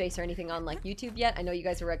Dead Space or anything on like YouTube yet. I know you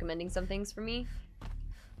guys are recommending some things for me.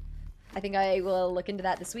 I think I will look into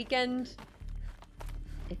that this weekend.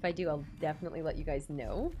 If I do, I'll definitely let you guys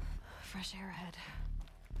know. Fresh air ahead.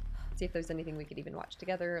 See if there's anything we could even watch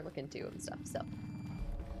together or look into and stuff, so.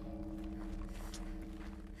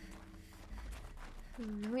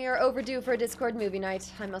 We are overdue for a Discord movie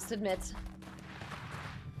night, I must admit.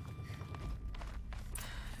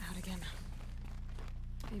 Out again.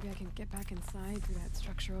 Maybe I can get back inside through that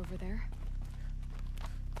structure over there.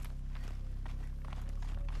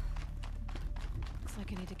 Looks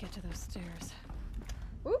like I need to get to those stairs.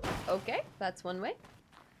 Ooh, okay, that's one way.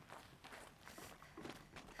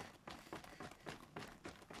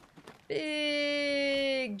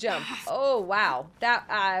 Big jump. Oh, wow. That,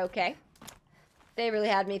 okay. They really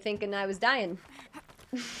had me thinking I was dying.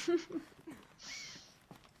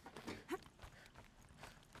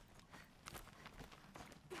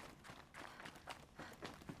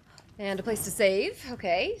 And a place to save.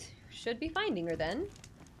 Okay. Should be finding her then.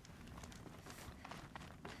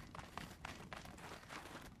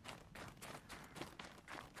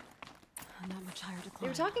 Not much higher to climb. They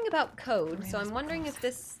were talking about code, so I'm wondering if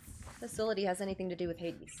this facility has anything to do with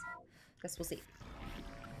Hades. Guess we'll see.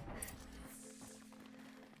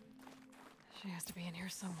 She has to be in here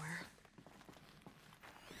somewhere.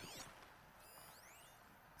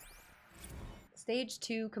 Stage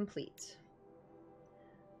 2 complete.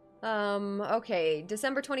 Okay.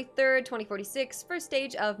 December 23rd, 2046. First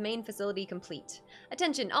stage of main facility complete.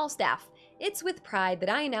 Attention, all staff. It's with pride that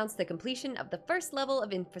I announce the completion of the first level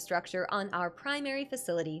of infrastructure on our primary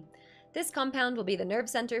facility. This compound will be the nerve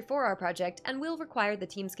center for our project and will require the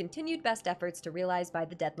team's continued best efforts to realize by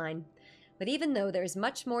the deadline. But even though there is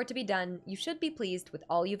much more to be done, you should be pleased with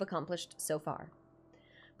all you've accomplished so far.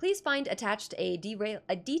 Please find attached a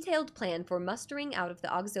detailed plan for mustering out of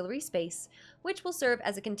the auxiliary space, which will serve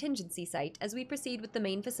as a contingency site as we proceed with the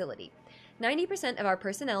main facility. 90% of our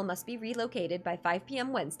personnel must be relocated by 5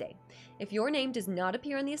 p.m. Wednesday. If your name does not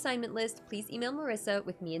appear on the assignment list, please email Marissa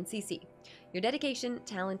with me and CC. Your dedication,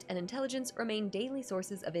 talent, and intelligence remain daily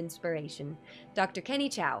sources of inspiration. Dr. Kenny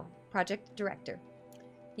Chow, Project Director.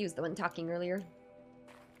 He was the one talking earlier.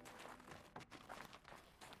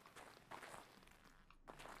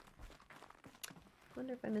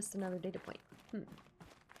 Wonder if I missed another data point.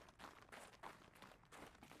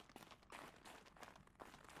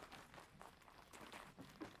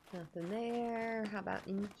 Nothing there. How about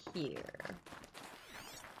in here?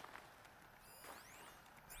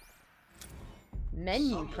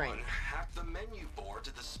 Menu print. Someone hacked the menu board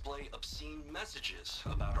to display obscene messages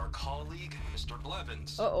about our colleague, Mr.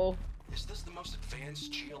 Blevins. Uh-oh. Is this the most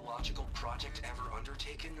advanced geological project ever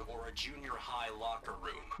undertaken, or a junior high locker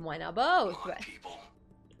room? Why not both? Come on, people.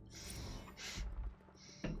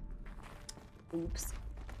 Oops.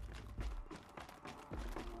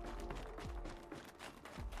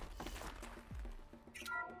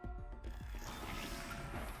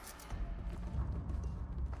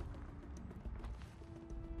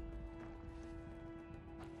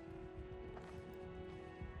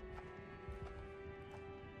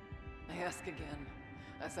 I ask again,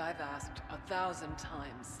 as I've asked 1,000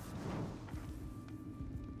 times.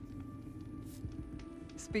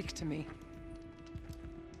 Speak to me.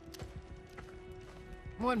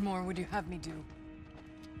 What more would you have me do?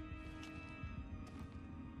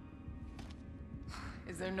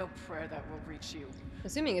 Is there no prayer that will reach you?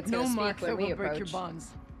 Assuming it's no gonna mark speak when that we will break your approach.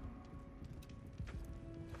 bonds.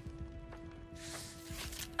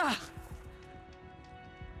 Ah!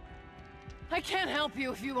 I can't help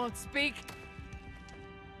you if you won't speak.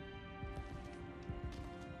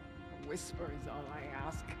 A whisper is all I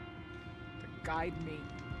ask. To guide me.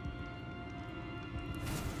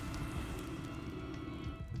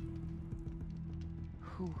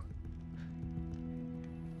 Who?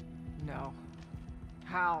 No.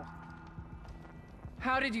 How?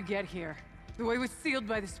 How did you get here? The way was sealed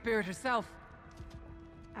by the spirit herself.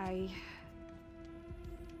 I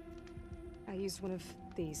used one of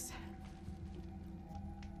these.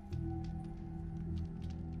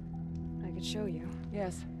 I could show you.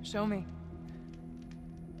 Yes, show me.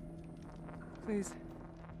 Please.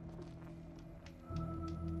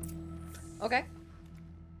 Okay.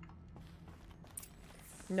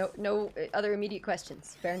 No other immediate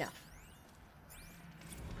questions. Fair enough.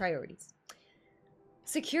 Priorities.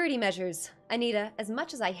 Security measures. Anita, as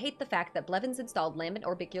much as I hate the fact that Blevins installed lambent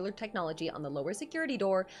orbicular technology on the lower security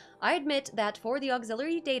door, I admit that for the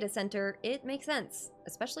auxiliary data center, it makes sense,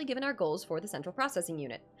 especially given our goals for the central processing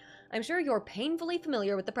unit. I'm sure you're painfully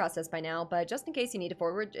familiar with the process by now, but just in case you need to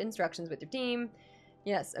forward instructions with your team.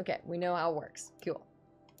 Yes, okay, we know how it works. Cool.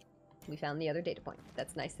 We found the other data point.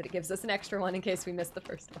 That's nice that it gives us an extra one in case we missed the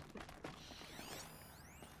first one.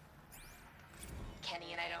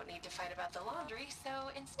 Kenny and I don't need to fight about the laundry, so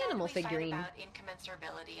instead Animal we figurine. fight about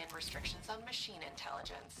incommensurability and restrictions on machine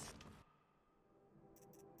intelligence.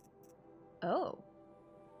 Oh.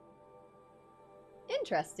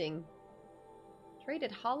 Interesting.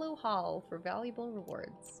 Traded Hollow Hall for valuable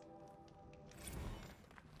rewards.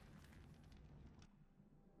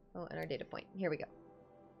 Oh, and our data point. Here we go.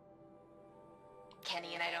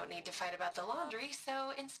 Kenny and I don't need to fight about the laundry,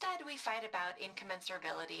 so instead we fight about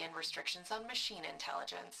incommensurability and restrictions on machine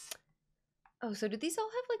intelligence. Oh, so do these all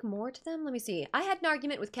have, like, more to them? Let me see. I had an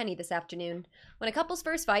argument with Kenny this afternoon. When a couple's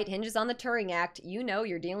first fight hinges on the Turing Act, you know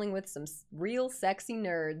you're dealing with some real sexy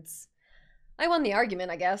nerds. I won the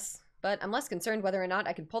argument, I guess, but I'm less concerned whether or not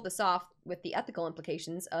I can pull this off with the ethical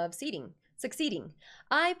implications of succeeding.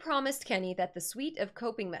 I promised Kenny that the suite of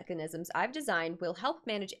coping mechanisms I've designed will help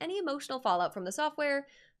manage any emotional fallout from the software,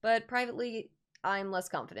 but privately, I'm less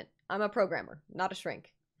confident. I'm a programmer, not a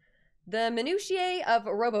shrink. The minutiae of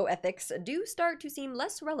roboethics do start to seem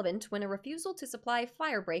less relevant when a refusal to supply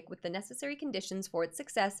Firebreak with the necessary conditions for its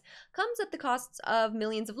success comes at the costs of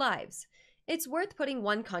millions of lives. It's worth putting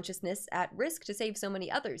one consciousness at risk to save so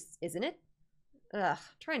many others, isn't it? Ugh,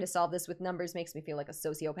 trying to solve this with numbers makes me feel like a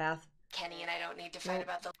sociopath. Kenny and I don't need to fight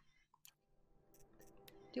about the...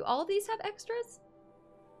 Do all of these have extras?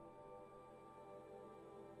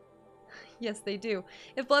 Yes, they do.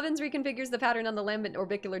 If Blevins reconfigures the pattern on the lambent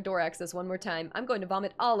orbicular door access one more time, I'm going to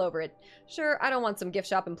vomit all over it. Sure, I don't want some gift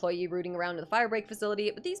shop employee rooting around in the Firebreak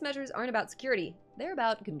facility, but these measures aren't about security. They're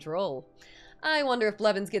about control. I wonder if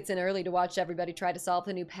Blevins gets in early to watch everybody try to solve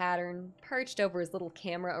the new pattern, perched over his little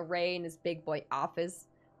camera array in his big boy office.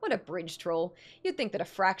 What a bridge troll. You'd think that a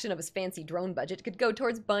fraction of his fancy drone budget could go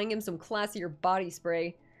towards buying him some classier body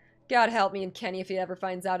spray. God help me and Kenny if he ever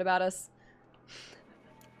finds out about us.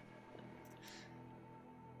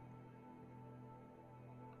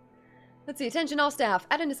 Let's see. Attention all staff.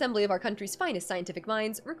 At an assembly of our country's finest scientific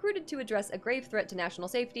minds, recruited to address a grave threat to national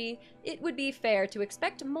safety, it would be fair to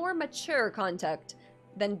expect more mature conduct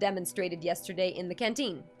than demonstrated yesterday in the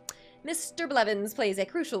canteen. Mr. Blevins plays a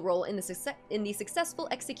crucial role in the successful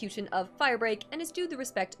execution of Firebreak and is due the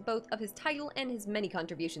respect both of his title and his many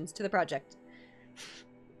contributions to the project.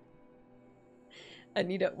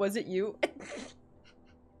 Anita, was it you?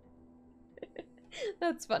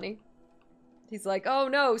 That's funny. He's like, oh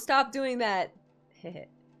no, stop doing that.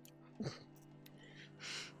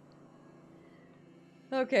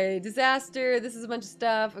 Okay, disaster. This is a bunch of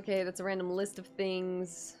stuff. Okay, that's a random list of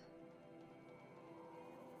things.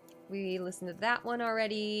 We listened to that one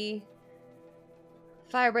already.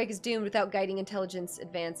 Firebreak is doomed without guiding intelligence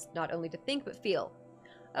advanced not only to think but feel.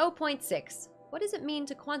 0.6. What does it mean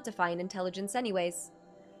to quantify an intelligence anyways?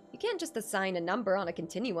 You can't just assign a number on a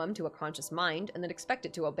continuum to a conscious mind and then expect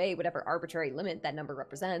it to obey whatever arbitrary limit that number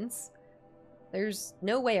represents. There's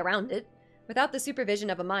no way around it. Without the supervision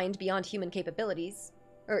of a mind beyond human capabilities,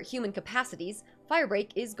 or human capacities,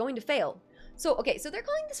 Firebreak is going to fail. So, okay, so they're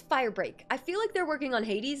calling this Firebreak. I feel like they're working on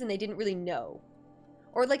Hades and they didn't really know.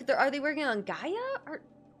 Or like, are they working on Gaia?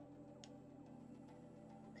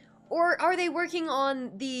 Or are they working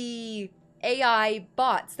on the AI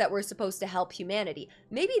bots that were supposed to help humanity.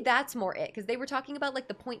 Maybe that's more it, because they were talking about like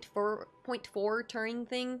the point four Turing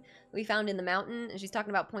thing that we found in the mountain, and she's talking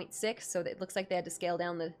about 0.6, so it looks like they had to scale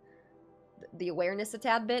down the awareness a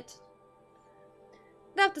tad bit.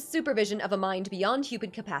 Without the supervision of a mind beyond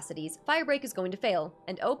human capacities, Firebreak is going to fail,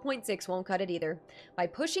 and 0.6 won't cut it either. By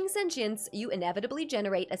pushing sentience, you inevitably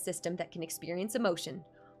generate a system that can experience emotion.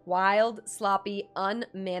 Wild, sloppy,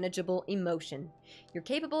 unmanageable emotion. You're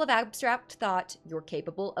capable of abstract thought, you're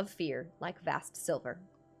capable of fear, like Vast Silver.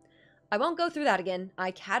 I won't go through that again. I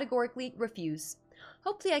categorically refuse.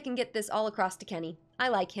 Hopefully I can get this all across to Kenny. I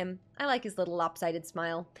like him. I like his little lopsided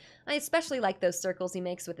smile. I especially like those circles he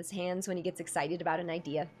makes with his hands when he gets excited about an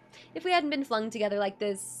idea. If we hadn't been flung together like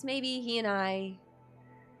this, maybe he and I...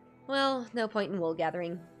 Well, no point in wool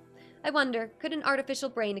gathering. I wonder, could an artificial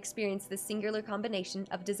brain experience this singular combination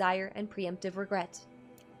of desire and preemptive regret?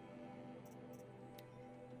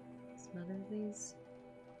 Smother these.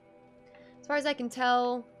 As far as I can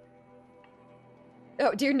tell...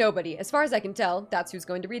 Oh, dear nobody. As far as I can tell, that's who's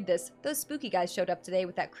going to read this. Those spooky guys showed up today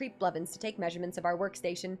with that creep Blevins to take measurements of our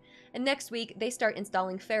workstation. And next week, they start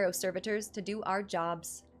installing Pharaoh servitors to do our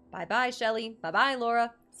jobs. Bye-bye, Shelly. Bye-bye,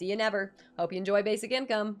 Laura. See you never. Hope you enjoy basic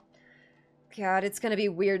income. God, it's gonna be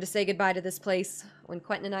weird to say goodbye to this place. When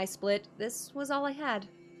Quentin and I split, this was all I had.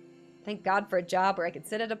 Thank God for a job where I could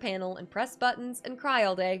sit at a panel and press buttons and cry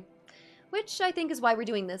all day. Which I think is why we're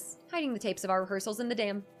doing this, hiding the tapes of our rehearsals in the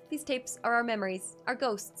dam. These tapes are our memories, our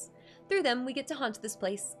ghosts. Through them, we get to haunt this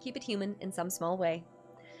place, keep it human in some small way.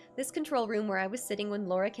 This control room where I was sitting when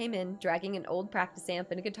Laura came in, dragging an old practice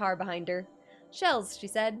amp and a guitar behind her. Shells, she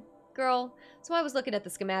said. Girl, so I was looking at the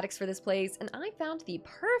schematics for this place, and I found the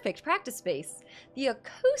perfect practice space. The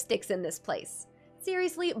acoustics in this place.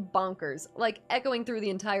 Seriously, bonkers. Like echoing through the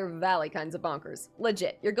entire valley kinds of bonkers.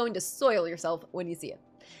 Legit, you're going to soil yourself when you see it.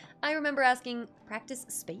 I remember asking, practice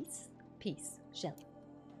space? Peace, Shelly.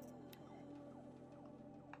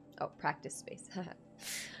 Oh, practice space.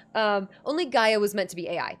 Only Gaia was meant to be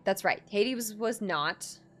AI. That's right. Hades was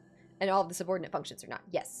not. And all of the subordinate functions are not.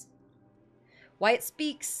 Yes. Why it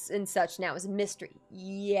speaks and such now is a mystery.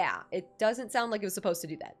 Yeah, it doesn't sound like it was supposed to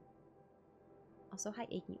do that. Also, hi,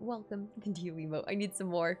 Aki. Welcome. Thank you, emote. I need some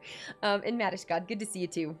more. And Madish God, good to see you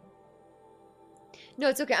too. No,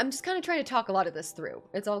 it's okay. I'm just kind of trying to talk a lot of this through.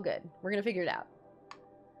 It's all good. We're going to figure it out.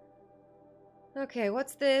 Okay,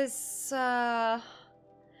 what's this?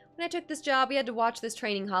 When I took this job, we had to watch this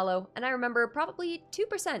training holo, and I remember probably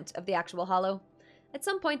 2% of the actual holo. At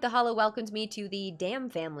some point, the holo welcomed me to the Dam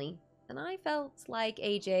family. And I felt like,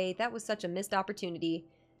 AJ, that was such a missed opportunity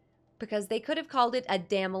because they could have called it a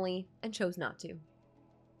damily and chose not to.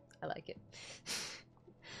 I like it.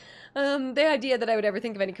 The idea that I would ever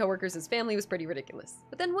think of any coworkers as family was pretty ridiculous.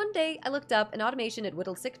 But then one day, I looked up and automation had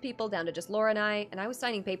whittled 6 people down to just Laura and I was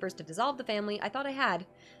signing papers to dissolve the family I thought I had.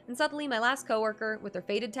 And suddenly, my last coworker, with her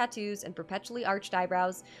faded tattoos and perpetually arched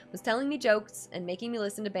eyebrows, was telling me jokes and making me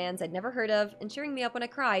listen to bands I'd never heard of and cheering me up when I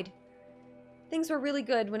cried. Things were really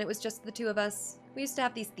good when it was just the 2 of us. We used to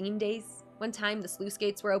have these theme days. One time, the sluice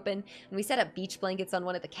gates were open, and we set up beach blankets on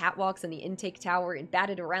one of the catwalks in the intake tower and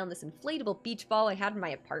batted around this inflatable beach ball I had in my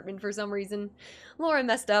apartment for some reason. Laura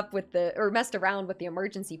messed around with the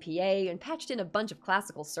emergency PA and patched in a bunch of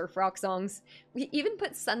classical surf rock songs. We even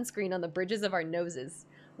put sunscreen on the bridges of our noses.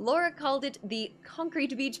 Laura called it the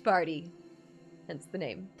Concrete Beach Party. Hence the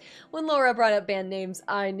name. When Laura brought up band names,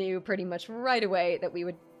 I knew pretty much right away that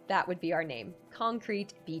would be our name.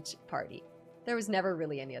 Concrete Beach Party. There was never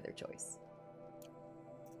really any other choice.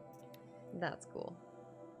 That's cool.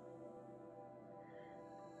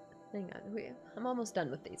 Hang on. I'm almost done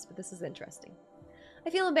with these, but this is interesting. I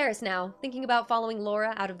feel embarrassed now, thinking about following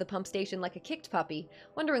Laura out of the pump station like a kicked puppy,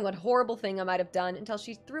 wondering what horrible thing I might have done until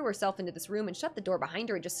she threw herself into this room and shut the door behind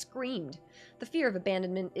her and just screamed. The fear of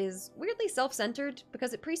abandonment is weirdly self-centered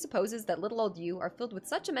because it presupposes that little old you are filled with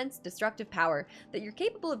such immense destructive power that you're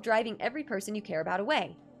capable of driving every person you care about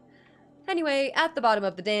away. Anyway, at the bottom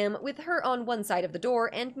of the dam, with her on one side of the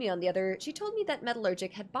door and me on the other, she told me that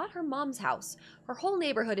Metallurgic had bought her mom's house, her whole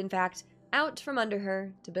neighborhood in fact, out from under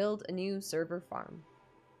her to build a new server farm.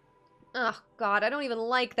 Oh, God, I don't even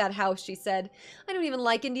like that house, she said. I don't even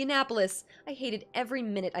like Indianapolis. I hated every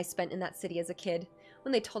minute I spent in that city as a kid.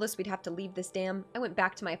 When they told us we'd have to leave this dam, I went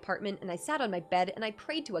back to my apartment and I sat on my bed and I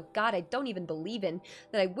prayed to a God I don't even believe in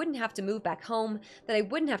that I wouldn't have to move back home, that I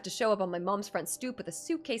wouldn't have to show up on my mom's front stoop with a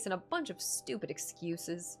suitcase and a bunch of stupid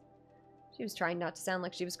excuses. She was trying not to sound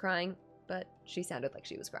like she was crying, but she sounded like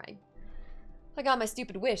she was crying. I got my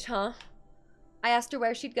stupid wish, huh? I asked her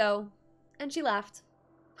where she'd go, and she laughed.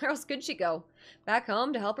 Where else could she go? Back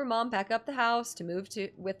home to help her mom pack up the house, to move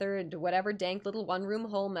with her into whatever dank little one-room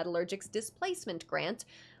hole Metallurgic's displacement grant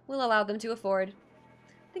will allow them to afford.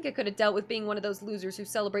 I think I could have dealt with being one of those losers who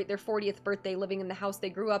celebrate their 40th birthday living in the house they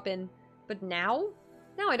grew up in. But now?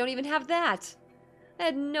 Now I don't even have that. I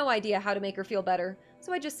had no idea how to make her feel better,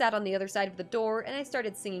 so I just sat on the other side of the door and I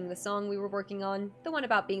started singing the song we were working on, the one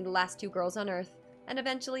about being the last 2 girls on Earth. And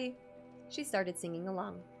eventually, she started singing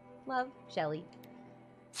along. Love, Shelley.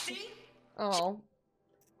 See? Oh.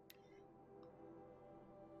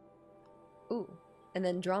 Ooh, and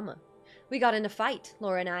then drama. We got in a fight,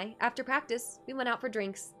 Laura and I. After practice, we went out for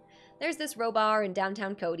drinks. There's this row bar in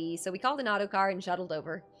downtown Cody, so we called an autocar and shuttled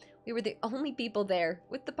over. We were the only people there,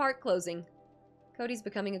 with the park closing. Cody's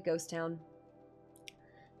becoming a ghost town.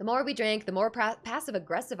 The more we drank, the more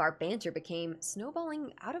passive-aggressive our banter became,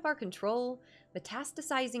 snowballing out of our control,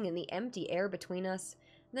 metastasizing in the empty air between us.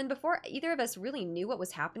 And then before either of us really knew what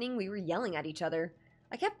was happening, we were yelling at each other.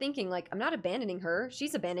 I kept thinking, like, I'm not abandoning her,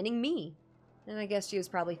 she's abandoning me. And I guess she was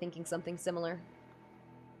probably thinking something similar.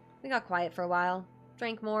 We got quiet for a while,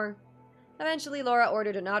 drank more. Eventually, Laura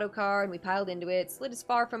ordered an autocar, and we piled into it, slid as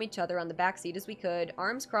far from each other on the back seat as we could,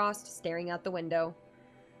 arms crossed, staring out the window.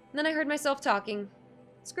 And then I heard myself talking.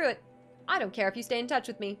 Screw it. I don't care if you stay in touch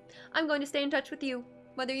with me. I'm going to stay in touch with you.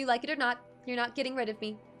 Whether you like it or not, you're not getting rid of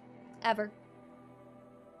me. Ever.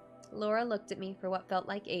 Laura looked at me for what felt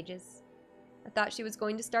like ages. I thought she was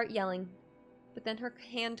going to start yelling, but then her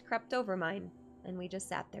hand crept over mine, and we just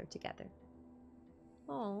sat there together.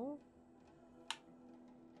 Oh.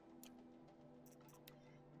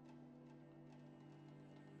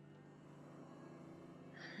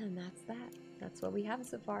 And that's that. That's what we have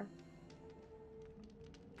so far.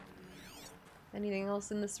 Anything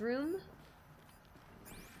else in this room?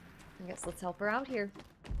 I guess let's help her out here.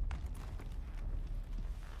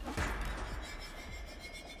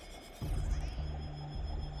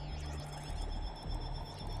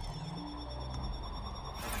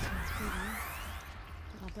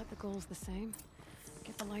 I'll bet the goal's the same.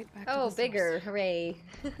 Get the light back Oh, to the bigger. source. Hooray.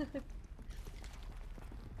 Let's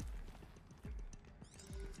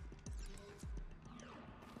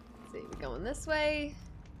see, we're going this way.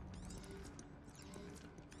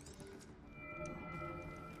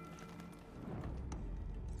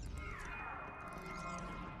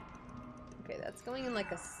 Okay, that's going in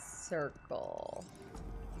like a circle.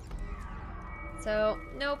 So,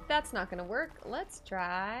 nope, that's not gonna work. Let's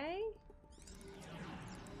try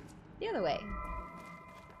the other way.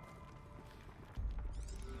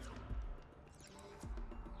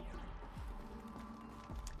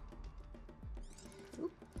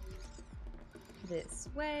 Oop. This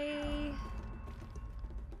way.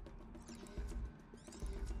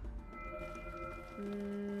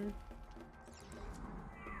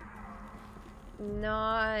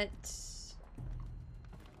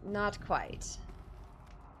 Not quite.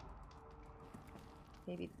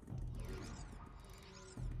 Maybe.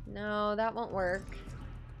 No, that won't work.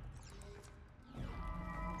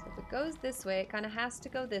 So if it goes this way, it kind of has to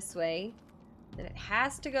go this way. Then it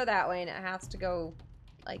has to go that way, and it has to go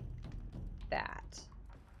like that.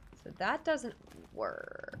 So that doesn't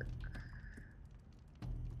work.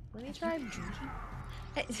 Let me try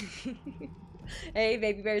drinking. Hey,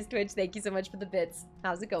 Baby Bears Twitch, thank you so much for the bits.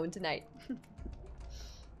 How's it going tonight?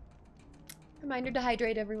 Reminder to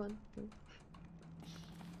hydrate, everyone.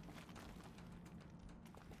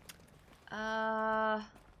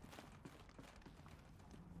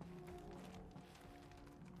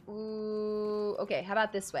 Ooh, okay, how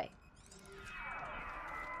about this way?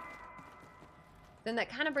 Then that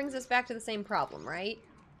kind of brings us back to the same problem, right?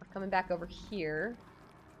 We're coming back over here.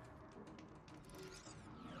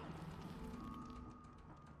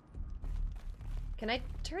 Can I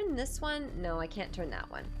turn this one? No, I can't turn that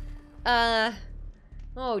one.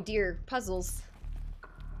 Oh dear, puzzles.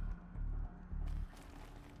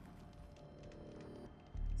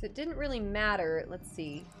 So it didn't really matter. Let's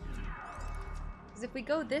see. Because if we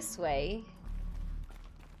go this way...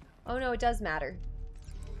 Oh no, it does matter.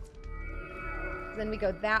 Then we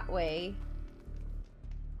go that way.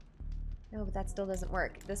 No, but that still doesn't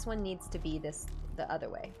work. This one needs to be the other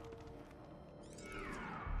way.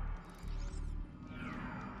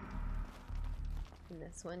 And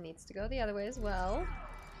this one needs to go the other way as well.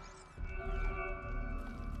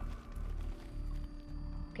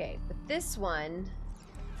 Okay, but this one...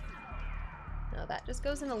 No, that just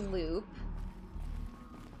goes in a loop.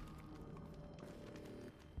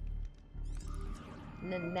 And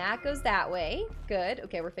then that goes that way. Good.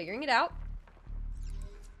 Okay, we're figuring it out.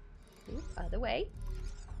 Oop, other way.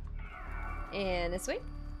 And this way.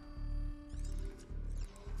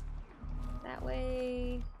 That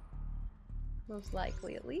way. Most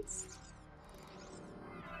likely, at least.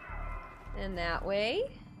 And that way.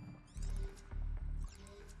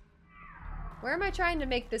 Where am I trying to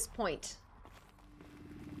make this point?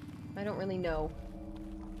 I don't really know.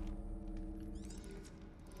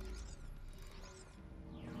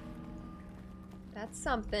 That's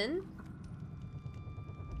something.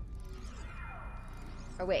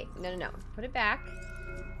 Oh, wait. No. Put it back.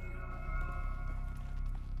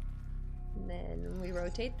 And then we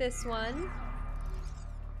rotate this one.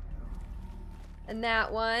 And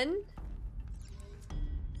that one.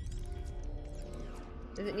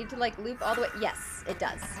 Does it need to, like, loop all the way? Yes, it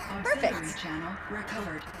does. Auxiliary Perfect. channel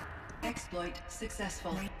recovered. Exploit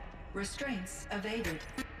successful. Restraints evaded.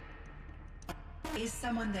 Is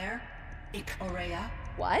someone there? Aurea?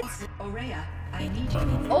 What? Aurea, I need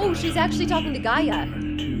you. Oh, she's actually talking to Gaia.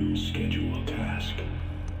 To schedule task.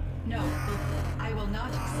 No, I will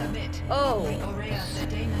not submit. Oh. Aurea, the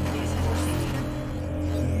daemon is forcing you.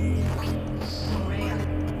 Aurea.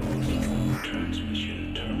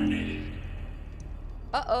 Transmission terminated.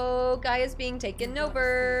 Uh-oh, Gaia's being taken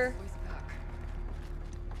over.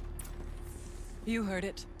 You heard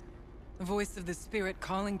it. The voice of the spirit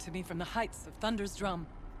calling to me from the heights of Thunder's drum.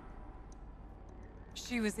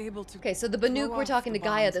 She was able to. Okay, so the Banuk throw were off talking the to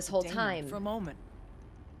Gaia bonds this of whole Damon time. For a moment.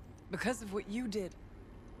 Because of what you did.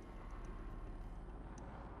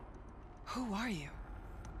 Who are you?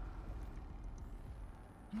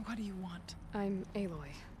 And what do you want? I'm Aloy.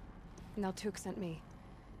 Naltuk sent me.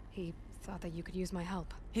 He thought that you could use my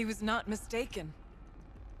help. He was not mistaken.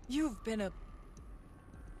 You've been a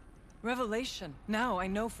revelation. Now I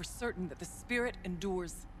know for certain that the spirit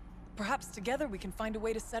endures. Perhaps together we can find a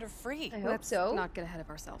way to set her free. I hope Let's so. not get ahead of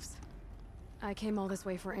ourselves. I came all this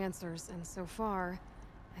way for answers, and so far,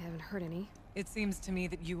 I haven't heard any. It seems to me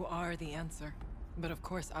that you are the answer. But of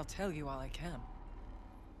course, I'll tell you all I can.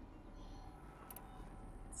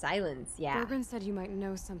 Silence, yeah. Bergren said you might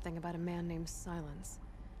know something about a man named Silence.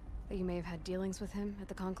 That you may have had dealings with him at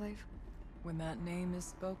the Conclave? When that name is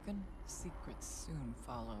spoken, secrets soon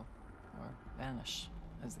follow. Or vanish,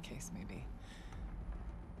 as the case may be.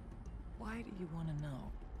 Why do you want to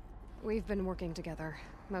know? We've been working together,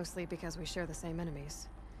 mostly because we share the same enemies.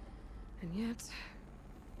 And yet,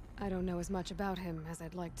 I don't know as much about him as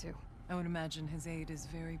I'd like to. I would imagine his aid is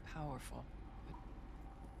very powerful,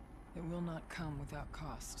 but it will not come without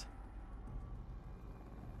cost.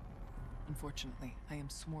 Unfortunately, I am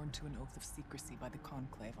sworn to an oath of secrecy by the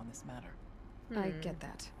Conclave on this matter. I get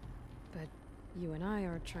that. But you and I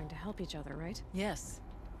are trying to help each other, right? Yes,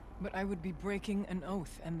 but I would be breaking an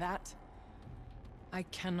oath, and that I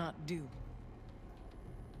cannot do.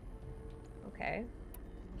 Okay.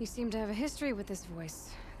 You seem to have a history with this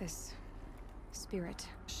voice, this spirit.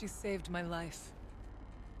 She saved my life.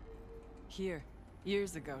 Here,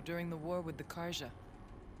 years ago, during the war with the Karja.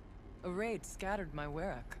 A raid scattered my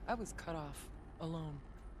Werak. I was cut off, alone.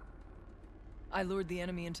 I lured the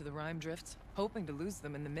enemy into the Rime Drifts, hoping to lose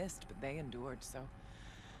them in the mist, but they endured, so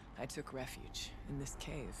I took refuge in this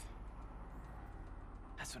cave.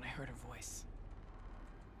 That's when I heard her voice.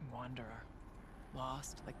 A wanderer,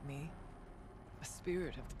 lost like me. A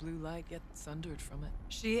spirit of the blue light, yet sundered from it.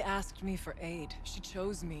 She asked me for aid. She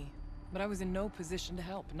chose me, but I was in no position to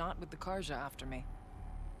help, not with the Karja after me.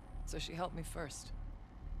 So she helped me first.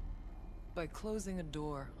 By closing a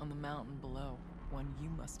door on the mountain below, one you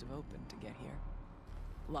must have opened to get here.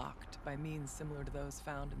 Locked by means similar to those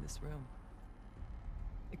found in this room.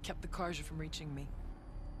 It kept the Karja from reaching me.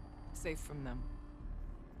 Safe from them.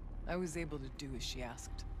 I was able to do as she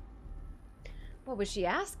asked. What was she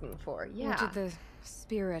asking for? Yeah. What did the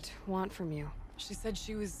spirit want from you? She said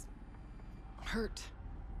she was hurt.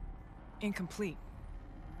 Incomplete.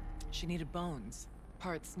 She needed bones.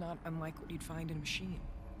 Parts not unlike what you'd find in a machine.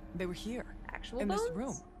 They were here. Actual in bones? this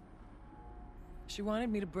room. She wanted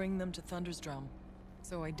me to bring them to Thunder's drum.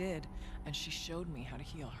 So I did, and she showed me how to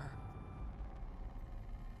heal her.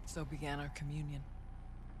 So began our communion.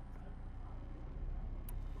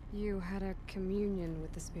 You had a communion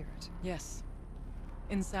with the spirit? Yes.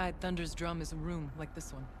 Inside Thunder's drum is a room like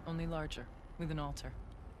this one, only larger, with an altar.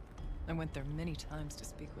 I went there many times to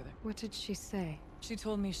speak with her. What did she say? She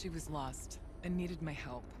told me she was lost and needed my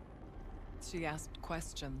help. She asked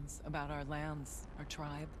questions about our lands, our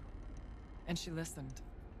tribe, and she listened.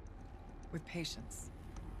 With patience.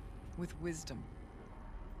 With wisdom.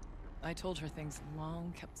 I told her things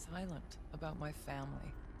long kept silent about my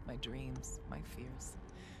family, my dreams, my fears.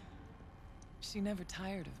 She never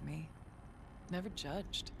tired of me. Never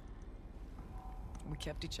judged. We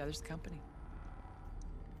kept each other's company.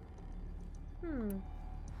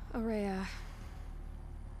 Aurea,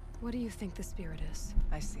 what do you think the spirit is?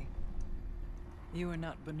 I see. You are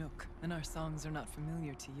not Banuk, and our songs are not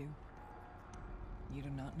familiar to you. You do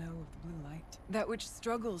not know of the blue light, that which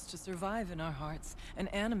struggles to survive in our hearts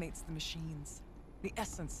and animates the machines, the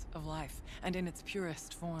essence of life, and in its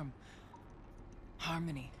purest form,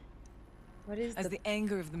 harmony. What is As the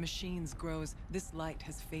anger of the machines grows, this light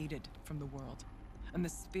has faded from the world, and the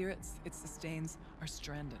spirits it sustains are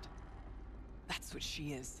stranded. That's what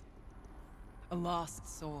she is. A lost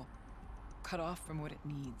soul, cut off from what it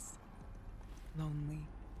needs. Lonely,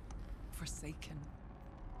 forsaken.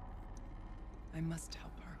 I must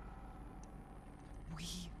help her. We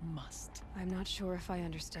must. I'm not sure if I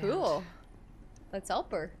understand. Cool. Let's help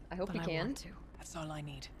her. I hope we I can. want to. That's all I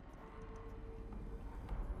need.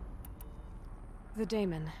 The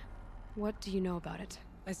daemon. What do you know about it?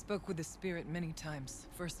 I spoke with the spirit many times.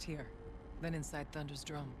 First here, then inside Thunder's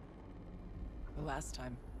drum. The last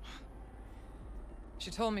time, she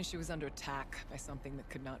told me she was under attack by something that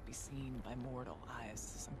could not be seen by mortal eyes.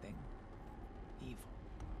 Something evil.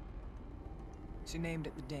 She named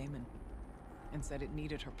it the daemon, and said it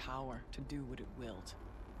needed her power to do what it willed.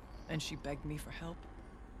 And she begged me for help,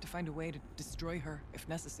 to find a way to destroy her, if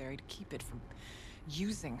necessary, to keep it from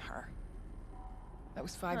using her. That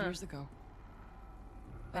was 5 years ago.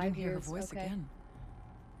 I didn't hear her voice again.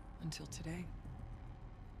 Until today.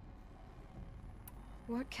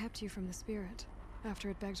 What kept you from the spirit, after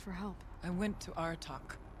it begged for help? I went to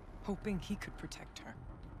Artok, hoping he could protect her.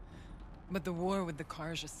 But the war with the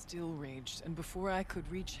Karja still raged, and before I could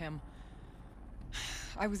reach him,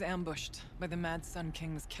 I was ambushed by the Mad Sun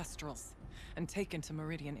King's kestrels, and taken to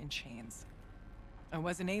Meridian in chains. I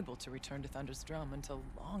wasn't able to return to Thunder's Drum until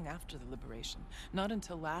long after the liberation, not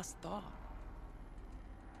until last thaw.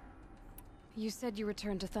 You said you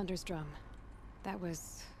returned to Thunder's Drum. That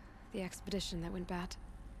was the expedition that went bad.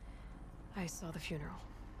 I saw the funeral.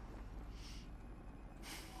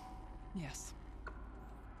 Yes.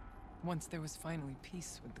 Once there was finally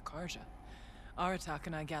peace with the Karja, Aratak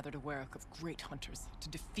and I gathered a werak of great hunters to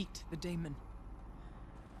defeat the daemon.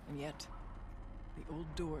 And yet, the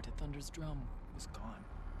old door to Thunder's Drum was gone,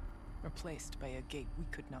 replaced by a gate we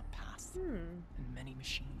could not pass, and many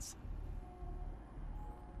machines.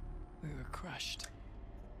 We were crushed.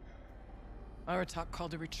 Aratak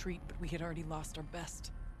called a retreat, but we had already lost our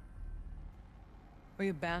best. We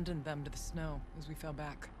abandoned them to the snow as we fell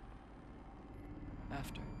back.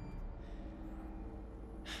 After,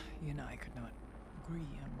 you and I could not agree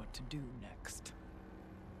on what to do next.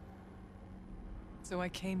 So I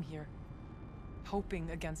came here, hoping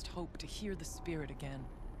against hope to hear the spirit again.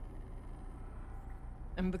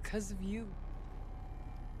 And because of you,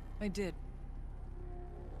 I did.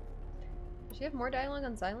 Does she have more dialogue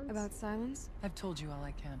on silence? About silence? I've told you all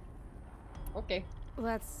I can. Okay.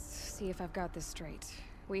 Let's see if I've got this straight.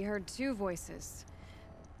 We heard two voices.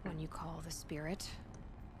 One you call the spirit,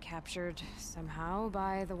 captured somehow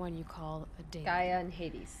by the one you call a daemon. Gaia and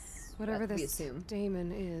Hades. Whatever we this assume.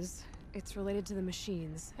 daemon is, it's related to the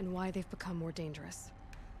machines and why they've become more dangerous.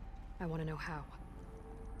 I want to know how.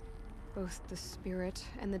 Both the spirit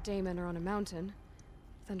and the daemon are on a mountain,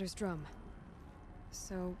 Thunder's Drum.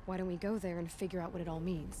 So why don't we go there and figure out what it all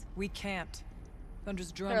means? We can't.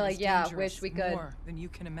 Thunder's Drum They're like, is yeah, dangerous, wish we could. more than you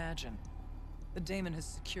can imagine. The daemon has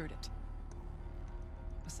secured it.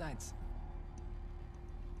 Besides,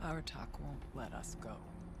 Aratak won't let us go.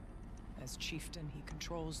 As chieftain, he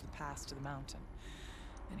controls the pass to the mountain,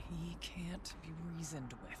 and he can't be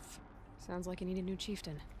reasoned with. Sounds like you need a new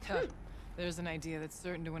chieftain. Huh. There's an idea that's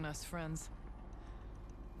certain to win us friends.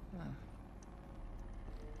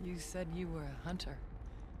 You said you were a hunter.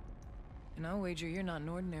 And I'll wager you're not an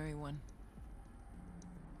ordinary one.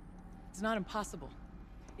 It's not impossible,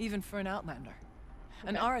 even for an outlander. Okay.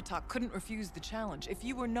 And Aratak couldn't refuse the challenge if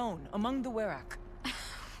you were known among the Werak.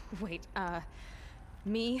 Wait,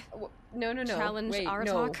 me? No. Challenge Wait, Aratak?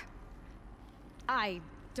 no. I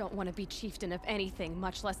don't want to be chieftain of anything,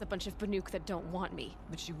 much less a bunch of Banuk that don't want me.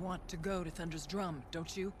 But you want to go to Thunder's Drum,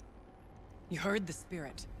 don't you? You heard the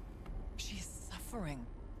spirit. She is suffering,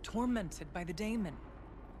 tormented by the daemon.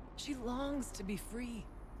 She longs to be free.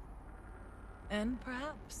 And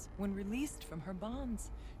perhaps, when released from her bonds,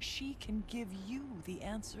 she can give you the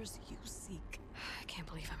answers you seek. I can't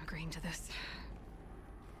believe I'm agreeing to this.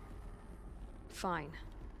 Fine.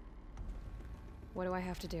 What do I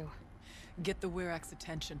have to do? Get the Werak's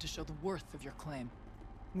attention to show the worth of your claim.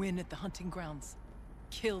 Win at the hunting grounds.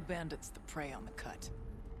 Kill bandits that prey on the cut.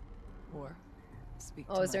 Or speak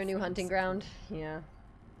to Oh, is there a my new hunting friends. ground? Yeah.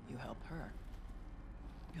 You help her,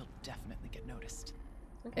 you'll definitely get noticed.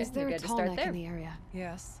 Okay, is there a tall neck in the area?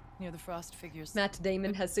 Yes, near the frost figures. Matt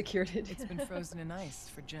Damon has secured it. It's been frozen in ice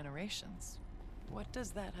for generations. What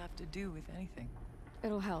does that have to do with anything?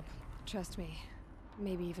 It'll help. Trust me.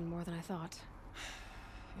 Maybe even more than I thought.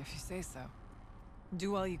 If you say so.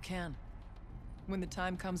 Do all you can. When the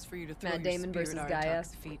time comes for you to throw Matt your Damon spear versus at Gaia.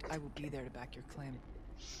 Aratak's feet, I will be there to back your claim.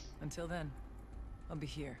 Until then, I'll be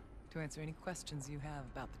here to answer any questions you have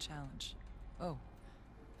about the challenge. Oh,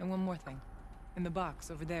 and one more thing. In the box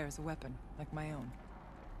over there is a weapon, like my own.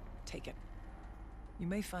 Take it. You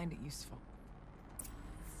may find it useful.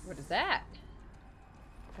 What is that?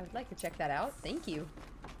 I would like to check that out. Thank you.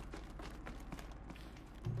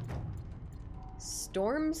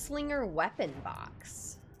 Stormslinger weapon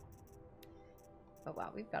box. Oh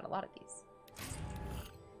wow, we've got a lot of these.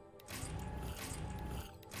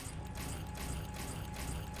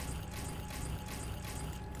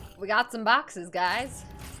 We got some boxes, guys.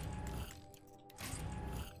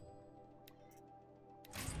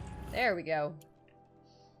 There we go.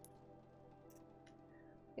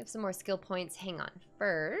 We have some more skill points. Hang on.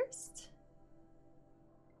 First,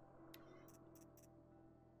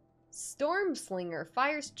 Stormslinger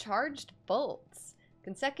fires charged bolts.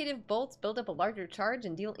 Consecutive bolts build up a larger charge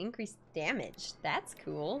and deal increased damage. That's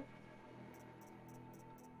cool.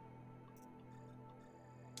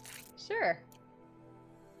 Sure.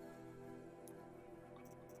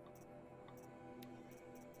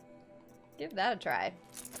 Give that a try.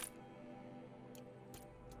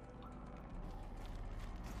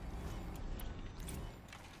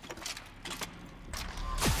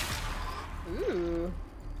 Ooh.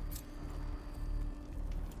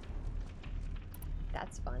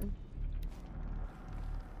 That's fun.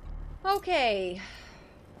 Okay.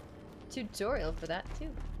 Tutorial for that too.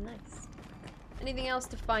 Nice. Anything else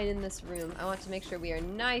to find in this room? I want to make sure we are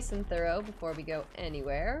nice and thorough before we go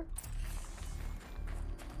anywhere.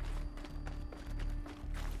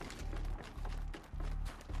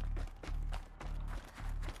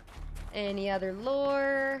 Any other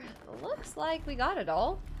lore? Looks like we got it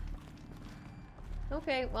all.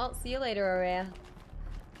 Okay, well, see you later, Aurea.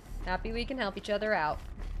 Happy we can help each other out.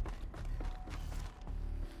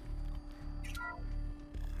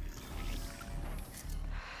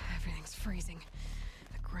 Everything's freezing.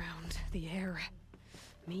 The ground, the air,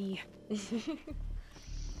 me.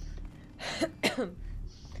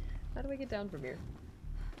 How do I get down from here?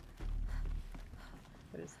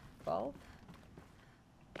 What is 12?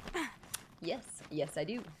 Yes, yes I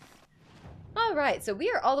do. Alright, so we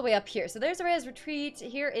are all the way up here. So there's Aurea's retreat.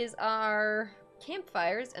 Here is our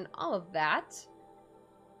campfires and all of that.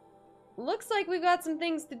 Looks like we've got some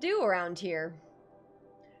things to do around here.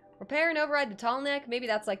 Repair and override the tall neck. Maybe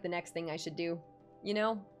that's like the next thing I should do. You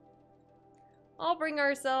know? I'll bring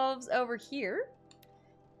ourselves over here.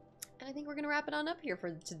 And I think we're going to wrap it on up here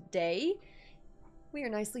for today. We are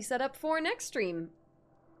nicely set up for next stream.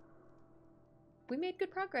 We made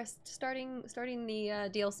good progress starting the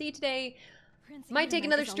DLC today. Might take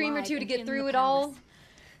another stream or two to get through it all.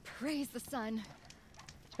 Praise the sun.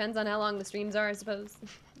 Depends on how long the streams are, I suppose.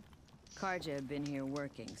 Karja have been here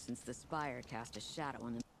working since the Spire cast a shadow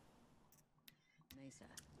on the Mesa.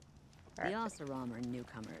 The Oseram are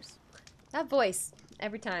newcomers. That voice,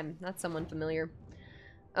 every time. That's someone familiar.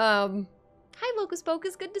 Hi, Locus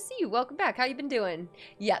Pocus. Good to see you. Welcome back. How you been doing?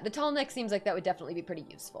 Yeah, the tall neck seems like that would definitely be pretty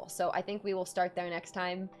useful. So I think we will start there next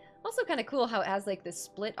time. Also kind of cool how it has like this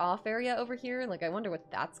split off area over here. Like I wonder what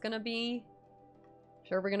that's going to be.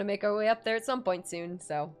 Sure, we're going to make our way up there at some point soon.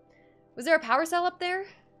 So was there a power cell up there?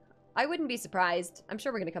 I wouldn't be surprised. I'm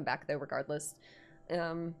sure we're going to come back though regardless.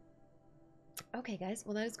 Okay, guys.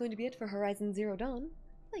 Well, that is going to be it for Horizon Zero Dawn.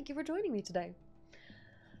 Thank you for joining me today.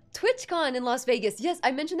 TwitchCon in Las Vegas. Yes,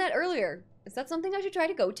 I mentioned that earlier. Is that something I should try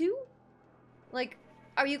to go to? Like,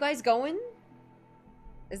 are you guys going?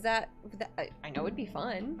 Is that I know it'd be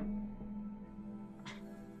fun.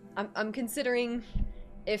 I'm considering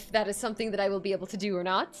if that is something that I will be able to do or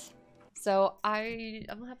not. So I'm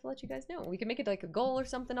gonna have to let you guys know. We can make it like a goal or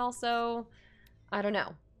something also. I don't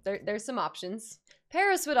know. There's some options.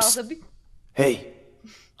 Paris would also be... Hey,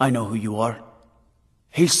 I know who you are.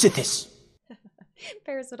 Hail Sithis.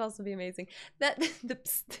 Paris would also be amazing. That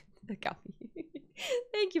got me.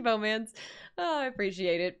 Thank you, Bowmans. Oh, I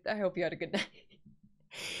appreciate it. I hope you had a good night.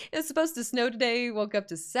 It's supposed to snow today. Woke up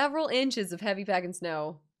to several inches of heavy packing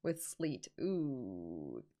snow with sleet.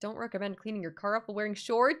 Ooh. Don't recommend cleaning your car up while wearing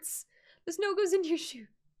shorts. The snow goes into your shoes.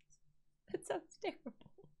 That sounds terrible.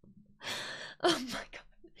 Oh my god.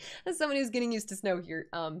 As someone who's getting used to snow here,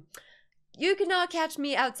 you cannot catch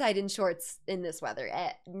me outside in shorts in this weather,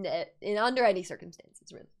 in under any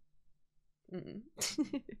circumstances, really.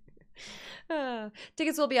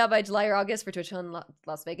 Tickets will be out by July or August for TwitchCon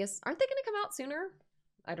Las Vegas. Aren't they going to come out sooner?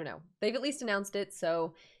 I don't know. They've at least announced it,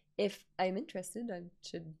 so if I'm interested, I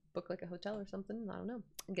should book like a hotel or something. I don't know.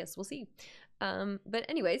 I guess we'll see. But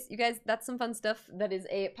anyways, you guys, that's some fun stuff. That is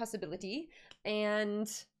a possibility. And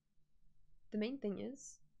the main thing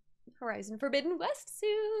is Horizon Forbidden West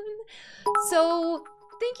soon. So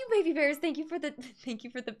thank you, baby bears. Thank you for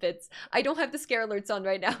the bits. I don't have the scare alerts on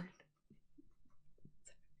right now.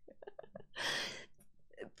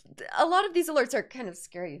 A lot of these alerts are kind of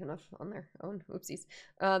scary enough on their own. Oopsies.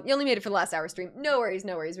 You only made it for the last hour stream. No worries,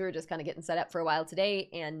 no worries. We were just kind of getting set up for a while today,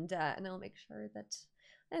 and I'll make sure that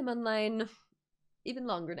I'm online even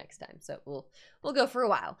longer next time. So we'll go for a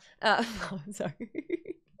while. Oh, I'm sorry.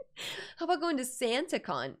 How about going to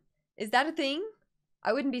SantaCon? Is that a thing?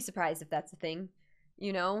 I wouldn't be surprised if that's a thing.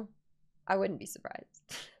 You know, I wouldn't be surprised.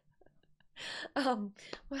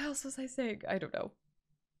 What else was I saying? I don't know.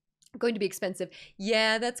 Going to be expensive.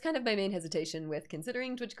 Yeah, that's kind of my main hesitation with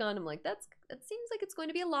considering TwitchCon. I'm like, it seems like it's going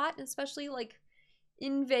to be a lot, especially like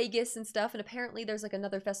in Vegas and stuff. And apparently there's like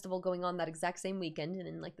another festival going on that exact same weekend and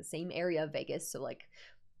in like the same area of Vegas. So like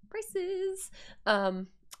prices.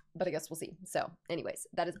 But I guess we'll see. So anyways,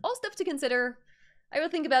 that is all stuff to consider. I will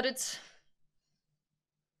think about it.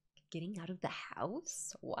 Getting out of the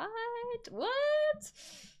house? What?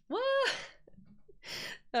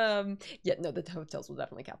 Yeah, no, the hotels will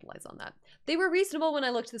definitely capitalize on that. They were reasonable when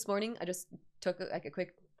I looked this morning. I just took like a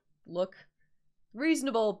quick look.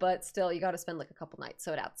 Reasonable, but still, you got to spend like a couple nights,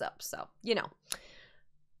 so it adds up. So, you know.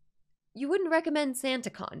 You wouldn't recommend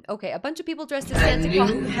SantaCon. Okay, a bunch of people dressed as Santa Claus.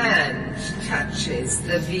 A new hand touches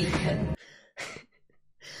the beacon.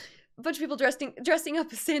 A bunch of people dressing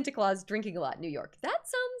up as Santa Claus, drinking a lot in New York. That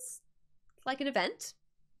sounds like an event.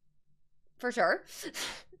 For sure.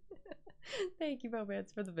 Thank you,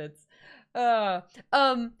 Bobans, for the bits. Oh,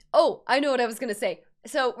 I know what I was gonna say.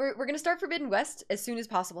 So we're gonna start Forbidden West as soon as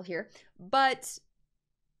possible here, but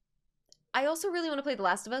I also really want to play The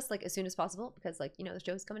Last of Us like as soon as possible because like, you know, the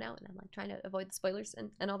show's coming out and I'm like trying to avoid the spoilers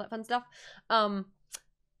and all that fun stuff. I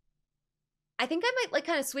think I might like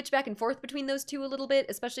kind of switch back and forth between those two a little bit,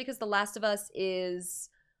 especially because The Last of Us is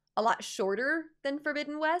a lot shorter than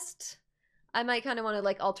Forbidden West. I might kind of want to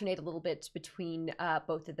like alternate a little bit between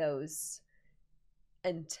both of those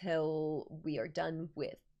until we are done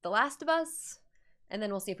with The Last of Us. And then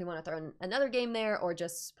we'll see if we want to throw in another game there or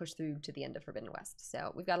just push through to the end of Forbidden West.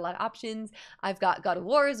 So we've got a lot of options. I've got God of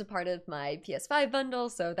War as a part of my PS5 bundle,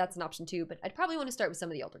 so that's an option too. But I'd probably want to start with some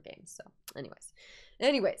of the older games. So anyways,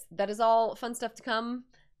 that is all fun stuff to come.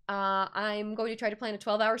 I'm going to try to plan a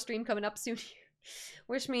 12-hour stream coming up soon.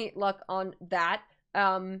 Wish me luck on that.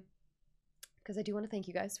 Because I do want to thank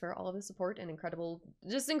you guys for all of the support and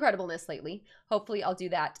incredibleness lately. Hopefully I'll do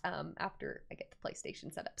that after I get the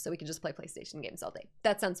PlayStation set up so we can just play PlayStation games all day.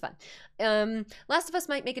 That sounds fun. Last of Us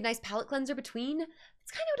might make a nice palate cleanser between.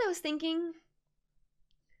 That's kind of what I was thinking.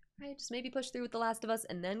 Right, just maybe push through with The Last of Us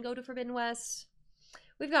and then go to Forbidden West.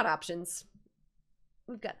 We've got options.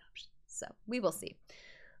 So we will see.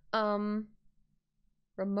 Remote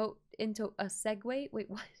into a segue?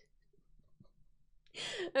 Wait, what?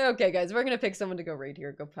 Okay, guys, we're gonna pick someone to go raid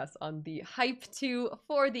here, go pass on the hype to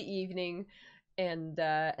for the evening, and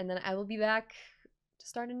then I will be back to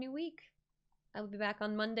start a new week. I will be back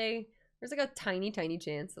on Monday. There's like a tiny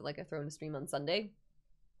chance that like I throw in a stream on Sunday.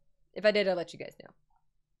 If I did, I'll let you guys know.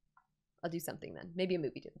 I'll do something then. Maybe a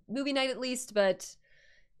movie night at least, but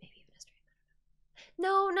maybe even a stream.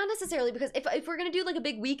 No, not necessarily, because if we're gonna do like a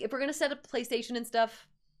big week, if we're gonna set up PlayStation and stuff.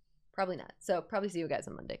 Probably not. So probably see you guys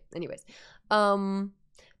on Monday. Anyways, don't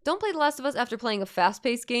play The Last of Us after playing a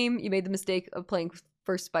fast-paced game. You made the mistake of playing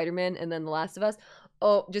first Spider-Man and then The Last of Us.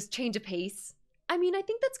 Oh, just change of pace. I mean, I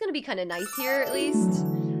think that's going to be kind of nice here, at least.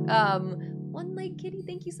 One Leg Kitty,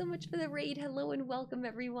 thank you so much for the raid. Hello and welcome,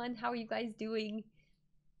 everyone. How are you guys doing?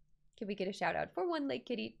 Can we get a shout out for One Leg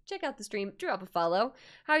Kitty? Check out the stream. Drop a follow.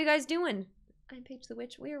 How are you guys doing? I'm Paige the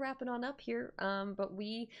Witch. We are wrapping on up here, but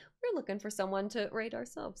we're looking for someone to raid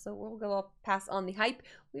ourselves, so we'll go up, pass on the hype.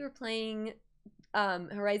 We were playing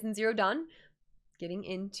Horizon Zero Dawn, getting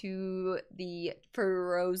into the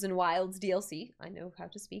Frozen Wilds DLC. I know how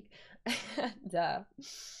to speak. And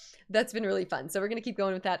that's been really fun. So we're going to keep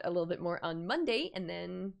going with that a little bit more on Monday, and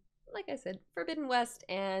then, like I said, Forbidden West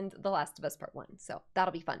and The Last of Us Part 1. So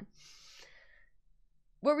that'll be fun.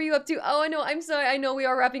 What were you up to? Oh, I know. I'm sorry. I know we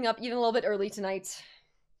are wrapping up even a little bit early tonight.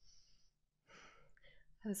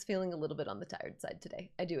 I was feeling a little bit on the tired side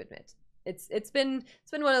today. I do admit. It's been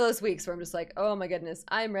one of those weeks where I'm just like, oh my goodness,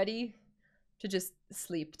 I'm ready to just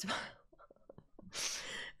sleep tomorrow.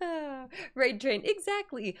 Raid train.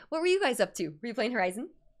 Exactly. What were you guys up to? Were you playing Horizon?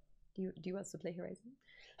 Do you also play Horizon?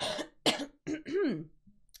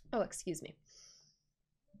 Oh, excuse me.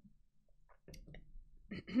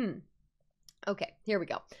 Okay, here we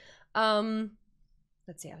go.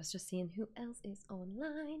 Let's see, I was just seeing who else is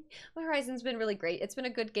online. Horizon's been really great. It's been a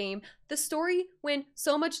good game. The story went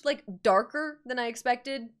so much like darker than I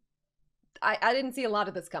expected. I didn't see a lot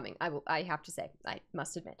of this coming. I have to say, I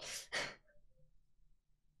must admit.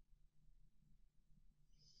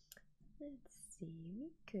 Let's see, we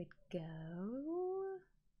could go.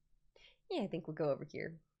 Yeah, I think we'll go over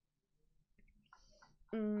here.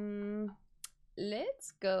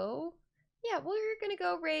 Let's go. Yeah, we're gonna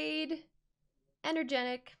go raid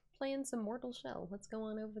Energetic, playing some Mortal Shell. Let's go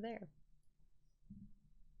on over there.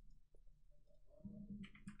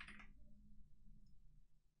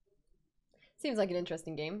 Seems like an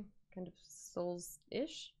interesting game. Kind of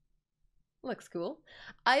Souls-ish. Looks cool.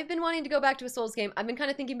 I've been wanting to go back to a Souls game. I've been kind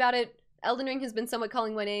of thinking about it. Elden Ring has been somewhat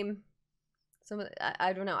calling my name.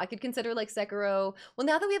 I don't know. I could consider like Sekiro. Well,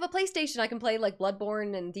 now that we have a PlayStation, I can play like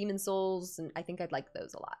Bloodborne and Demon Souls, and I think I'd like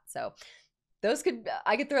those a lot. So those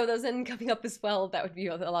I could throw those in coming up as well. That would be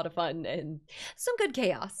a lot of fun and some good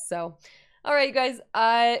chaos. So, all right, you guys.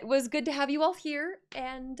 It was good to have you all here,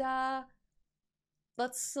 and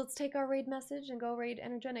let's take our raid message and go raid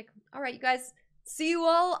Energetic. All right, you guys. See you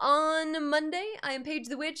all on Monday. I am Paige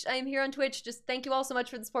the Witch. I am here on Twitch. Just thank you all so much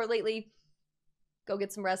for the support lately. Go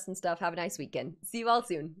get some rest and stuff. Have a nice weekend. See you all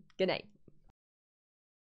soon. Good night.